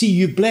I see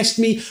you blessed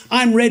me.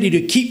 I'm ready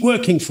to keep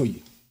working for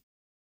you.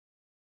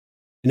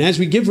 And as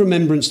we give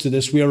remembrance to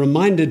this, we are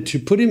reminded to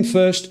put him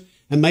first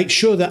and make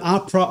sure that our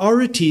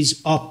priorities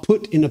are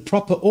put in a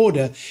proper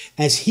order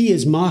as he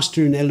as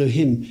Master and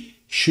Elohim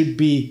should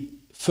be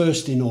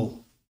first in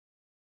all.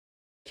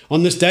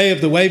 On this day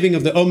of the waving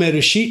of the Omer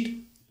Rěshiyth,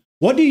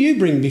 what do you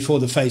bring before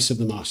the face of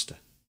the Master?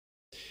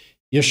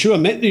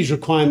 Yeshua met these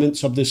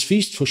requirements of this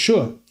feast for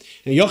sure.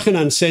 And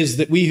Yochanan says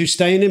that we who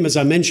stay in him, as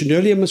I mentioned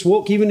earlier, must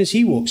walk even as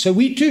he walks. So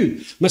we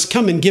too must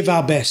come and give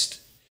our best,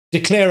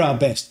 declare our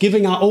best,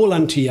 giving our all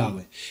unto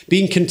Yahweh,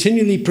 being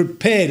continually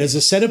prepared as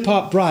a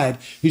set-apart bride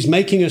who's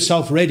making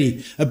herself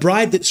ready, a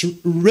bride that's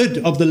rid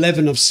of the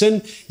leaven of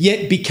sin,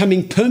 yet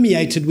becoming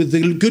permeated with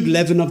the good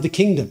leaven of the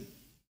kingdom.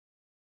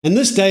 And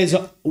this day is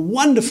a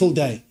wonderful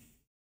day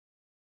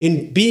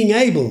in being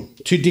able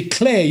to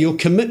declare your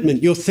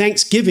commitment, your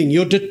thanksgiving,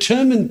 your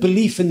determined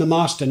belief in the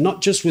Master,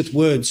 not just with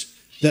words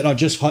that are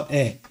just hot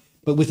air,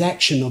 but with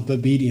action of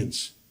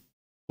obedience.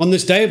 On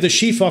this day of the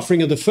sheaf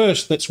offering of the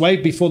first that's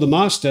waved before the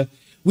Master,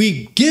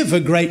 we give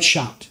a great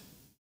shout.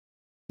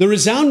 The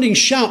resounding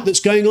shout that's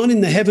going on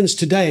in the heavens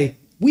today,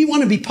 we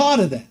want to be part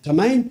of that,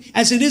 amen?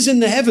 As it is in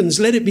the heavens,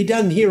 let it be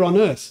done here on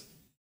earth.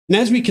 And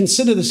as we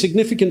consider the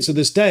significance of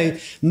this day,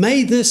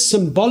 may this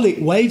symbolic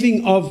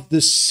waving of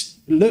the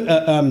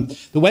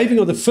waving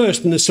of the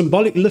first and the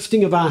symbolic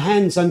lifting of our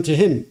hands unto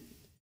him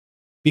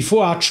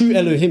before our true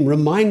Elohim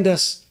remind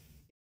us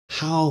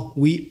how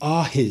we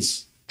are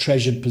his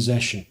treasured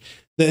possession.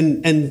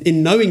 And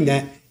in knowing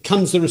that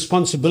comes the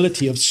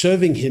responsibility of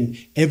serving him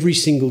every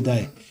single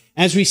day.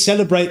 As we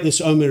celebrate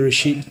this Omer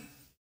Rěshiyth,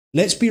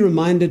 let's be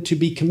reminded to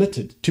be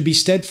committed, to be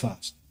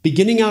steadfast.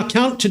 Beginning our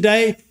count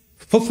today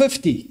for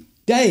 50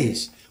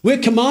 days. We're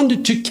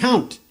commanded to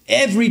count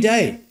every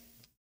day.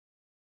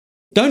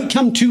 Don't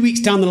come 2 weeks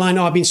down the line,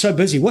 oh, I've been so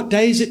busy. What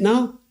day is it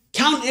now?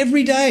 Count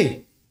every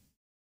day.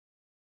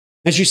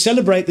 As you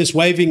celebrate this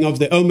waving of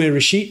the Omer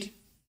Rěshiyth,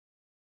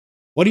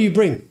 what do you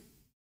bring?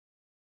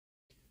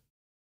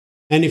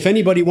 And if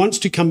anybody wants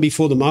to come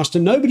before the Master,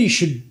 nobody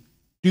should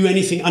do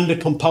anything under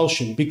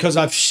compulsion because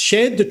I've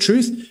shared the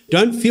truth.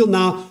 Don't feel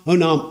now, oh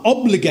no, I'm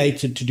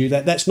obligated to do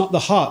that. That's not the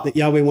heart that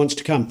Yahweh wants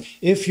to come.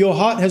 If your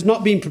heart has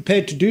not been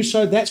prepared to do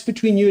so, that's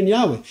between you and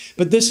Yahweh.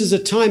 But this is a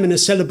time and a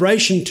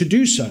celebration to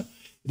do so.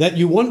 That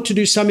you want to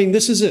do something,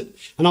 this is it.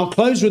 And I'll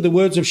close with the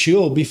words of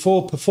Sheol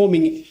before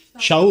performing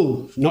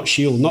Shaul, not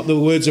Sheol, not the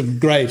words of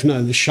grave,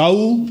 no, the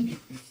Shaul,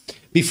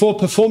 before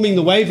performing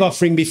the wave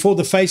offering before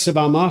the face of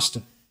our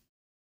Master.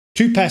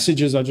 2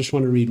 passages I just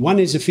want to read. One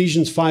is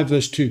Ephesians 5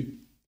 verse 2.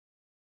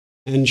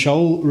 And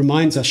Shaul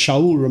reminds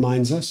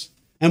us,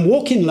 and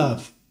walk in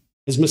love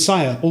as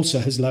Messiah also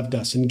has loved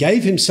us and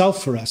gave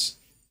himself for us,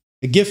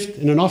 a gift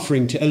and an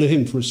offering to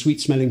Elohim for a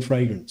sweet smelling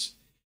fragrance.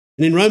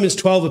 And in Romans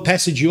 12, a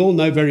passage you all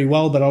know very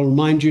well, but I'll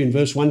remind you in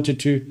verse 1 to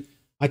 2,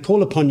 I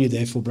call upon you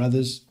therefore,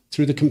 brothers,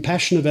 through the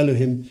compassion of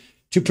Elohim,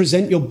 to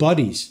present your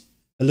bodies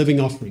a living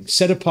offering,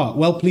 set apart,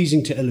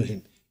 well-pleasing to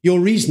Elohim, your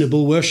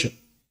reasonable worship.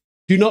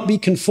 Do not be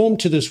conformed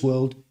to this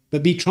world,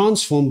 but be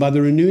transformed by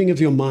the renewing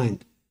of your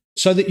mind,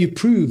 so that you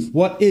prove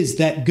what is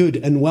that good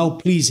and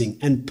well-pleasing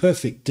and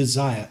perfect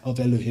desire of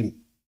Elohim.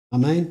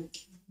 Amen.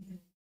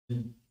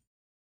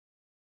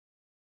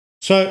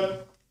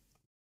 So,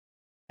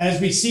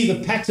 as we see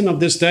the pattern of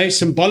this day,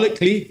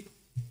 symbolically,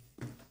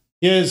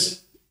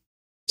 here's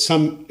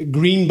some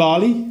green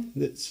barley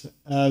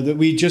that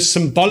we just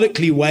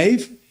symbolically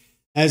wave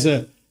as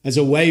a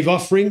wave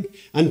offering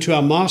unto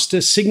our Master,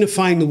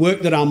 signifying the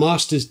work that our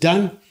Master's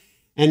done.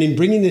 And in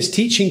bringing this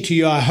teaching to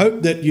you, I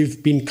hope that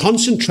you've been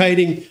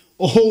concentrating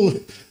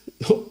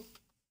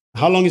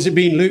how long has it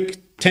been, Luke?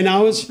 10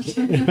 hours?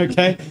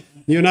 Okay,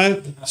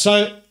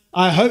 So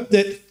I hope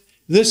that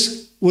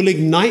this will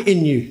ignite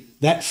in you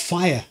that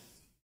fire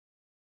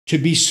to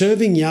be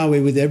serving Yahweh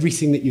with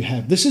everything that you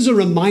have. This is a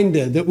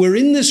reminder that we're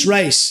in this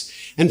race.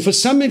 And for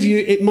some of you,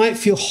 it might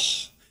feel,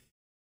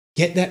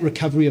 get that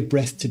recovery of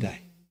breath today,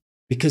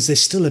 because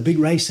there's still a big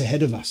race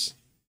ahead of us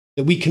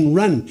that we can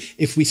run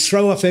if we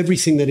throw off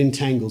everything that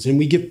entangles and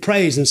we give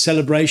praise and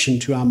celebration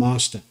to our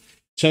Master.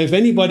 So if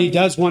anybody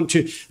does want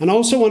to, and I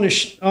also want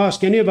to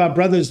ask any of our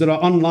brothers that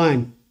are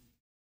online,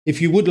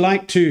 if you would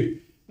like to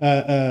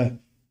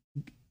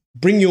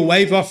bring your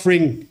wave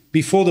offering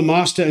before the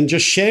Master and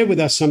just share with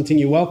us something,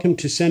 you're welcome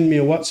to send me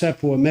a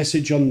WhatsApp or a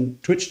message on the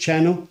Twitch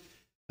channel.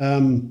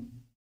 And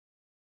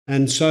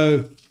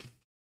so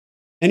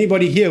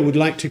anybody here would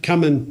like to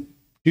come and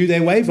do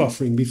their wave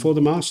offering before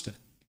the Master.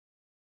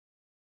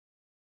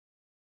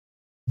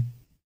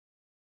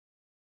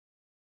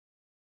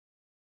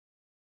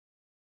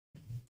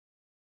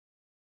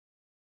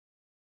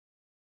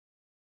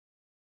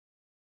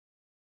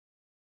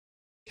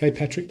 Okay,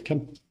 Patrick,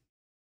 come.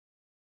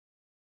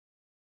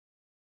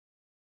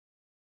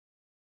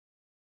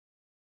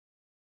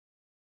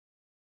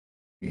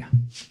 Yeah.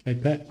 Okay,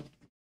 Pat.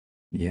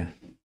 Yeah.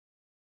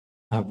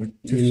 I would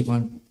just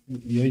want.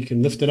 Yeah, you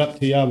can lift it up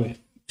to Yahweh.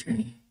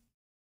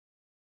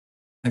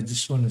 I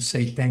just want to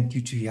say thank you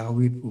to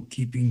Yahweh for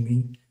keeping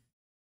me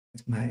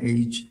at my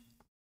age,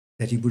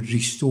 that He would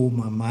restore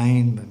my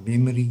mind, my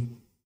memory,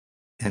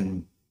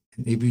 and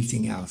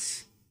everything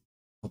else.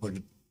 I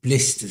would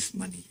bless this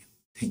money.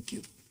 Thank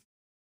you.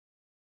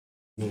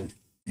 Amen.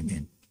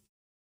 Amen.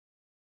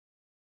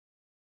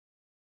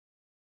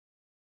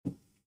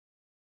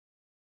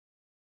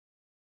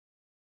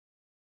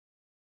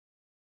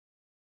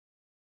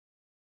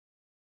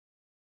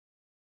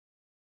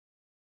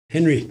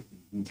 Henry.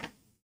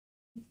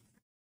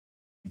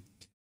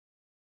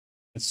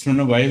 I just want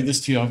to wave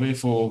this to Yahweh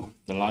for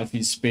the life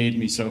He's spared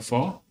me so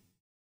far,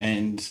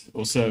 and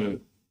also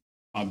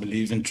I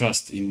believe and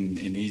trust in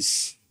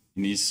His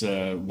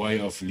way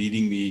of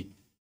leading me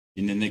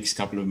in the next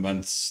couple of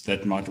months.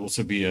 That might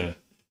also be a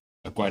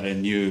quite a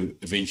new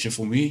adventure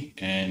for me,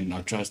 and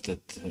I trust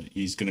that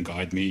He's going to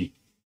guide me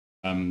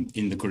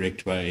in the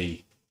correct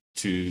way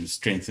to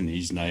strengthen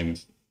His name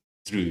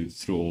through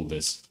all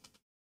this.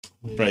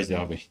 Praise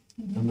Yahweh.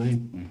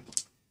 Amen.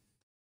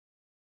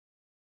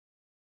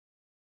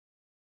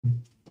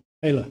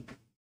 Ayla.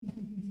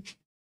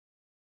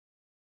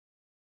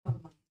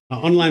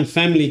 Our online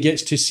family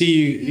gets to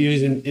see you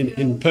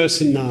in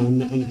person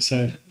now,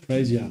 so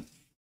praise Yah.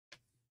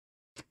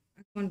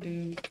 I can't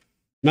do.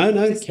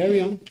 No,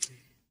 carry on.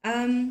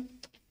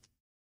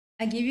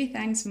 I give you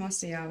thanks,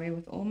 Master Yahweh,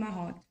 with all my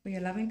heart for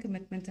your loving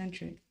commitment and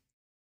truth.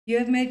 You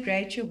have made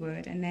great your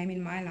word and name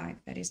in my life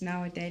that is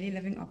now a daily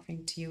living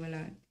offering to you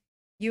alone.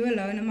 You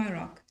alone are my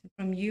rock, and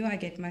from you I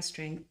get my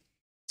strength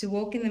to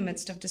walk in the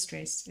midst of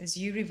distress as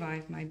you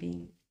revive my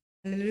being.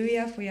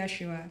 Hallelujah for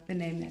Yeshua, the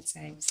name that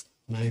saves.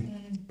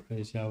 Amen.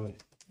 Praise Yahweh.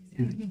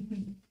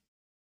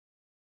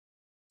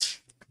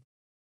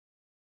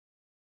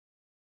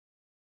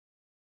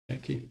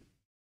 Thank you.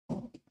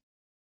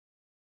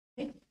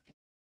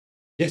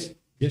 Yes,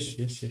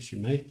 you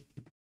may.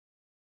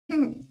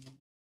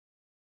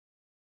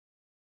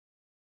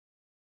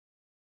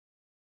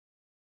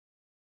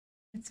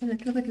 It's a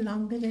little bit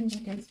longer than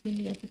what has been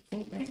here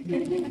before, but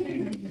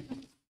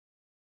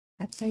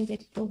I pray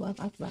that it will work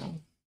out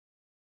well.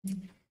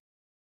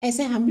 As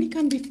I humbly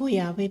come before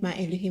Yahweh, my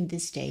Elohim,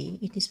 this day,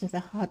 it is with a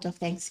heart of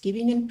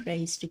thanksgiving and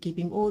praise to give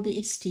him all the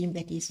esteem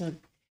that he so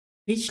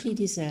richly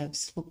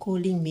deserves for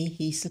calling me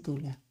his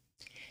Segula.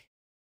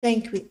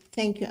 Thank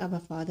you, Abba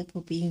Father,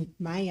 for being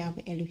my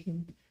Yahweh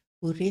Elohim,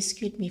 who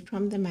rescued me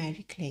from the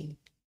miry clay,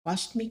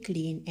 washed me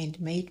clean,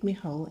 and made me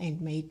whole, and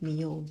made me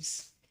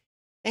yours.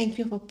 Thank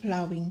you for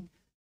plowing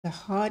the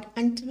hard,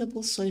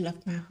 untillable soil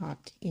of my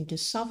heart into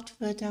soft,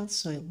 fertile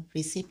soil,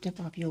 receptive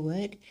of your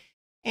word,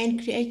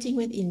 and creating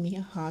within me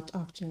a heart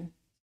after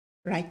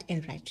right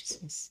and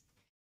righteousness.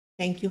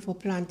 Thank you for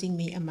planting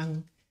me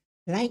among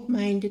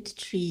like-minded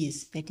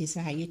trees that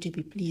desire to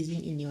be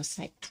pleasing in your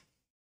sight,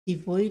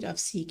 devoid of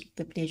seeking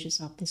the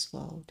pleasures of this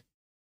world.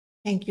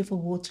 Thank you for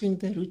watering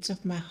the roots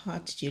of my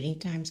heart during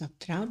times of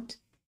drought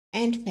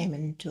and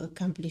famine to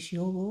accomplish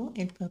your will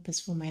and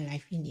purpose for my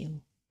life in you.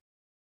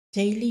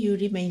 Daily you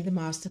remain the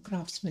master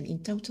craftsman in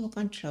total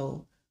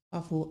control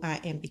of who I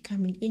am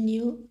becoming in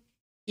you,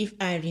 if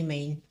I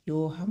remain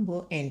your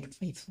humble and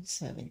faithful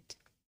servant.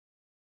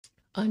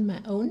 On my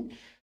own,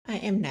 I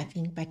am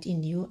nothing, but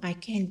in you I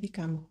can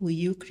become who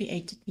you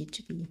created me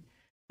to be,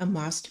 a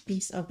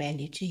masterpiece of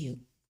value to you.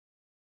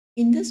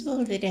 In this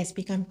world that has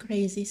become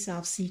crazy,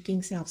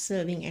 self-seeking,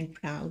 self-serving, and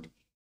proud,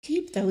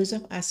 keep those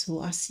of us who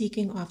are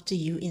seeking after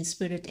you in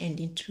spirit and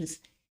in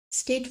truth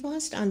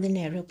steadfast on the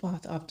narrow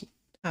path of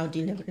our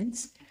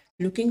deliverance,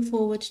 looking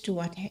forward to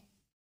what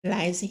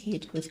lies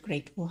ahead with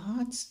grateful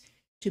hearts,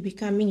 to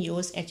becoming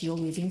yours at your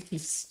wedding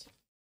feast.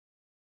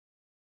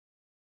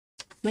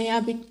 May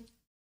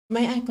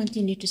I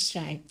continue to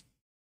strive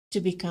to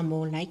become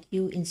more like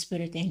you in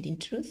spirit and in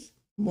truth,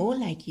 more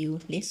like you,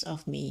 less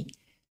of me,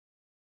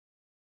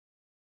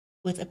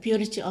 with a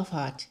purity of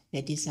heart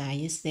that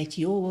desires that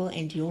your will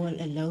and your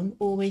will alone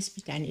always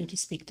be done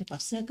irrespective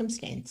of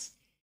circumstance.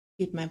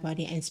 Keep my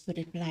body and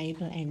spirit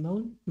pliable and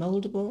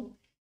moldable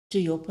to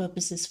your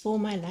purposes for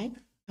my life.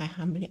 I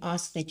humbly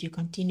ask that you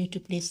continue to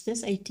bless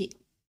this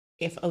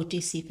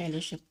FOTC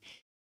fellowship,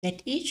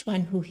 that each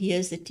one who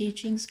hears the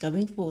teachings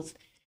going forth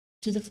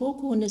to the four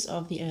corners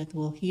of the earth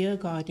will hear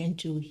God and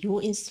do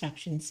your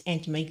instructions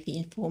and make the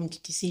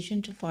informed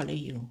decision to follow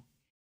you.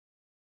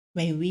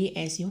 May we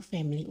as your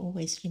family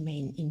always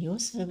remain in your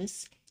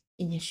service.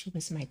 In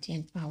Yeshua's mighty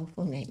and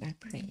powerful name I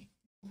pray.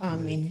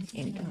 Amen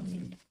and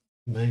amen.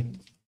 Amen.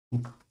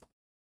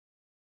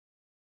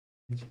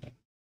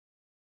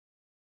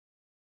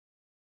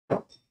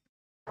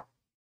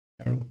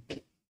 Carol.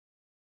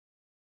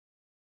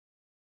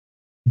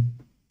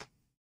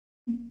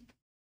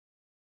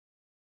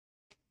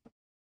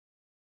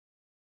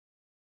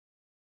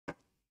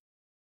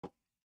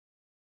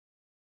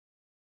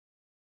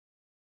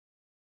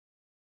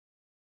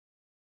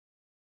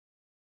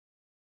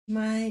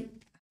 My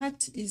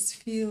heart is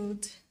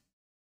filled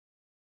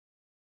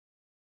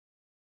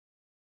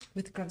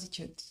with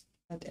gratitude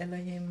that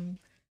Elohim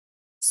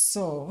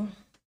saw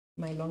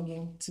my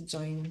longing to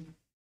join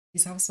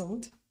his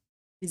household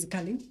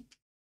physically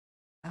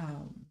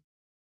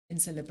in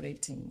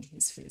celebrating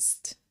his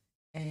feast.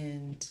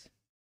 And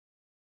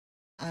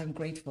I'm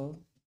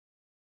grateful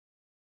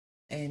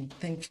and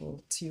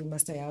thankful to you,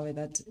 Master Yahweh,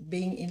 that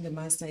being in the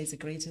Master is the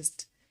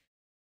greatest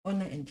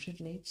honor and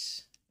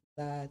privilege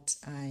that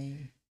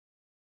I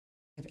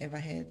have ever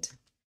had,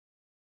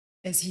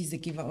 as he's the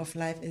giver of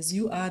life, as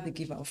you are the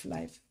giver of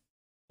life.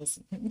 As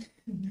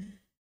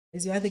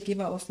you are the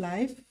giver of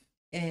life,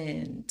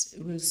 and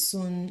will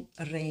soon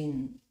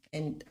reign,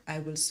 and we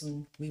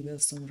will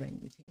soon reign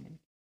with him.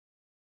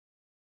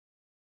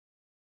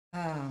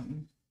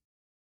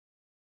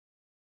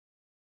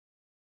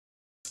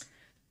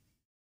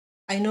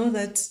 I know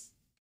that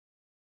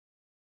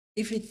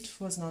if it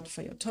was not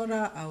for your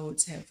Torah, I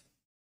would have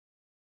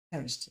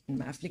perished in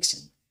my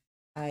affliction.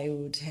 I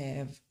would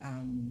have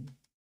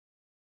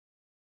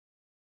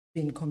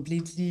been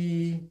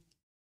completely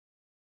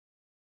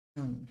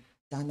done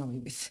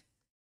away with,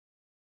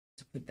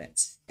 to put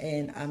that.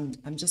 And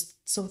I'm just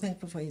so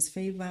thankful for his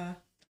favor,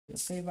 your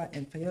favor,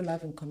 and for your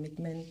love and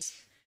commitment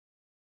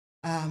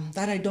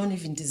that I don't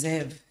even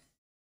deserve.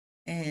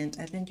 And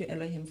I thank you,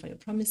 Elohim, for your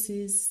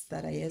promises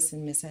that are yes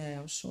in Messiah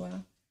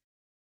Yahushua.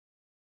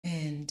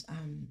 And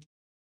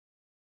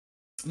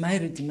my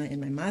Redeemer and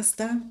my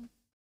Master,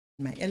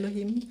 my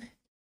Elohim,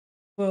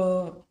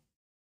 for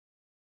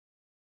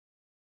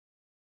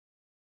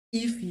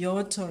if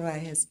your Torah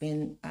has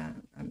been,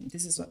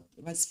 this is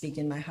what's big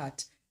in my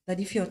heart, that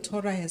if your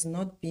Torah has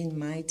not been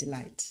my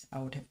delight, I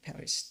would have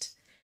perished.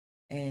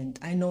 And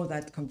I know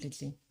that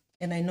completely.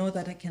 And I know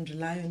that I can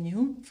rely on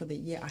you for the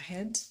year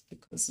ahead,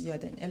 because you are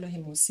the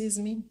Elohim who sees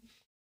me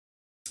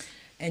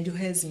and who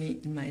hears me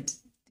in my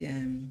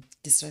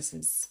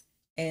distresses.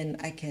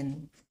 And I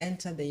can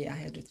enter the year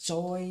ahead with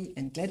joy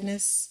and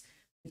gladness,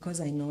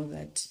 because I know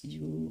that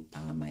you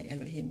are my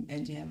Elohim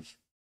and you have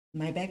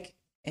my back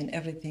and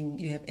everything,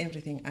 you have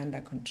everything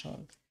under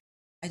control.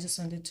 I just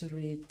wanted to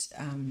read.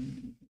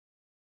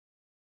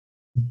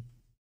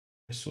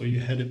 I saw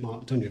you had it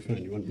marked on your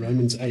phone. You want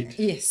Romans 8?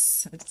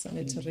 Yes, I just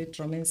wanted to read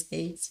Romans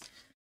 8,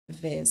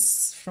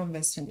 from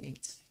verse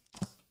 28.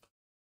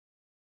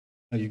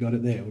 Oh, you got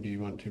it there, or do you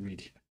want to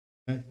read here?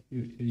 Okay.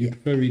 You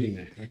prefer reading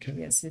there, okay?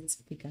 Yes, it's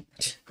bigger.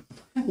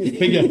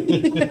 Bigger.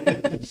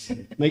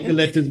 Make the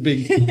letters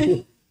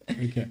big.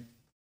 Okay.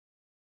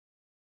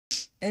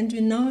 And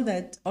we know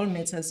that all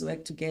matters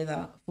work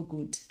together for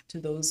good to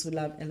those who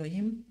love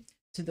Elohim,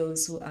 to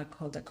those who are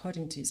called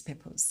according to his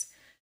purpose.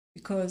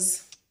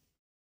 Because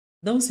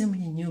those whom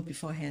he knew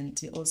beforehand,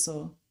 he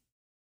also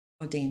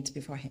ordained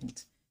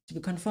beforehand to be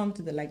conformed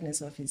to the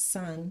likeness of his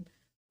Son,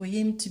 for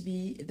him to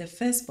be the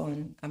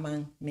firstborn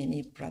among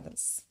many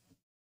brothers.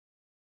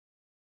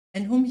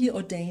 And whom he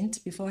ordained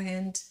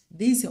beforehand,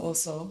 these he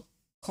also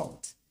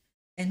called.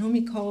 And whom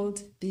he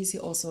called, these he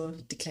also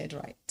declared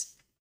right.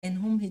 And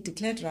whom he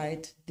declared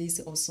right, these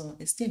he also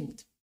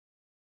esteemed.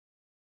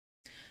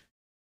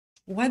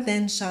 What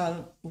then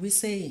shall we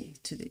say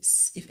to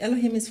this? If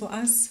Elohim is for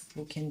us,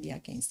 who can be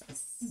against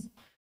us?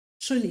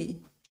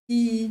 Surely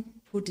he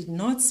who did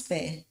not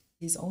spare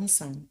his own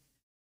Son,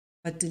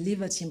 but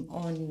delivered him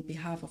on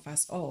behalf of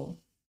us all,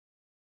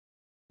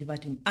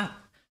 delivered him up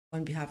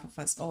on behalf of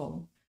us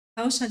all,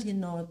 how shall he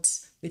not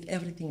with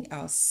everything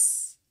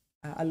else,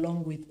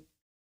 along with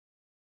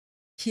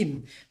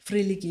him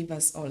freely give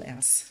us all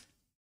else.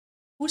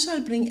 Who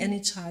shall bring any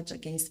charge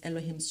against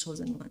Elohim's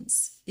chosen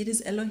ones? It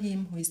is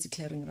Elohim who is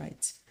declaring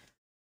right.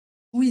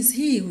 Who is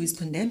he who is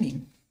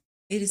condemning?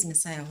 It is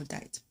Messiah who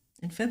died.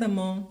 And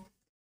furthermore,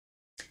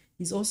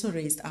 he's also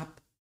raised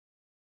up,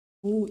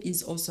 who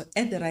is also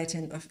at the right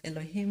hand of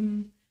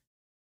Elohim,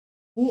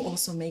 who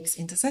also makes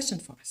intercession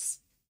for us.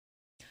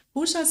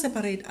 Who shall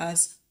separate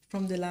us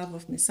from the love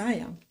of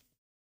Messiah?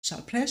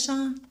 Shall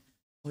pressure,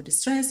 or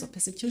distress, or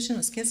persecution,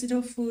 or scarcity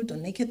of food, or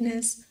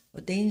nakedness,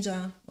 or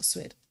danger, or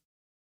sweat?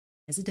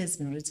 As it has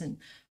been written,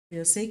 for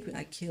your sake we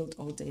are killed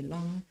all day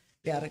long,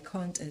 we are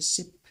reckoned as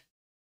sheep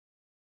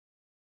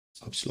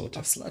of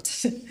slaughter.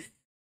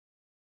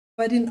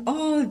 But in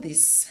all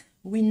this,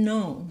 we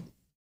know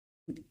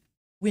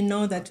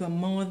that we are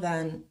more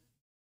than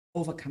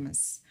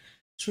overcomers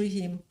through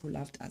him who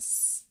loved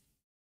us.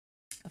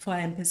 For I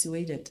am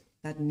persuaded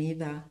that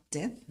neither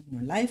death,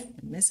 nor life,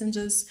 nor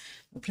messengers,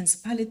 nor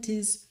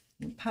principalities,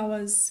 nor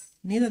powers,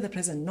 neither the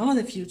present nor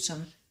the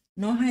future,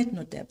 nor height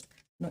nor depth,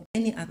 nor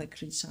any other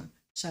creature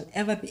shall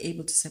ever be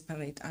able to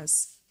separate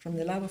us from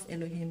the love of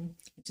Elohim,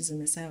 which is in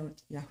Messiah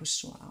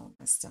Yahushua, our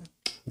Master.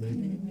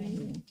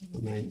 Amen.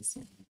 Amen.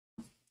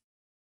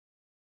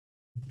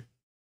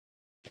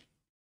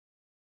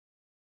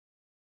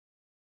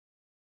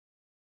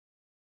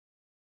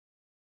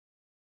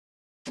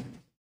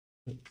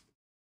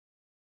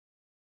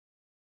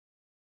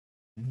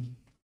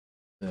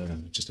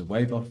 Just a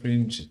wave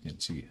offering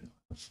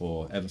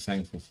for ever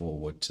thankful for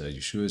what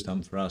Yeshua has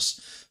done for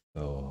us,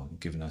 for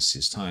giving us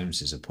his times,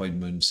 his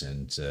appointments,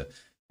 and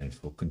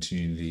for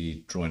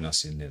continually drawing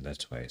us in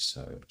that way.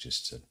 So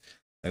just a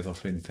wave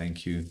offering,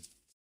 thank you.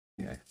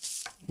 Yeah.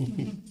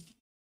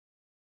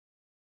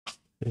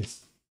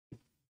 Yes.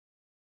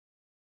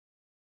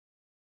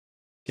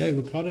 Okay,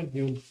 Ricardo,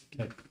 you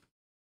okay.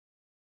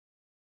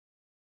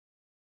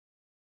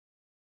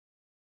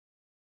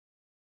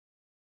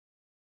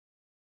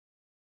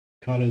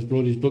 Ricardo's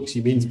brought his books,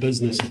 he means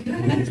business.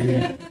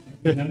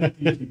 There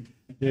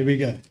we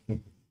go.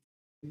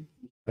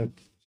 I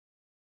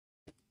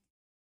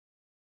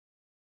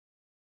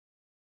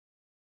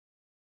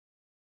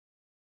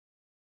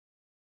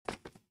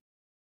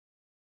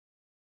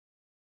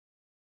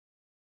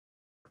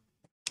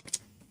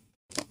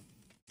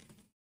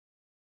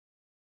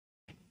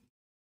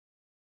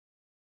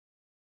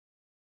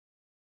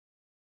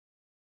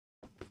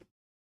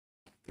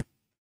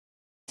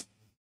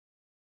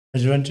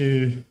just want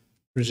to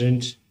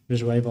present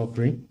this wave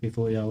offering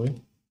before Yahweh.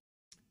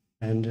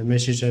 And the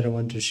message that I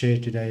want to share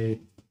today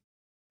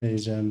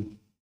is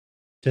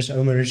this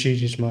Omer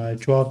Rěshiyth is my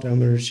 12th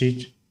Omer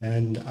Rěshiyth.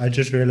 And I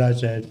just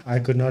realized that I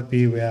could not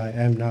be where I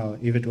am now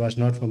if it was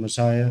not for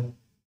Messiah.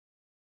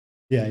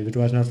 Yeah, if it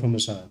was not for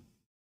Messiah.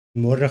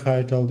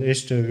 Mordechai told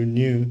Esther, who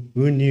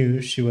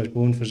knew she was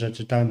born for such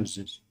a time as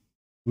this.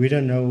 We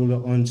don't know all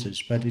the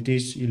answers, but it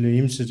is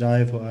Elohim's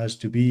desire for us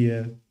to be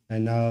here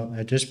and now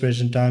at this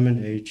present time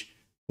and age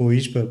for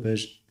his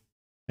purpose.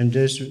 And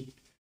this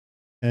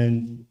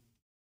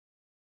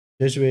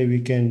way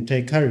we can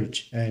take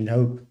courage and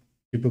hope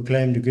to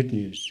proclaim the good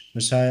news,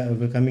 Messiah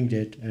overcoming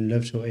death and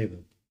lives forever.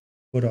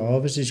 For the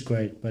harvest is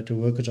great, but the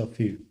workers are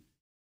few.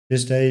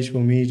 This day is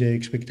for me the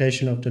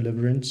expectation of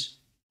deliverance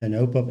and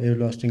hope of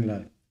everlasting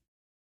life.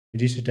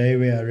 It is a day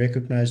where I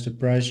recognize the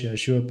price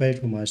Yeshua paid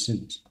for my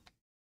sins.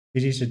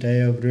 It is a day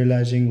of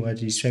realizing what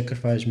his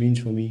sacrifice means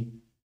for me.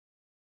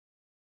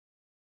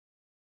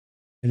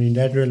 And in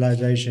that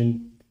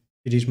realization,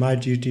 it is my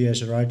duty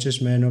as a righteous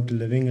man of the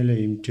living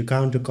Elohim to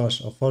count the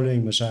cost of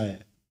following Messiah.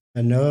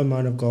 And no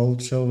amount of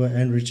gold, silver,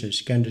 and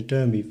riches can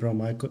deter me from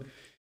my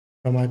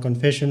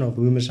confession of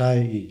who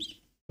Messiah is.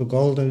 For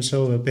gold and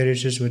silver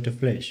perishes with the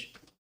flesh,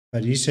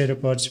 but his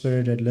set-apart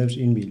spirit that lives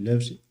in me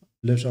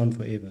lives on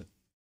forever.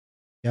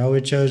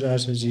 Yahweh chose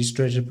us as his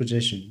treasured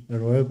possession, a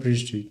royal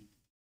priesthood,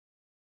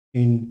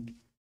 in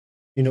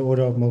the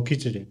order of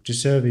Melchizedek, to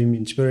serve him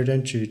in spirit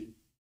and truth,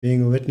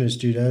 being a witness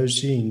to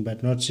those seeing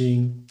but not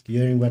seeing,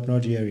 hearing but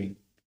not hearing,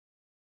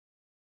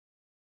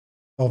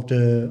 of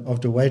the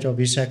weight of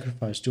his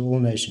sacrifice to all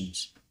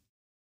nations.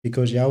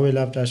 Because Yahweh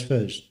loved us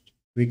first,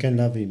 we can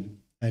love him,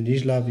 and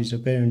his love is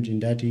apparent in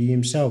that he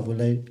himself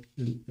will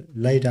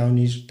lay down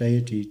his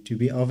deity to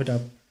be offered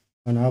up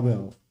on our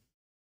behalf.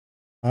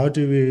 How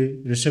do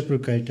we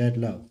reciprocate that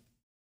love?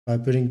 By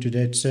putting to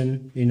death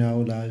sin in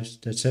our lives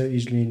that so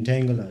easily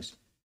entangle us,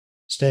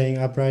 staying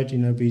upright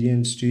in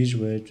obedience to his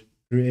word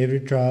through every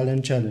trial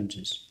and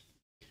challenges.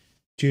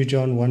 2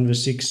 John 1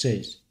 verse 6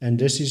 says, and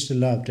this is the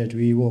love that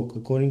we walk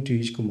according to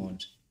his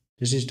commands.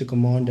 This is the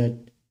command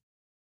that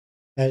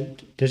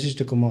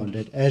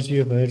as you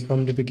have heard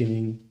from the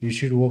beginning, you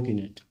should walk in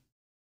it.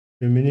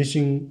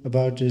 Reminiscing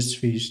about this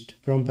feast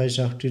from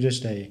Pesach to this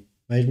day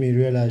made me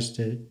realize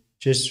that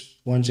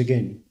just once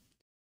again,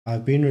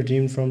 I've been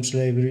redeemed from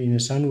slavery in a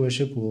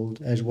sun-worship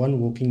world as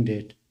one walking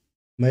dead,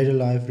 made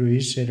alive through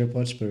his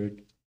set-apart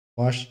spirit,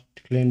 washed,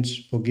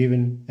 cleansed,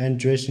 forgiven, and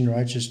dressed in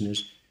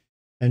righteousness,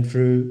 and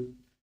through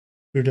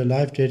the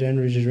life, death, and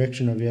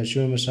resurrection of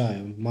Yeshua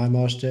Messiah, my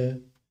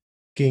Master,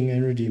 King,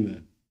 and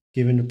Redeemer.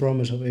 given the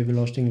promise of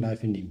everlasting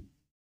life in him.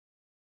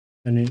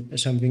 And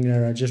something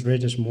that I just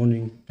read this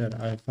morning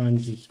that I find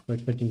is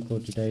quite fitting for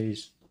today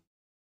is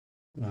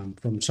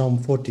from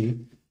Psalm 40.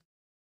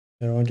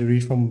 I want to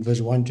read from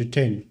verse 1 to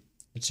 10.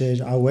 It says,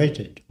 I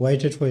waited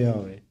for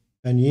Yahweh,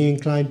 and he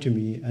inclined to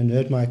me and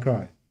heard my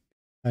cry.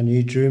 And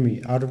he drew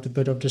me out of the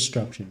pit of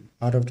destruction,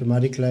 out of the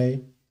muddy clay,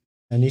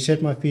 and he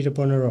set my feet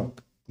upon a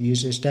rock. He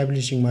is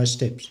establishing my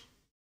steps.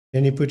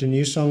 Then he put a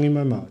new song in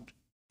my mouth,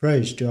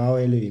 praise to our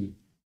Elohim.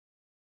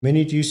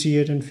 Many do see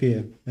it and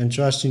fear, and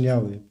trust in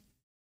Yahweh.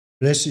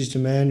 Blessed is the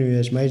man who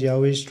has made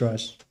Yahweh his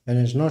trust, and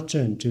has not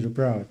turned to the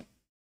proud,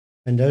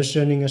 and those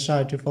turning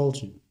aside to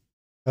falsehood.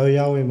 O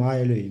Yahweh,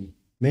 my Elohim,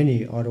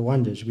 many are the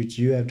wonders which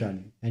you have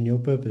done, and your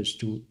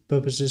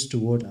purposes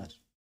toward us.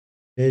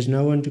 There is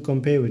no one to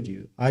compare with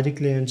you. I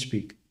declare and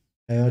speak.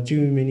 They are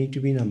too many to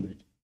be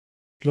numbered.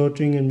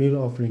 Slaughtering and meal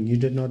offering you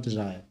did not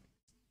desire.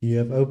 You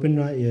have opened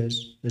my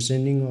ears.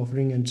 Ascending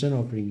offering and sin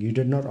offering you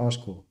did not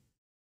ask for.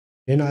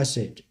 Then I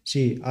said,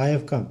 see, I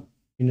have come.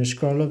 In the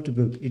scroll of the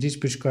book it is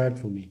prescribed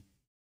for me.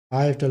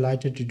 I have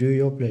delighted to do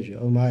your pleasure,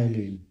 O my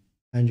Elohim,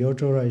 and your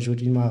Torah is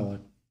within my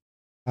heart.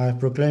 I have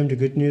proclaimed the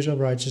good news of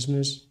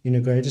righteousness in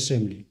a great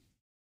assembly.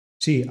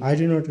 See, I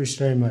do not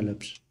restrain my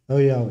lips. O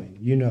Yahweh,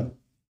 you know.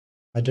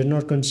 I did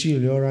not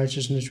conceal your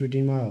righteousness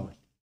within my heart.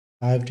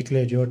 I have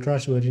declared your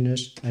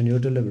trustworthiness and your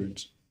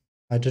deliverance.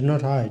 I did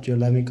not hide your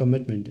loving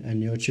commitment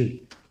and your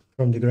truth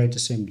from the great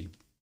assembly.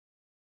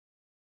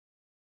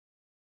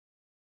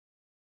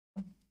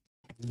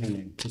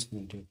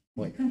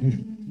 Wait.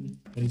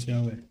 Praise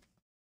Yahweh.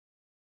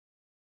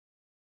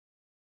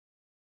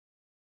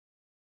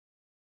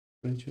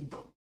 Rachel.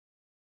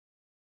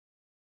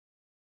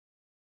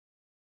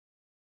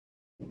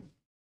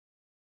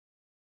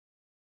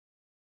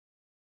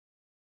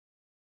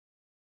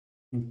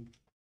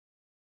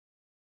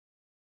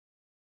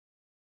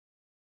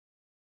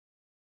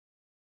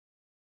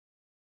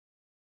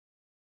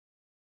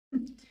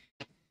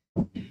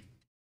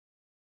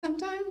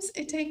 Sometimes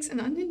it takes an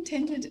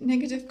unintended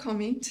negative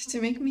comment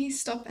to make me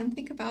stop and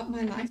think about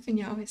my life in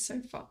Yahweh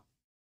so far.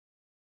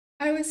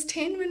 I was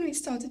 10 when we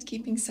started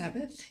keeping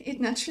Sabbath,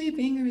 it naturally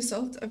being a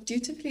result of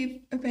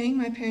dutifully obeying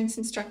my parents'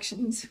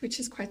 instructions, which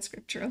is quite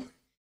scriptural.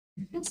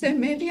 So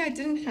maybe I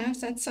didn't have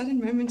that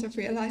sudden moment of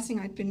realizing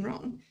I'd been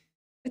wrong,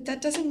 but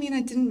that doesn't mean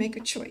I didn't make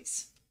a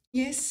choice.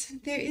 Yes,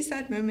 there is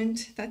that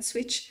moment, that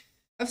switch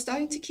of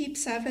starting to keep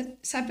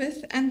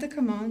Sabbath and the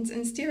commands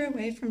and steer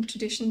away from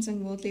traditions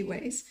and worldly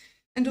ways.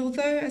 And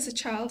although as a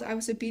child I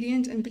was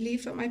obedient and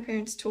believed what my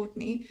parents taught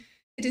me,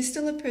 it is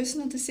still a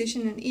personal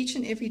decision and each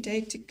and every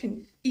day to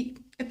continue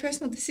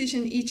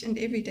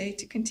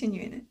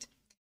in it.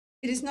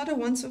 It is not a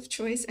once-off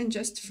choice and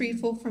just free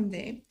fall from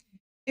there.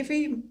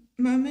 Every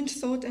moment,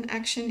 thought, and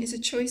action is a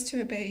choice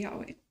to obey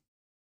Yahweh.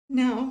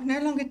 Now, no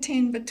longer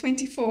 10, but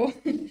 24,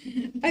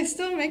 I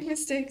still make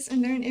mistakes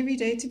and learn every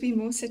day to be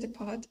more set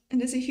apart.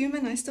 And as a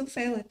human, I still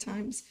fail at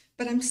times,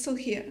 but I'm still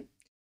here.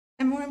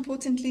 And more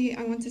importantly,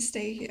 I want to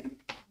stay here.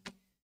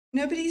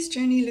 Nobody's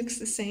journey looks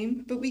the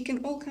same, but we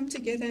can all come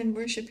together and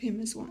worship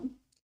him as one.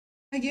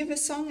 I give a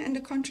song and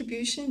a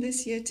contribution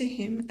this year to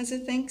him as a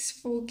thanks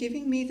for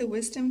giving me the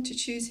wisdom to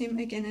choose him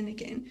again and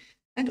again,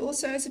 and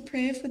also as a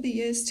prayer for the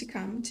years to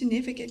come, to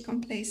never get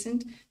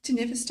complacent, to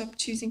never stop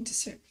choosing to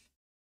serve.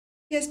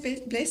 He has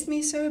blessed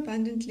me so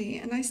abundantly,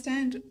 and I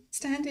stand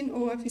in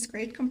awe of his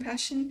great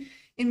compassion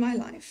in my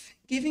life,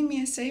 giving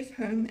me a safe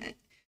home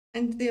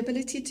and the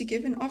ability to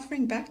give an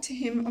offering back to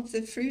him of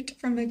the fruit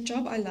from a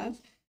job I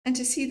love and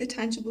to see the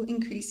tangible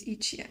increase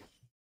each year.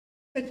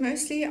 But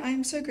mostly, I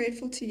am so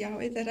grateful to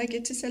Yahweh that I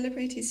get to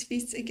celebrate his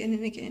feasts again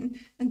and again,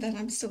 and that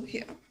I'm still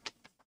here.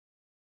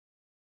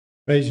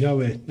 Praise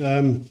Yahweh.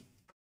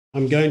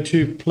 I'm going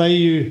to play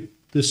you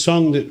the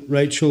song that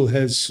Rachel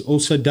has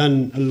also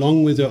done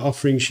along with her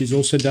offering. She's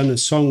also done a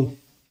song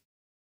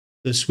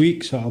this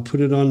week, so I'll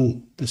put it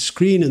on the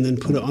screen and then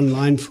put it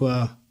online for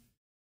our...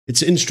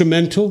 It's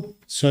instrumental,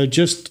 so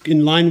just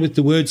in line with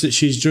the words that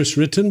she's just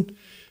written.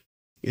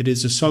 It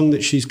is a song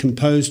that she's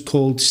composed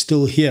called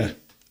Still Here.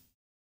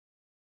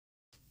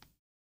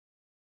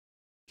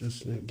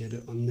 Just get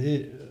it on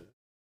there.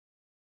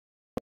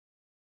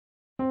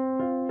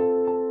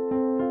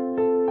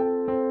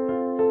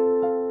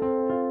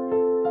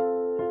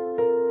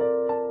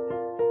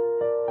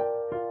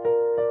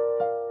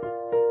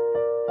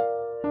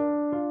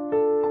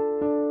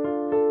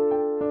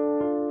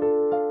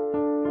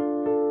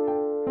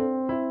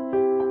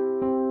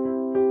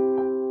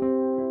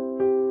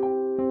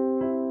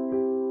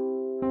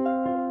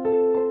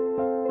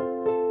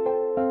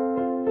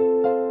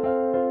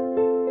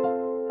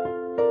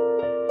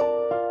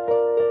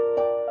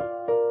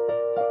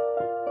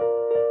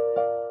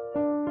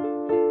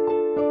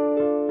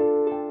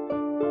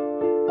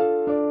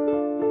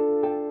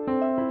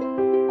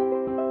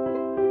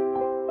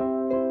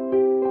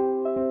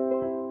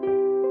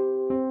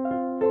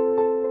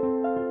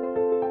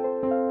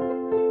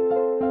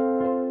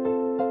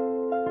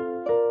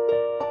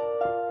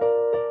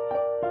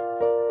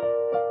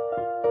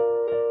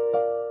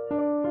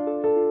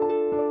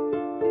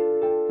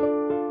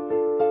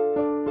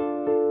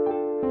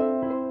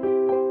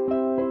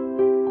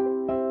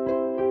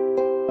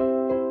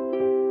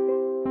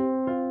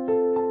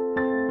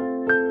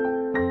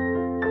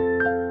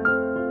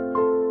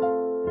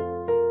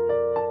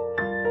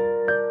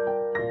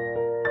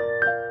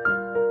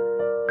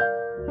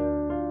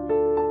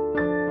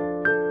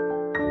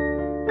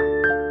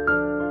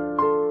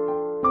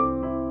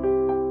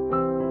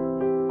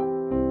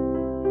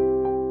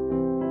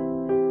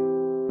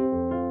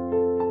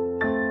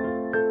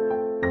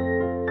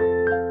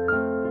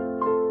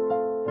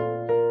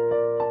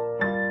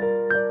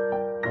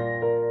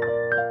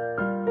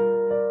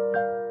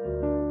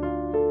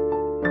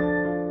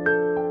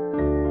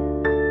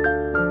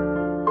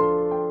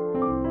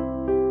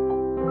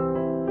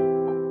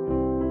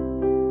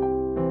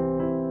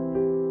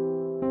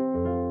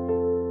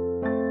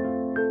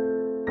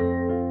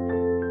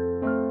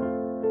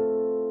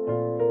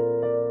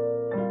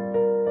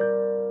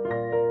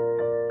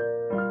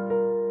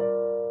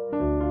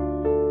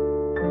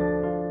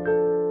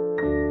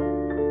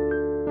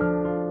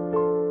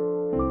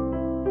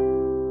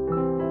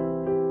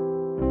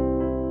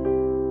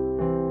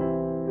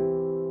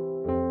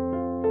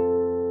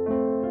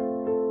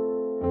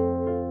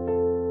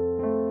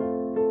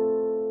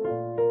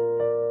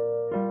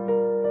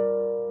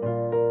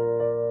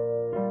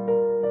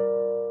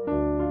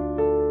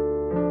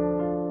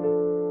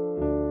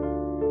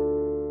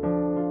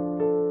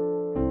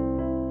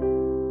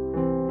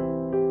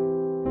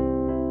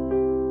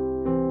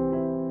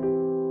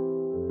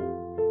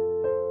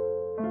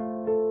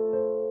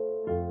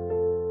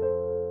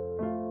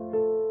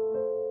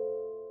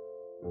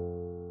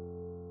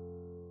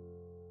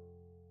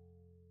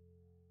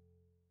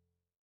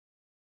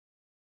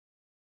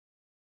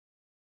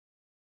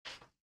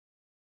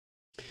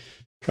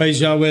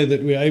 Praise Yahweh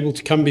that we're able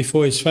to come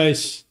before his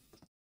face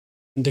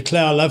and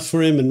declare our love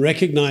for him and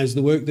recognize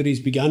the work that he's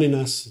begun in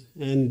us,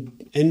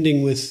 and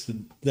ending with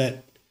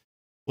that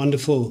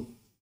wonderful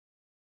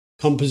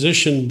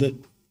composition that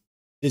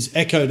is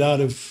echoed out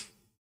of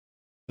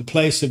a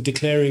place of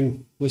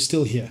declaring we're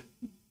still here.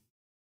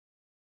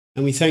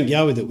 And we thank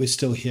Yahweh that we're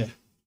still here.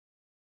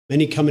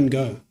 Many come and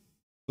go,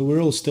 but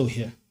we're all still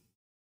here.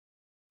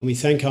 And we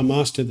thank our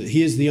Master that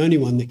he is the only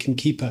one that can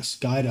keep us,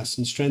 guide us,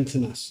 and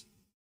strengthen us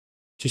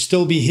to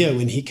still be here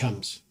when he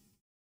comes.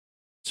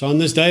 So on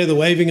this day of the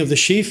waving of the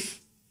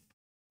sheaf,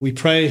 we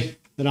pray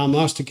that our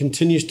Master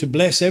continues to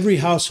bless every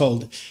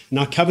household and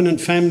our covenant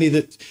family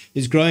that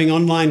is growing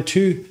online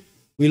too.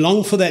 We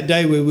long for that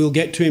day where we'll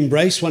get to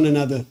embrace one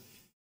another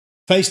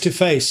face to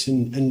face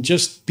and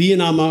just be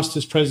in our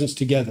Master's presence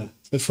together.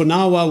 But for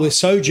now, while we're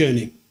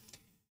sojourning,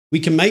 we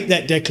can make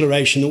that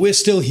declaration that we're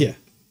still here.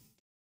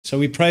 So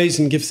we praise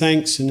and give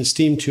thanks and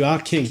esteem to our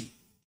King,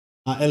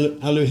 our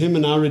Elohim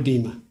and our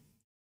Redeemer.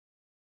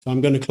 So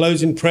I'm going to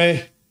close in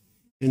prayer.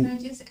 Can I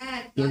just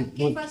add, like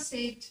Eva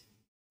said,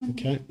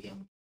 Okay.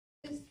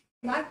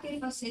 like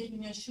Eva said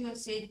when Yeshua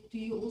said, do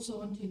you also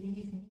want to leave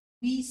me?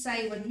 We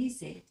say what he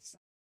said.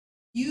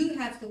 You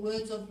have the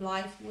words of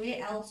life.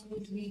 Where else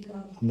would we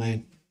go?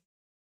 Amen.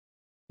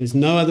 There's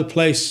no other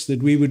place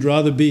that we would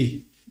rather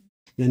be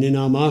than in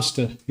our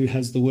Master who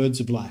has the words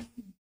of life.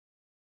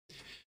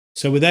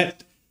 So with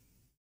that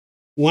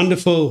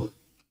wonderful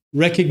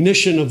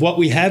recognition of what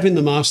we have in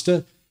the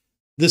Master,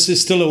 this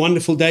is still a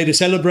wonderful day to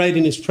celebrate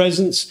in his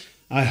presence.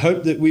 I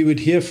hope that we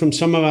would hear from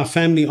some of our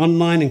family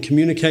online and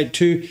communicate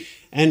too.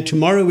 And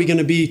tomorrow we're going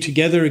to be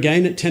together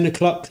again at 10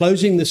 o'clock,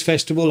 closing this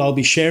festival. I'll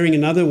be sharing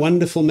another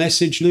wonderful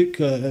message, Luke,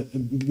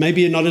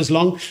 maybe not as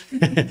long,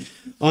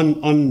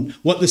 on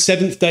what the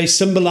seventh day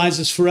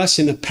symbolizes for us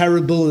in a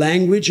parable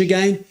language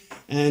again.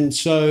 And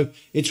so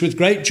it's with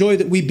great joy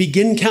that we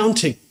begin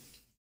counting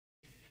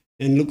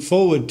and look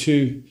forward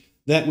to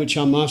that which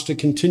our Master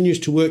continues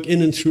to work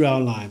in and through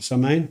our lives.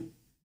 Amen.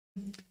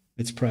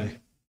 Let's pray.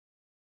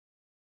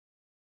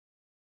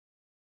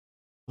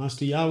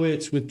 Master Yahweh,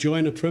 it's with joy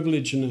and a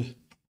privilege and a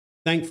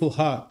thankful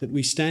heart that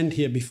we stand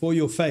here before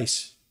your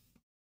face,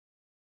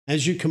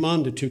 as you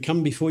commanded to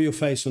come before your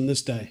face on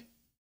this day,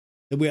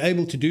 that we're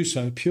able to do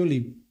so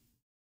purely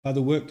by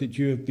the work that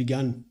you have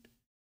begun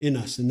in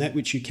us and that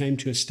which you came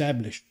to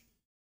establish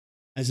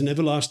as an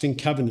everlasting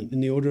covenant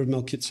in the order of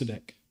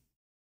Melchizedek.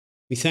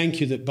 We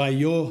thank you that by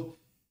your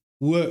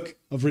work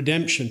of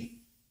redemption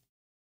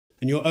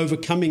and your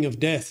overcoming of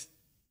death,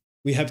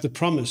 we have the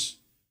promise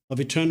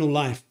of eternal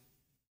life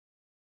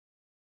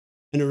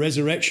and a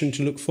resurrection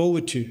to look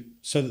forward to,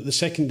 so that the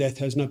second death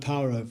has no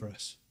power over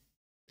us.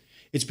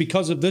 It's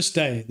because of this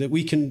day that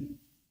we can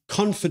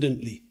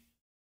confidently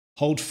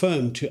hold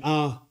firm to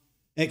our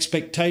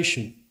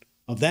expectation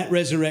of that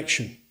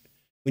resurrection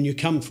when you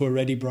come for a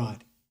ready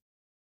bride.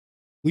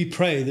 We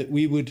pray that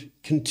we would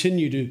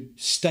continue to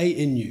stay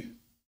in you,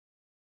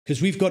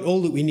 because we've got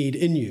all that we need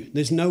in you.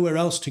 There's nowhere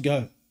else to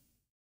go.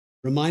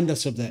 Remind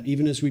us of that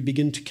even as we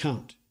begin to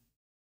count.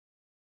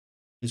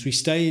 As we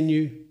stay in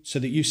you so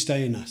that you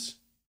stay in us.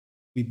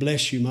 We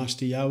bless you,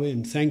 Master Yahweh,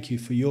 and thank you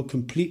for your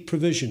complete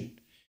provision,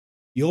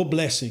 your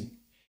blessing.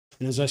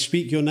 And as I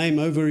speak your name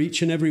over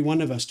each and every one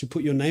of us, to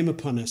put your name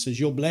upon us as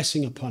your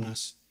blessing upon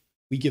us,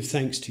 we give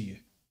thanks to you.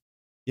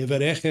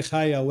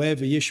 Yevarechecha Yahweh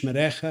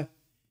v'yishmerecha,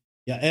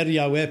 Ya'er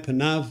Yahweh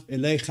panav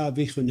elecha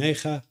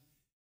v'chunecha,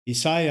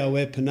 Yisai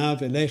Yahweh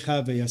panav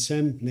elecha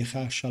v'yasem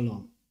lecha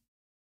shalom.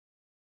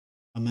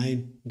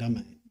 Amen and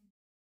amen.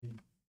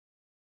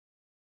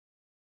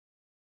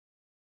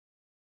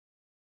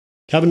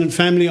 Covenant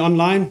family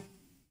online,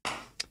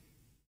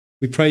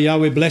 we pray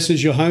Yahweh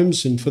blesses your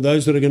homes. And for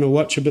those that are going to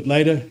watch a bit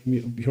later,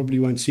 you probably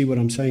won't see what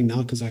I'm saying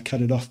now because I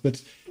cut it off.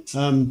 But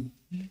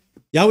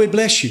Yahweh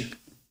bless you.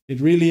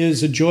 It really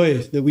is a joy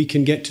that we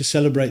can get to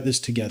celebrate this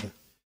together.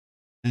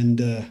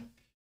 And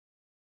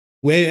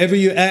wherever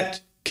you're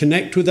at,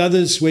 connect with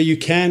others where you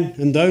can.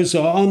 And those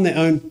that are on their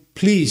own,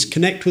 please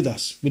connect with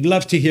us. We'd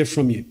love to hear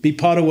from you. Be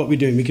part of what we're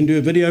doing. We can do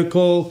a video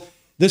call.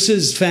 This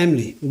is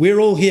family. We're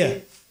all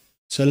here.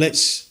 So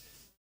let's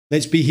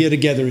be here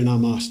together in our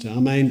Master.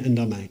 Amen and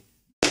amen.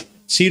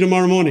 See you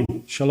tomorrow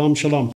morning. Shalom, shalom.